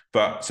 Yeah.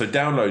 But so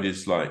Download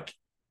is like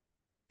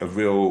a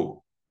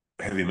real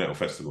heavy metal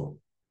festival.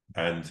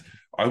 And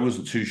I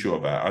wasn't too sure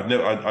about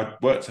it. I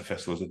worked at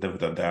festivals, I'd never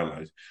done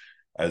Download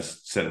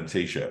as selling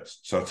t-shirts.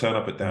 So I turn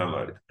up at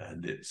Download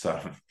and it's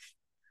like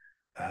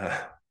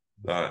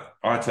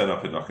I turn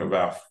up in like a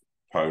Ralph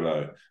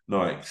Polo,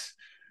 Nikes.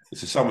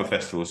 It's a summer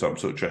festival, so I'm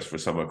sort of dressed for a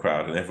summer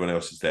crowd, and everyone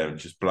else is there in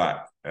just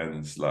black,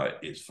 and like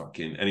it's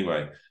fucking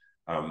anyway.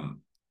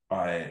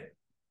 I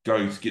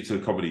go to get to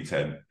the comedy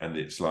tent, and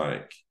it's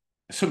like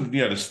some,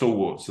 the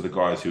stalwarts are the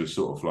guys who are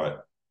sort of like,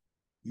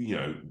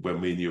 when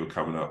me and you were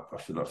coming up,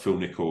 I feel like Phil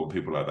Nicol and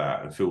people like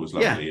that, and Phil was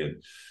lovely,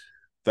 and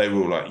they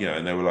were all like,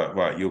 and they were like,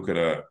 right, you're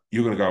gonna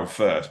go on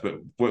first, but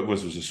what it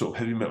was a sort of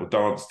heavy metal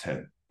dance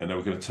tent, and they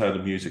were going to turn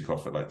the music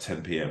off at like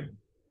 10 p.m.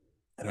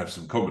 and have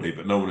some comedy,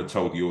 but no one had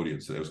told the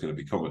audience that there was going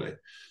to be comedy.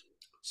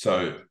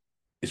 So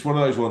it's one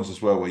of those ones as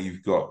well where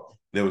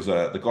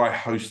the guy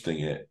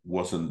hosting it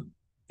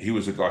he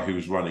was a guy who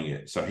was running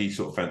it. So he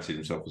sort of fancied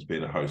himself as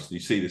being a host. And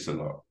you see this a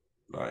lot.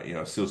 Like,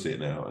 I still see it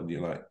now. And you're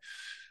like,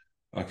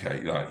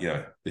 okay, like,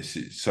 this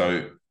is,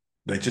 so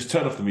they just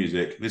turn off the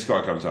music. This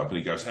guy comes up and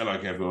he goes, hello,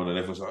 everyone. And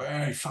everyone's like,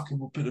 hey, fucking,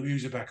 we'll put the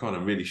music back on,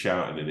 and really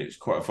shouting. And it's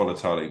quite a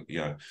volatile,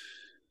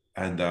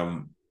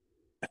 and,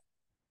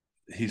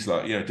 he's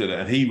like, did it,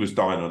 and he was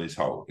dying on his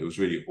hole. It was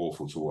really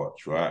awful to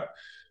watch, right?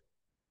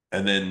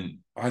 And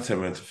then I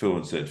turned around to Phil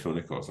and said, Phil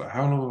Nicol, I was like,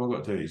 how long have I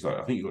got to do? He's like,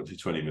 I think you've got to do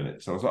 20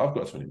 minutes. So I was like, I've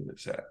got a 20-minute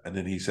set. And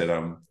then he said,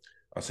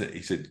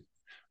 he said,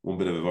 one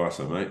bit of advice,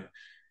 mate.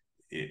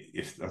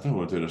 If I don't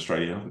want to do an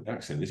Australian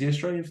accent. Is he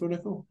Australian, Phil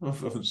Nicol?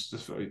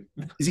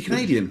 Is he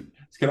Canadian?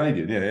 He's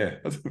Canadian, yeah.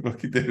 I don't know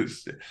what he did.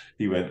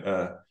 He went,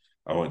 I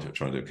won't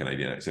try and do a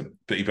Canadian accent,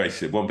 but he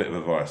basically said one bit of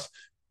advice: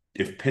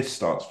 if piss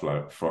starts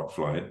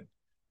flying,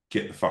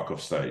 get the fuck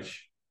off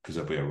stage, because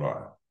there'll be a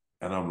riot.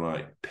 And I'm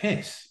like,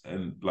 piss?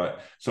 And like,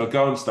 so I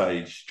go on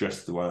stage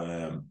dressed the way I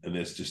am, and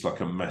there's just like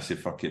a massive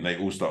fucking, they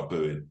all start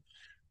booing.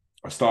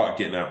 I started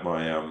getting out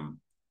my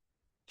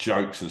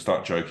jokes and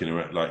start joking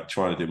around, like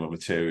trying to do my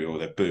material.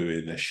 They're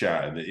booing, they're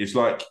shouting. It's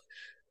like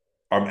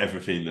I'm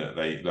everything that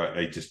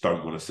they just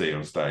don't want to see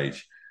on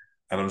stage.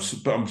 And I'm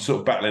sort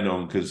of battling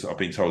on, because I've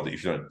been told that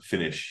if you don't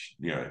finish,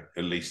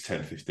 at least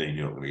 10, 15,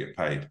 you're not going to get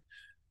paid.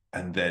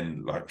 And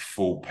then, like,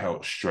 full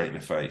pelt straight in the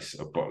face,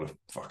 a bottle of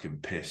fucking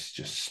piss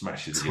just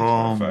smashes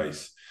against my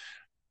face.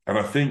 And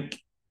I think,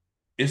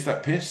 is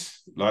that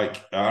piss?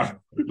 Like,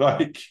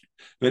 then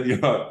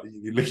you're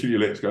licking your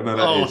lips going, no,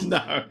 that is.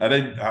 No. And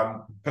then,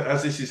 but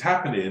as this is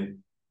happening,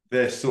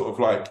 there's sort of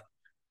like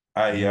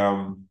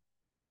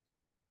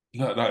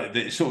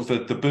sort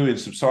of the booing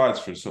subsides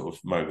for a sort of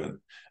moment.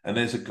 And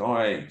there's a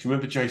guy, do you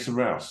remember Jason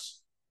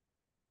Rouse?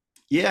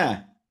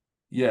 Yeah.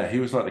 Yeah, he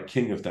was like the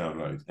king of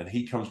Download, and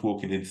he comes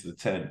walking into the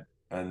tent,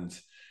 and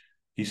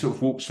he sort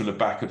of walks from the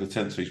back of the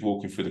tent, so he's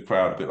walking through the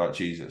crowd a bit like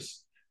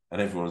Jesus,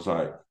 and everyone's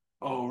like,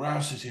 oh,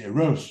 Rouse is here,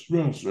 Rouse,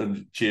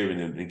 and cheering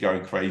him and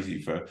going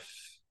crazy for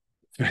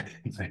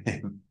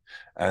him.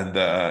 And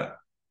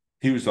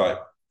he was like,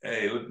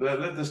 hey,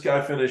 let this guy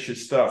finish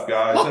his stuff,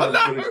 guys.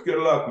 Good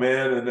luck,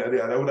 man, and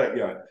all that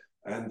guy.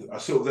 And I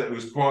sort of, it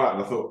was quiet,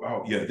 and I thought,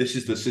 oh, yeah, this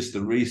is the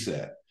system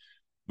reset.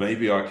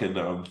 Maybe I can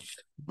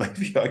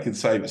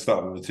save and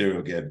start the material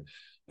again.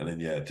 And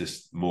then,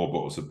 just more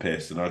bottles of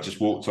piss. And I just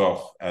walked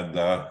off,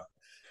 and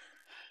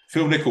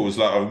Phil Nicol was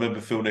like, I remember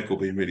Phil Nicol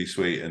being really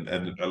sweet, and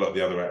a lot of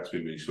the other acts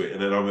being really sweet.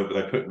 And then I remember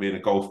they put me in a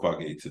golf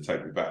buggy to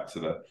take me back to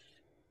the,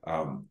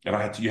 and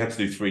you had to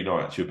do 3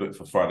 nights. You were booked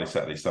for Friday,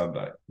 Saturday,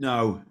 Sunday.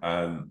 No.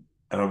 And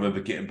I remember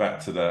getting back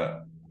to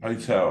the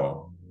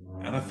hotel,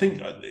 and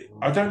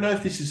I don't know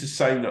if this is the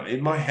same,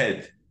 in my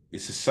head,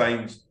 it's the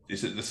same.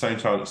 It's at the same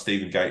time that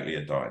Stephen Gately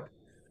had died.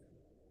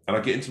 And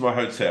I get into my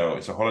hotel,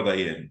 it's a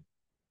Holiday Inn,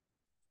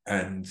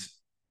 and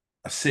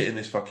I sit in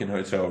this fucking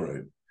hotel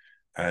room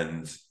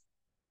and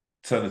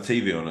turn the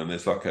TV on, and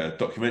there's like a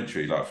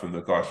documentary like from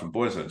the guys from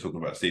Boyzone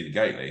talking about Stephen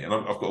Gately. And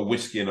I've got a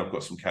whiskey and I've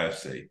got some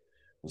KFC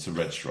and some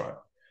Red Stripe.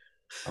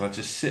 And I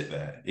just sit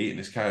there eating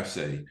this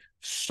KFC,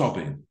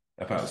 sobbing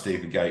about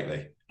Stephen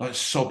Gately. Like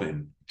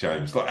sobbing,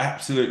 James, like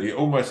absolutely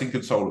almost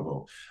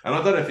inconsolable. And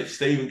I don't know if it's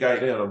Stephen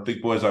Gately, and I'm a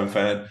big Boyzone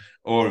fan,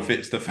 or if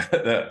it's the fact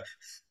that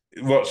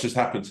what's just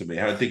happened to me,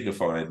 how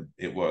dignifying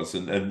it was,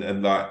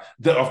 and like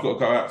that I've got to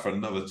go out for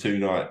another 2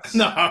 nights.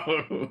 No.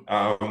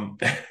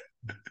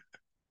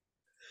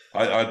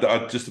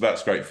 I just about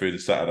scraped through the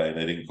Saturday, and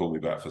they didn't call me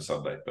back for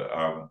Sunday. But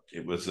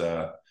it was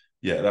that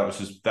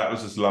was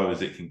as low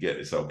as it can get,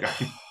 this old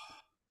game.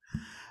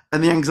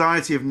 And the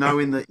anxiety of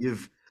knowing that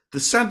the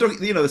sad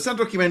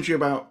documentary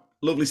about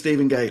lovely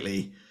Stephen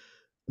Gately,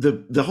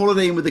 the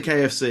holiday in with the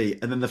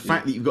KFC, and then the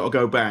fact that you've got to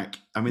go back.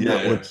 I mean,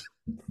 that would.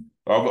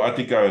 I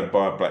did go and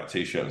buy a black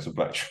T-shirt and some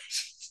black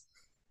trousers.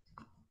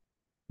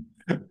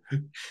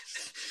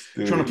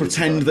 Trying to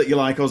pretend that you're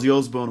like Ozzy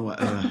Osbourne or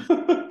whatever.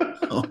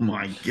 Oh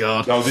my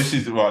God! No, this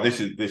is right. This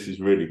is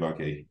really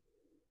buggy.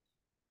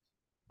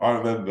 I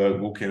remember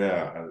walking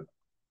out and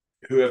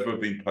whoever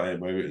had been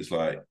playing, maybe it was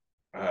like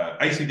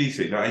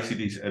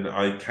AC/DC, and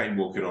I came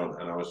walking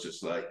on and I was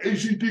just like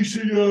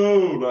AC/DC,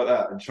 oh, like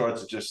that, and tried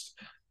to just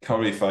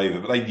curry favour,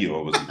 but they knew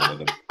I wasn't one of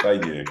them. They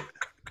knew.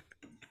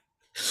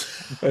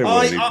 They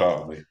were really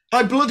part of me.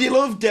 I bloody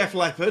love Def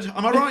Leppard.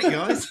 Am I right,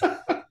 guys?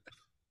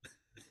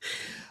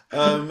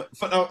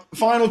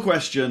 Final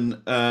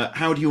question: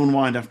 how do you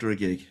unwind after a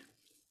gig?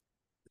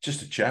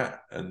 Just a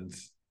chat, and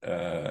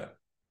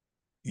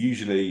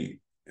usually,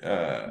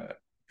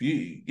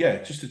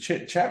 just a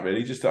chat.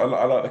 Really, just I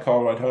like the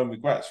car ride home with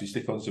Grats. We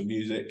stick on some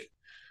music,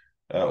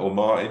 or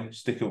Martin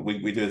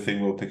we do a thing.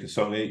 We'll pick a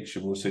song each,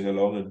 and we'll sing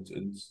along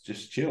and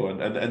just chill.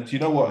 And you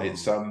know what?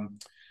 It's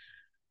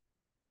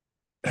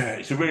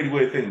a really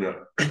weird thing that,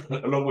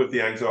 along with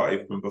the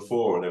anxiety from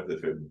before and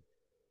everything,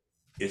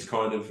 it's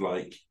kind of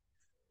like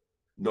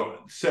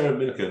not Sarah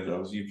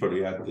Millican. You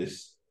probably had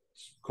this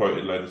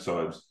quoted a load of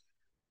times.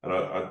 And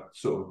I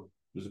sort of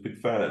was a big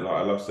fan. Like,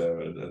 I love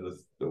Sarah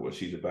and what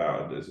she's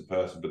about and as a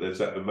person. But there's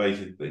that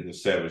amazing thing of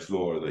Sarah's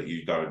law that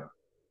you don't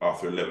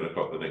after 11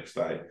 o'clock the next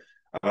day.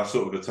 And I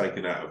sort of have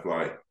taken out of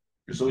like,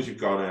 as long as you've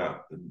gone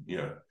out and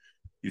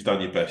you've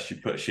done your best,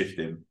 you put a shift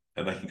in,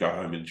 and they can go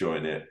home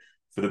enjoying it.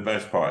 For the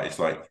most part, it's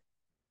like,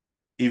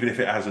 even if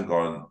it hasn't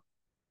gone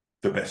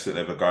the best that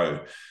ever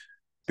go,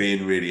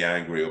 being really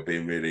angry or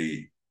being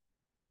really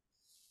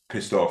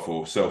pissed off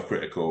or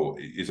self-critical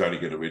is only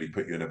going to really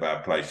put you in a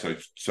bad place.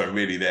 So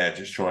really they're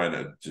just trying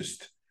to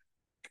just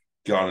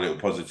garner a little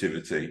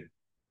positivity.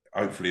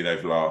 Hopefully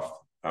they've laughed.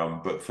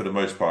 But for the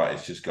most part,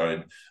 it's just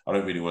going, I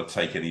don't really want to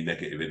take any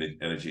negative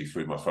energy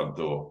through my front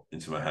door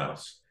into my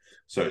house.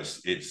 So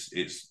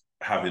it's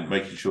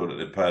making sure that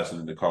the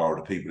person in the car or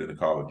the people in the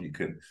car with you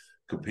can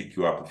pick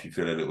you up if you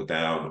feel a little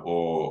down,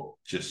 or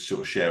just sort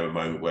of share a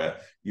moment where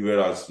you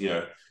realise,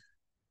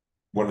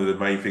 one of the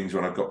main things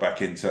when I got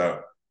back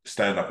into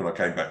stand up and I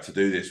came back to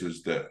do this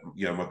was that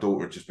my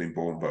daughter had just been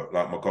born, but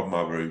like my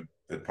godmother who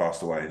had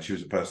passed away, and she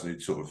was a person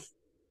who'd sort of,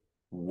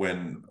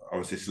 when I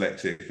was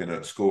dyslexic and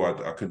at school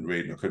I couldn't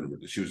read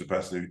and she was a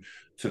person who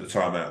took the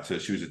time out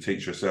she was a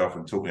teacher herself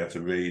and taught me how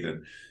to read,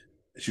 and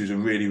she was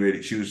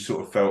she was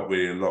sort of felt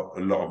really a lot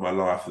of my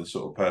life, the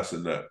sort of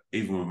person that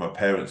even with my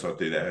parents I'd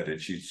do their head in,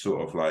 she'd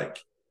sort of like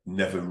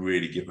never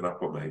really given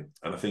up on me.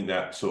 And I think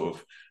that sort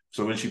of,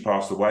 so when she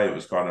passed away, it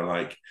was kind of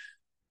like,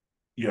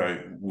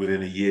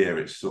 within a year,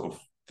 it's sort of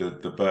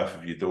the birth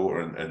of your daughter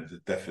and the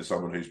death of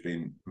someone who's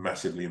been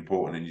massively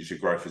important in your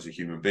growth as a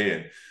human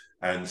being.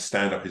 And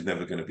stand-up is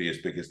never going to be as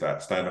big as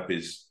that. Stand-up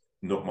is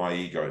not my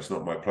ego. It's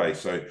not my place.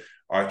 So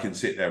I can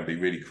sit there and be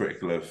really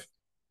critical of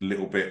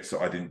little bits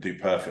that I didn't do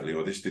perfectly,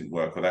 or this didn't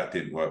work, or that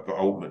didn't work. But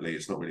ultimately,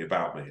 it's not really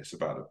about me. It's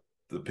about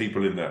the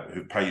people in there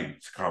who pay you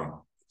to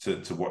come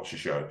to watch the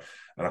show.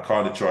 And I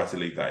kind of try to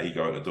leave that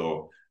ego at the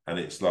door. And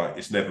it's like,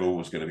 it's never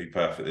always going to be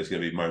perfect. There's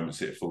going to be moments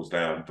that it falls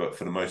down. But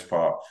for the most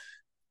part,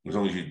 as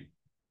long as you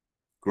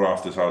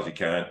graft as hard as you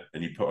can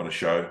and you put on a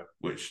show,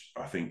 which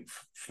I think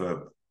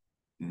for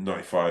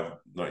 95,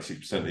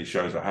 96% of these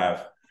shows I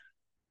have,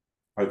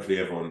 hopefully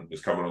everyone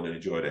has come along and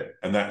enjoyed it.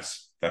 And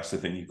that's the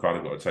thing you kind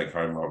of got to take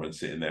home, rather than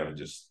sitting there and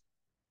just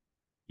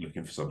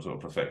looking for some sort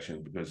of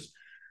perfection, because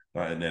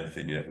like in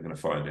anything, you're never going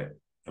to find it.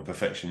 And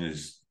perfection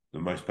is the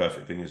most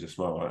perfect thing is a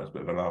smile, right? It's a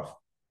bit of a laugh.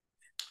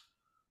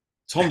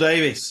 Tom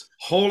Davis,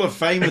 Hall of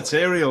Fame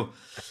material.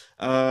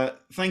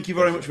 Thank you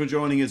very much for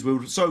joining us.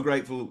 We're so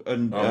grateful,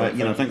 and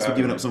thanks for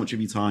giving up so much of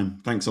your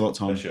time. Thanks a lot,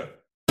 Tom. Pleasure.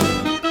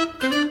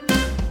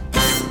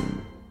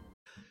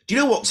 Do you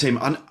know what, Tim?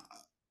 And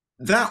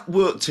that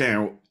worked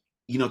out.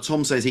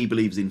 Tom says he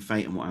believes in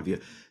fate and what have you.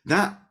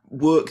 That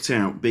worked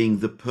out being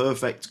the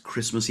perfect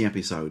Christmassy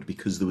episode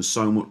because there was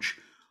so much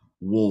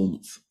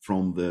warmth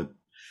from the.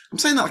 I'm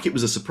saying that like it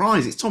was a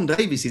surprise. It's Tom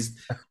Davis. He's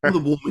one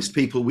of the warmest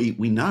people we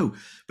know.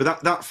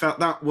 But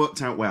that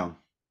worked out well.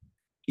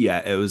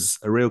 Yeah, it was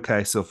a real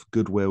case of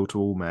goodwill to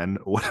all men,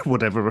 or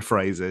whatever the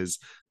phrase is.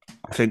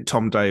 I think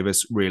Tom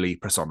Davis really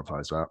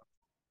personifies that.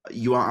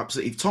 You are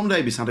absolutely. If Tom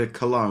Davis had a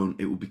cologne,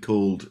 it would be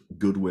called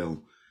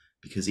Goodwill,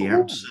 because he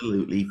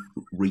absolutely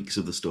reeks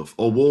of the stuff.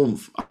 Or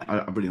warmth.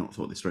 I've really not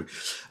thought this through.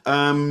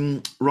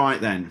 Right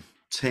then,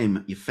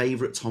 Tim, your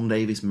favourite Tom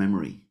Davis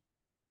memory?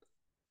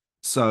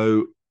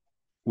 So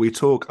we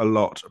talk a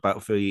lot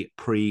about the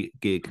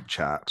pre-gig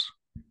chat,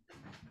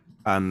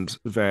 and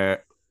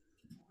there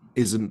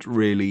isn't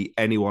really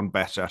anyone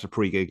better at a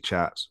pre-gig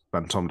chat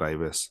than Tom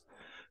Davis.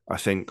 I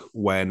think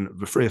when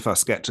the three of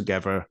us get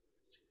together,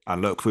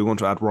 and look, we want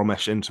to add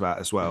Romesh into that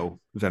as well,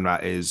 then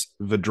that is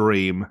the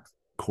dream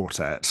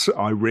quartet.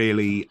 I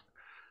really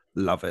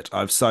Love it. I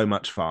have so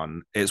much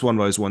fun. It's one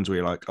of those ones where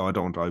you're like, oh, I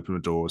don't want to open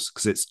the doors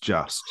because it's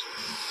just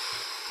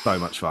so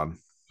much fun.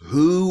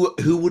 Who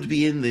would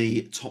be in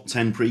the top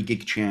 10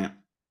 pre-gig chat?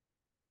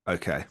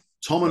 Okay.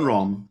 Tom and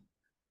Ron,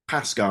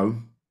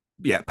 Pasco.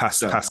 Yeah,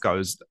 Pasco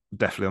is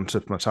definitely on the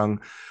tip of my tongue.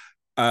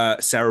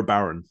 Sarah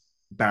Barron.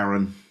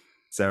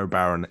 Sarah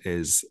Barron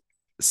is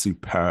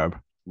superb.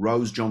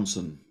 Rose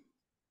Johnson.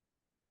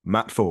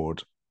 Matt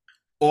Ford.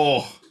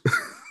 Oh.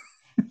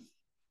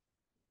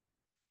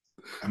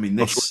 I mean,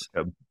 this.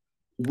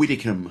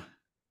 Widdicombe.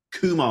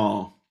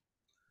 Kumar.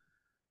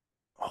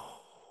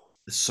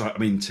 So, I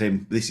mean,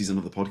 Tim, this is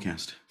another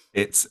podcast.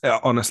 It's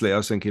honestly, I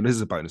was thinking this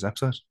is a bonus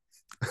episode.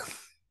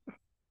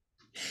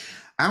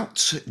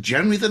 Out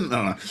January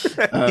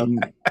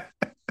the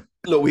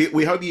look,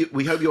 we hope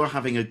you are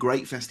having a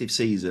great festive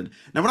season.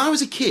 Now, when I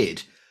was a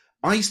kid,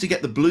 I used to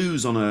get the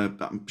blues on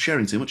I'm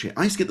sharing too much here.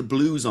 I used to get the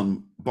blues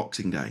on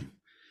Boxing Day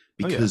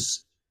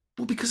because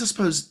I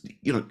suppose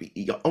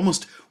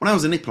almost when I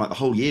was a nipper, like the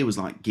whole year was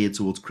like geared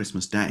towards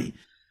Christmas Day.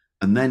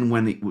 And then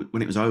when it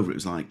was over, it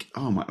was like,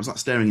 oh my! I was like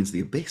staring into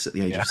the abyss at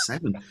the age of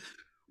 7.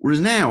 Whereas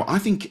now, I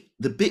think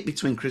the bit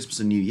between Christmas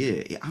and New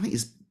Year,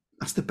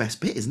 that's the best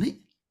bit, isn't it?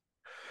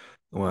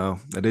 Well,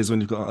 it is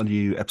when you've got a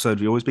new episode of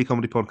the Always Be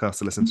Comedy podcast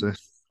to listen to.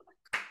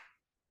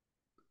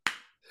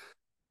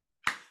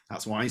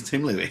 That's why it's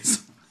Tim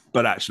Lewis.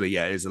 But actually,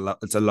 yeah, it's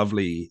a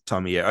lovely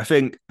time of year. I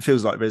think it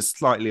feels like there's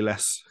slightly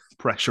less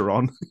pressure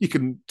on. You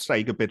can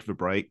take a bit of a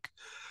break.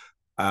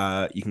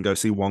 You can go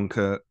see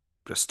Wonka.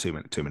 Just too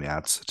many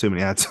ads at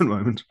the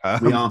moment.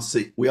 We are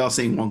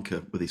seeing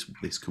Wonka with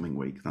this coming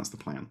week. That's the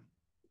plan.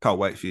 Can't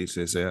wait for you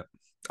to see it.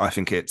 I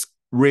think it's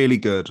really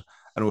good,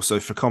 and also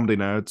for comedy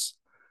nerds,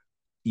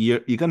 you're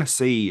going to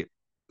see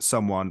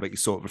someone that you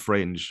saw at the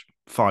Fringe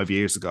 5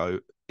 years ago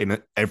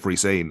in every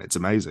scene. It's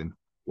amazing.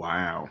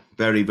 Wow,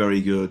 very,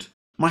 very good.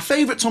 My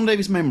favourite Tom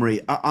Davis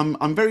memory.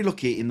 I'm very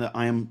lucky in that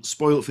I am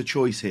spoilt for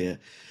choice here.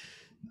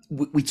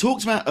 We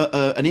talked about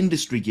an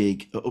industry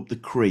gig up the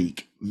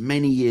creek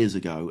many years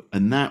ago,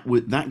 and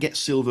that gets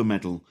silver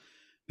medal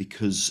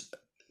because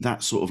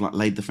that sort of like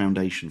laid the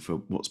foundation for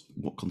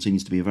what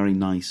continues to be a very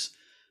nice,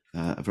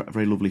 a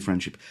very lovely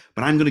friendship.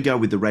 But I'm going to go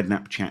with the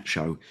Redknapp Chat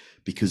Show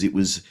because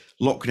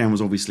lockdown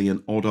was obviously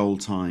an odd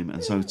old time,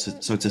 and so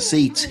to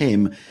see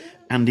Tim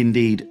and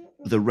indeed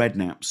the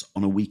Redknapps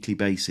on a weekly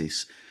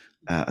basis,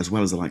 as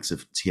well as the likes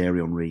of Thierry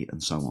Henry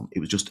and so on, it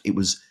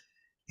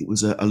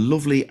was a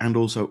lovely and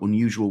also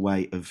unusual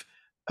way of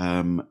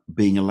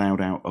being allowed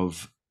out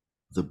of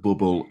the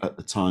bubble at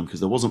the time because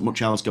there wasn't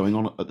much else going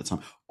on at the time.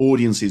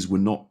 Audiences were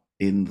not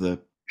in the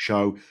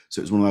show,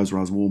 so it was one of those where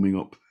I was warming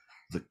up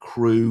the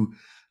crew.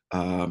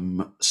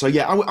 So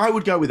yeah, I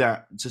would go with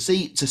that to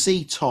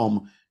see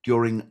Tom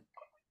during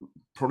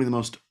probably the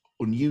most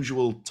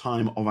unusual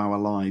time of our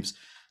lives.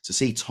 To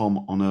see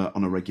Tom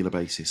on a regular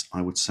basis,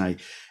 I would say.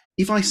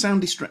 If I sound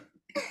distracted,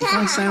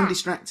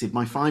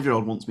 my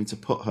 5-year-old wants me to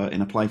put her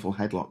in a playful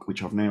headlock,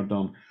 which I've now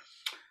done.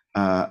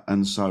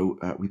 And so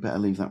we better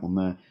leave that one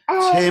there.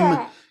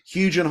 Tim,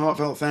 huge and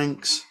heartfelt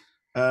thanks.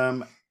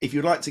 If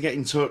you'd like to get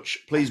in touch,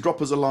 please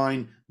drop us a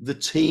line. The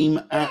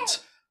team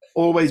at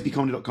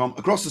alwaysbecomedy.com.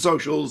 Across the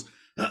socials,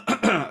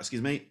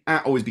 excuse me,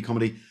 at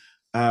alwaysbecomedy.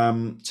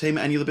 Tim,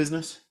 any other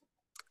business?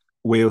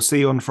 We'll see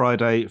you on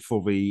Friday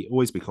for the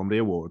Always Be Comedy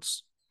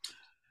Awards.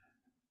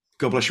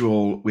 God bless you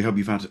all. We hope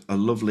you've had a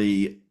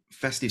lovely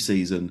festive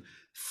season.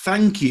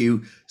 Thank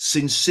you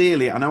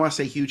sincerely. I know I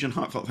say huge and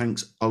heartfelt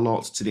thanks a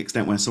lot to the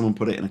extent where someone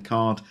put it in a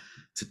card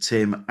to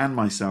Tim and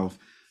myself,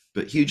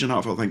 but huge and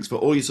heartfelt thanks for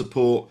all your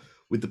support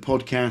with the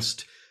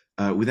podcast,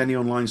 with any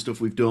online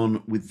stuff we've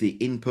done, with the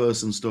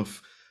in-person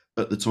stuff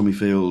at the Tommy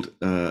Field.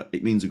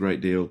 It means a great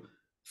deal.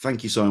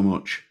 Thank you so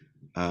much.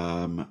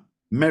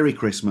 Merry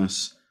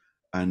Christmas.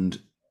 And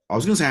I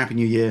was going to say Happy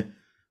New Year,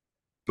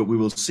 but we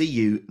will see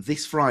you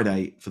this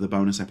Friday for the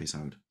bonus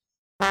episode.